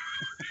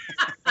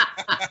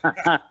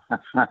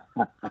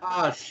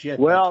 Oh, shit.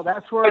 Well,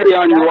 that's where... Be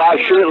on your watch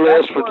shit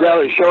list for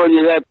showing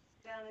you that.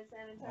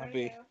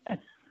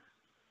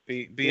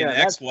 Be an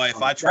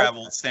ex-wife. I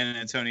traveled to San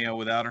Antonio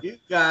without her. You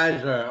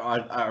guys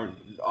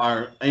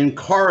are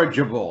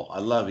incorrigible. I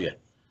love you.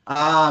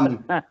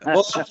 Well,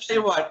 I'll tell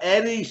you what,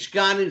 Eddie,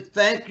 Scotty,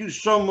 thank you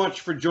so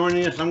much for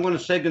joining us. I'm going to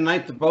say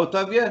goodnight to both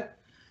of you.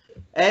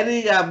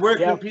 Eddie, where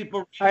can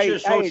people reach you?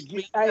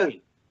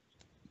 Hey,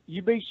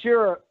 you be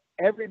sure,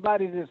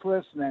 everybody that's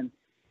listening,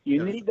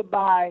 you need to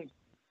buy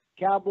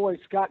Cowboy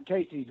Scott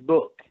Casey's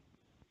book.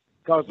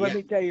 Because let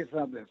me tell you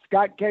something.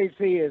 Scott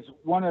Casey is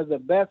one of the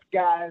best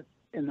guys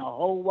in the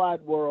whole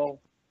wide world.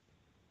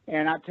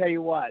 And I tell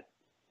you what,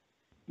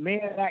 me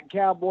and that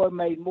cowboy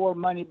made more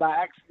money by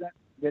accident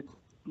than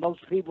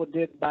most people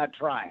did by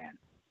trying.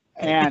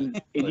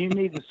 And you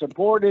need to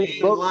support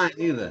his book. Lying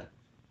either.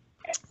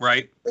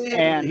 Right. Well,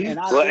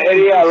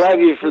 Eddie, I love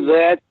you for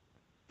that.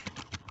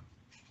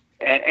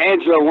 And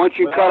Angela, once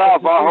you cut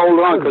off, I'll hold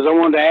on because I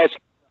wanted to ask.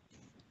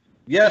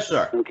 Yes,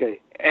 sir. Okay.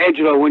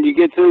 Angela, when you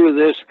get through with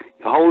this,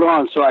 hold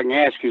on so I can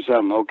ask you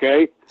something,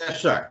 okay?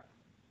 Yes, sir.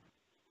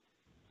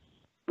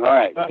 All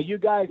right. You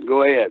guys,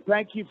 go ahead.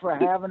 Thank you for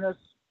having us.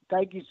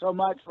 Thank you so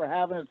much for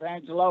having us,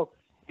 Angelo.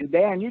 And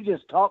Dan, you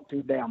just talk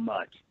too damn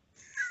much.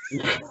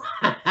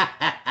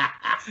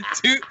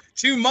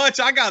 too much.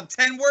 I got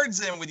 10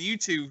 words in with you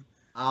two.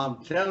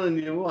 I'm telling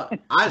you what.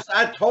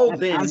 I told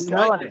Dan you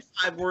might get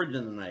 5 words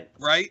in the night.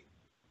 Right?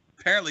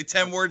 Apparently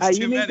 10 words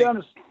too many. You need to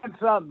understand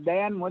something,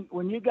 Dan.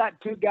 When you got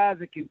 2 guys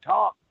that can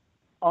talk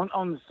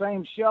on the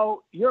same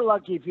show, you're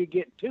lucky if you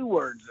get 2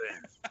 words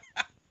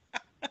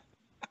in.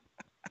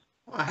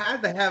 I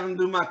had to have him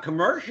do my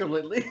commercial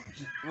at least.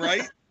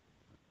 Right?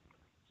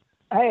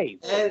 Hey,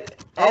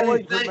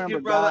 Eddie, thank you,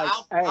 brother.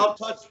 I'll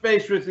touch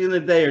base with you in a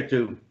day or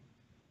 2.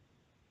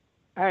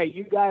 Hey,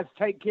 you guys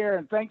take care,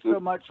 and thanks so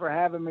much for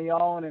having me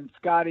on and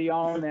Scotty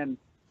on, and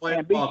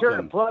be sure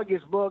to plug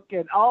his book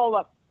and all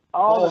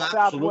the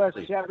Southwest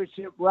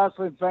Championship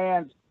Wrestling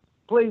fans.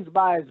 Please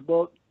buy his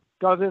book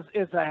because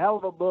it's a hell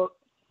of a book,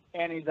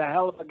 and he's a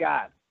hell of a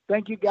guy.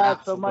 Thank you guys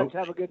so much.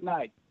 Have a good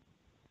night.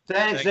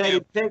 Thanks,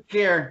 Eddie. Take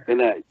care. Good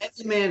night.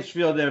 Eddie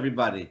Mansfield,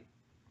 everybody.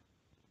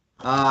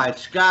 All right,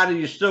 Scotty,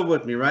 you're still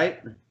with me,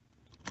 right?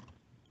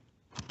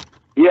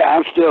 Yeah,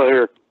 I'm still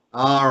here.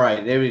 All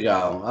right, there we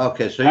go.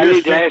 Okay, so I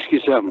need to ask you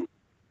something.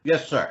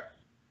 Yes, sir.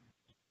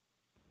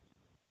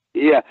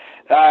 Yeah,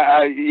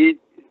 a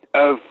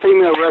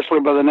female wrestler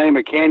by the name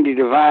of Candy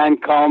Divine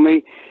called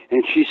me,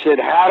 and she said,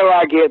 "How do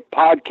I get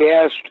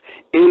podcast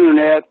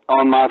internet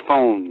on my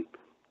phone?"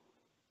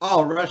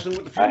 Oh, Wrestling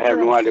with the Future. I have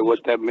no idea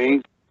what that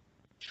means.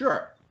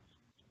 Sure.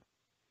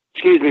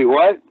 Excuse me,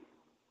 what?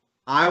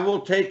 I will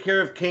take care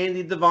of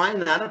Candy Divine.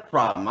 Not a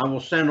problem. I will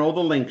send all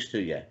the links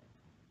to you.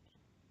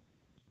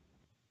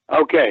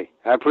 Okay,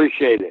 I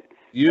appreciate it.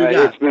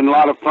 It's been a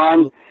lot of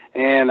fun,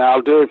 and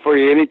I'll do it for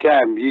you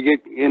anytime. You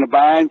get in a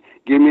bind,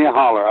 give me a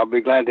holler. I'll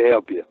be glad to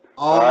help you.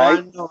 Oh, right?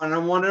 I know, and I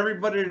want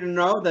everybody to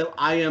know that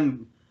I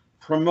am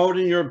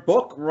promoting your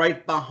book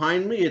right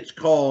behind me. It's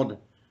called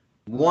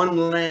One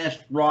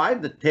Last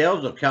Ride, The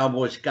Tales of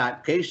Cowboy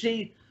Scott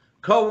Casey,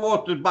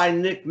 co-authored by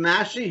Nick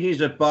Massey.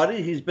 He's a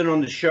buddy. He's been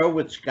on the show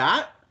with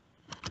Scott.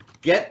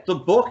 Get the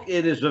book.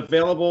 It is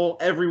available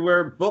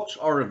everywhere books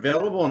are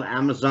available on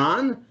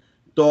Amazon,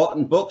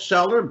 Dalton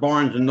Bookseller,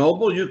 Barnes &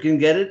 Noble. You can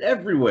get it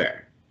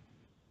everywhere.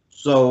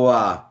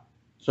 So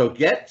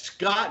get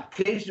Scott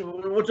Casey.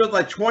 What's it,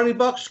 like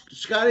 $20,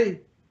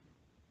 Scotty?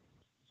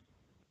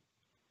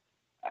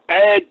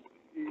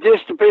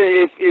 Just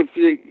depends.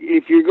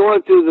 If you're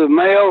going through the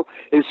mail,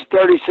 it's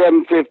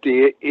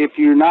 $37.50. If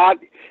you're not,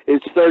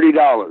 it's $30.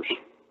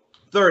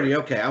 $30.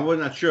 Okay, I was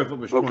not sure if it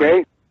was $20.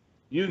 Okay.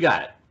 You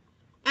got it.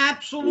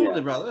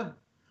 Absolutely, brother.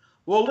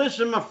 Well,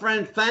 listen, my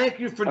friend. Thank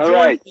you for All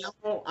joining right.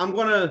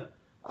 me.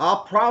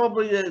 I'll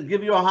probably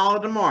give you a holler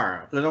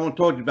tomorrow because I want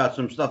to talk to you about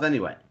some stuff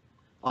anyway.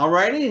 All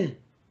righty.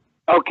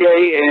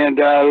 Okay, and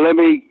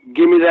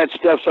give me that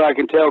stuff so I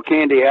can tell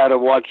Candy how to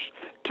watch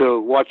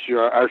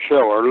our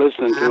show or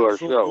listen to our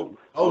show.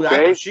 Oh,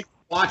 okay? She can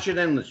watch it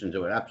and listen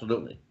to it.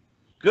 Absolutely.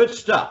 Good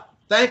stuff.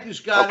 Thank you,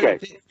 Scott. Okay.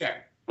 Take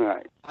care. All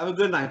right. Have a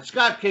good night.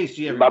 Scott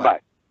Casey, everybody. Bye-bye.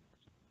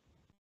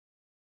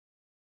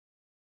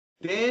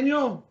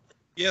 Daniel?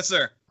 Yes,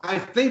 sir. I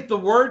think the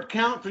word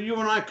count for you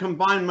and I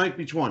combined might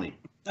be 20.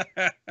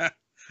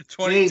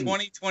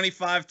 20,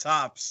 25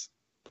 tops.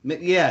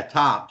 Yeah,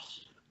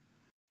 tops.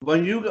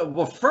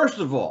 First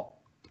of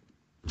all,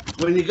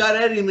 when you got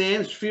Eddie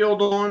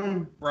Mansfield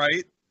on,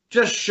 right?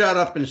 Just shut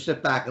up and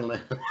sit back and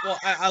listen. Well,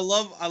 I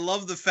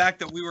love the fact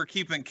that we were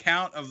keeping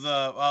count of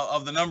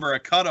the number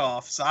of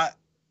cutoffs.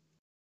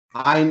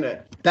 I know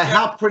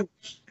that.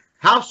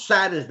 How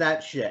sad is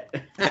that shit?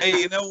 Hey,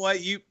 you know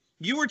what? You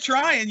were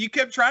trying. You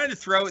kept trying to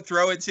throw it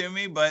to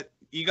me, but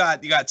you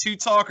got 2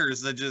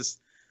 talkers that just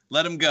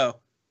let them go.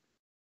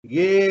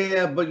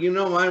 Yeah, but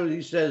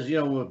he says,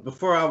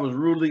 before I was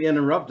rudely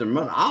interrupted,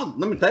 let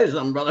me tell you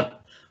something, brother.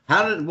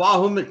 How did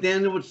Wahoo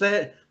McDaniel would say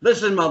it?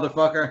 Listen,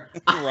 motherfucker.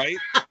 Right?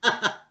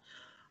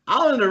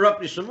 I'll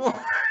interrupt you some more.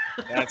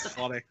 That's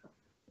funny.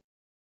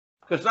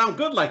 Because I'm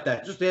good like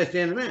that. Just ask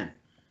Dan the Man.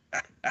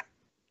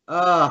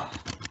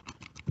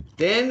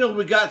 Daniel,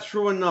 we got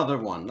through another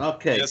one.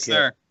 Okay. Yes,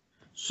 sir.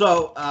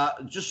 So,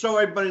 just so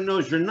everybody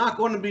knows, you're not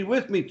going to be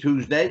with me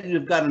Tuesday.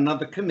 You've got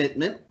another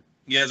commitment.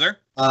 Yes, sir.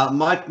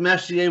 Mike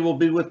Messier will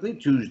be with me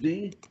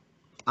Tuesday.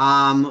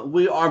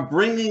 We are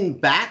bringing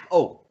back,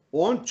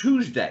 on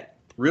Tuesday,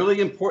 really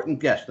important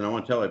guest, and I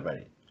want to tell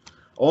everybody.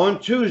 On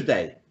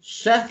Tuesday,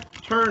 Seth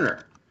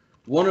Turner,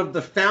 one of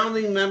the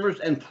founding members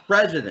and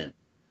president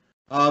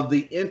of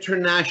the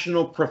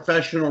International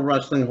Professional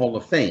Wrestling Hall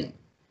of Fame.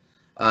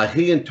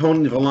 He and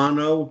Tony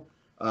Villano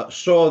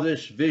saw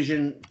this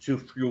vision to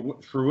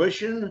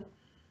fruition.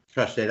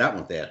 Try to say that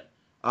one there.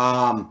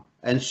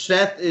 And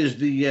Seth is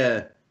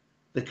the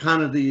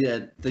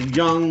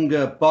young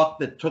buck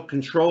that took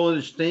control of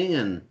this thing,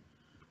 and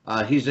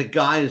he's a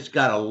guy that's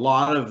got a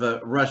lot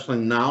of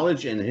wrestling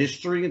knowledge and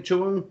history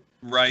into him.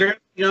 Right. Fairly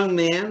young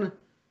man,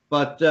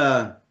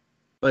 but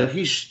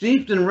he's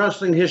steeped in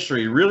wrestling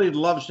history. He really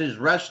loves his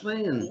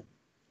wrestling. And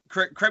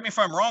correct me if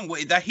I'm wrong.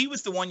 That he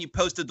was the one you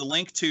posted the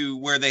link to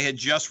where they had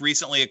just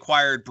recently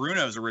acquired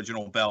Bruno's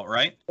original belt,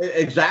 right?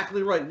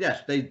 Exactly right.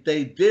 Yes, they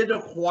did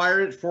acquire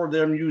it for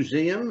their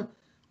museum.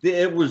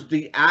 It was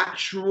the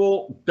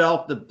actual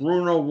belt that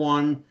Bruno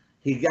won.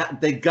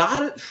 They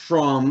got it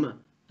from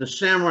the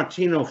San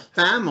Martino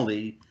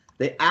family.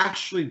 They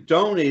actually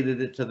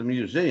donated it to the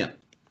museum.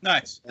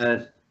 Nice.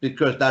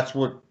 Because that's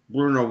what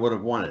Bruno would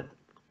have wanted.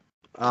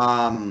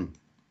 And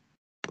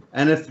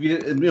if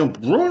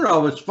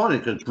Bruno, it's funny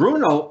because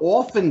Bruno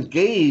often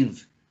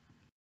gave,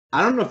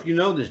 I don't know if you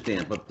know this,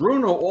 Dan, but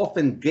Bruno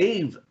often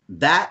gave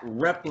that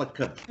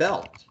replica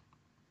belt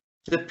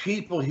to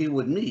people he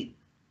would meet.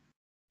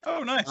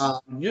 Oh, nice.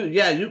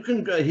 You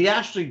can go. He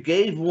actually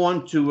gave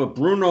one to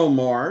Bruno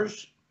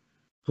Mars,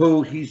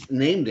 who he's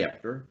named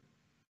after.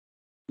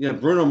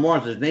 Bruno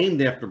Mars is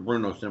named after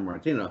Bruno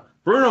Sammartino.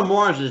 Bruno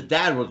Mars'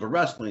 dad was a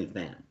wrestling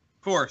fan.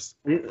 Of course.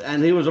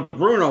 And he was a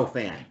Bruno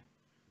fan.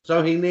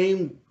 So he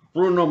named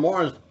Bruno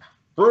Mars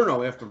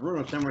Bruno after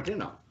Bruno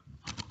Sammartino.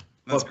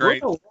 That's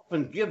great. Bruno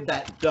often give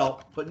that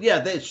belt. But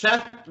yeah,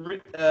 Seth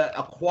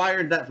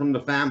acquired that from the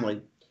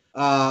family.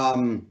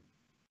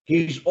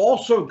 He's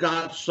also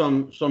got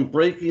some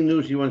breaking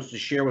news he wants to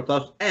share with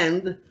us,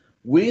 and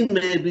we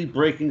may be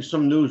breaking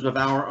some news of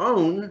our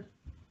own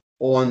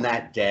on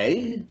that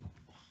day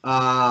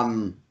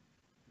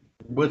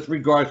with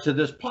regards to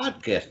this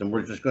podcast, and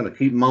we're just going to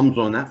keep mums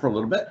on that for a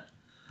little bit.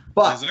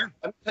 But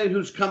let me tell you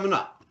who's coming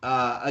up.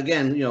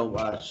 Again,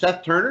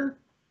 Seth Turner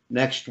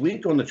next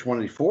week on the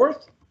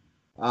 24th.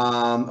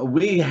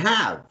 We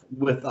have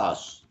with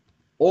us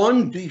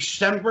on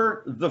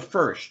December the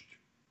 1st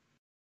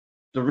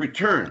the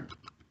return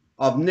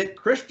of Nick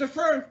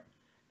Christopher.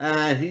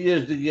 He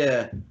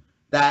is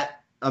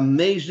that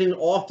amazing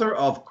author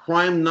of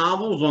crime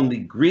novels on the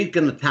Greek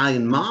and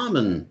Italian mob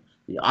and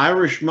the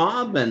Irish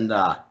mob, and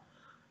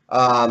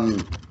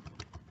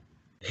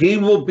he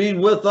will be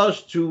with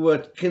us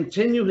to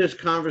continue his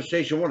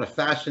conversation. What a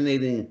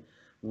fascinating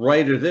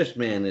writer this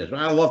man is.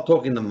 I love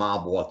talking to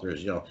mob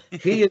authors.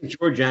 He and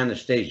George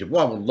Anastasia.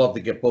 Well, I would love to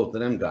get both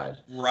of them guys.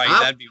 Right,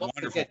 that'd be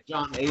wonderful. To get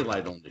John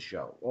A-Light on the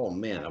show. Oh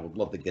man, I would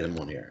love to get him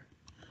on here.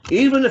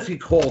 Even if he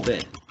called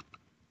in.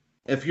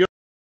 If you're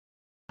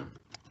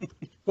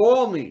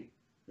call me.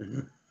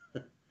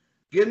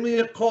 Give me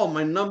a call.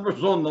 My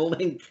number's on the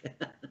link.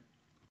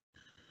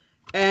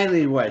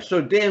 Anyway,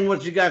 so Dan,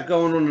 what you got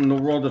going on in the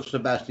world of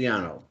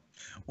Sebastiano?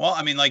 Well,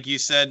 I mean, like you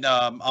said,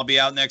 I'll be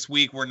out next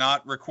week. We're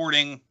not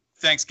recording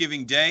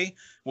Thanksgiving Day.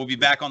 We'll be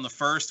back on the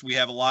 1st. We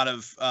have a lot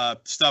of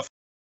stuff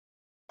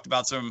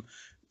about some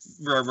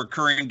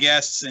recurring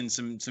guests and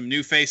some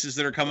new faces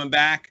that are coming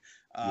back.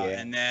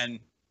 And then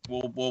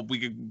we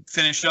could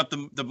finish up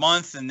the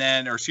month, and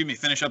then,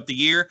 finish up the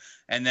year,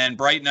 and then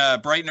bright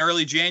and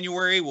early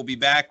January, we'll be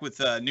back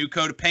with a new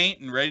coat of paint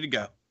and ready to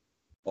go.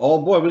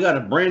 Oh boy, we got a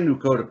brand new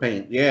coat of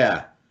paint.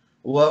 Yeah.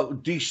 Well,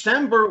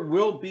 December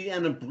will be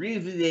an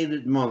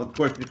abbreviated month, of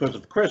course, because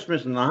of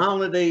Christmas and the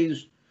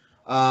holidays.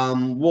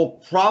 We'll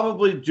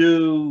probably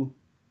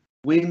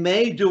we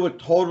may do a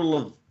total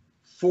of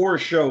 4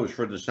 shows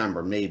for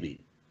December,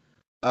 maybe.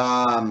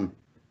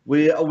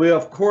 We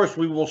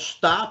will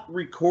stop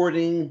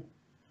recording.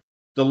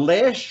 The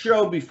last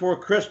show before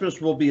Christmas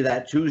will be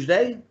that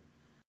Tuesday.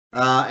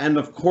 And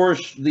of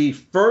course, the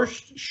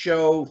first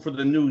show for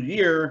the new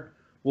year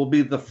will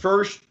be the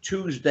first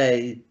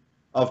Tuesday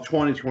of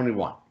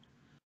 2021.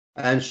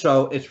 And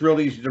so it's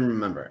really easy to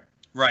remember.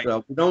 Right.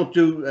 So we don't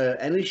do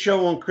any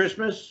show on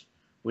Christmas.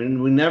 We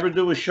never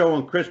do a show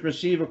on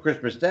Christmas Eve or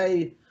Christmas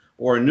Day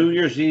or New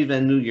Year's Eve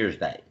and New Year's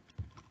Day.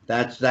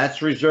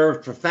 That's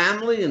reserved for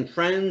family and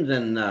friends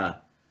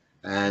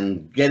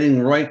and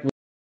getting right with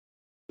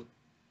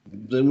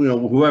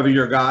whoever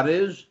your God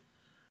is.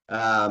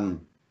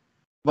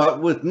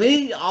 But with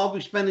me, I'll be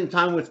spending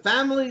time with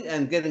family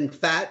and getting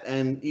fat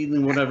and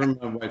eating whatever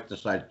my wife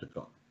decides to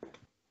cook.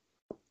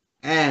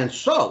 And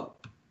so,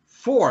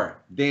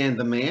 for Dan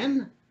the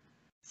Man,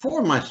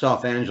 For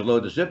myself, Angelo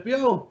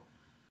DeCipio,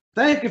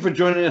 thank you for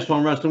joining us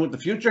on Wrestling with the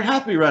Future.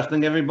 Happy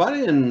wrestling,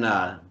 everybody, and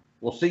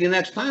we'll see you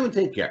next time, and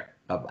take care.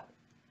 Bye-bye.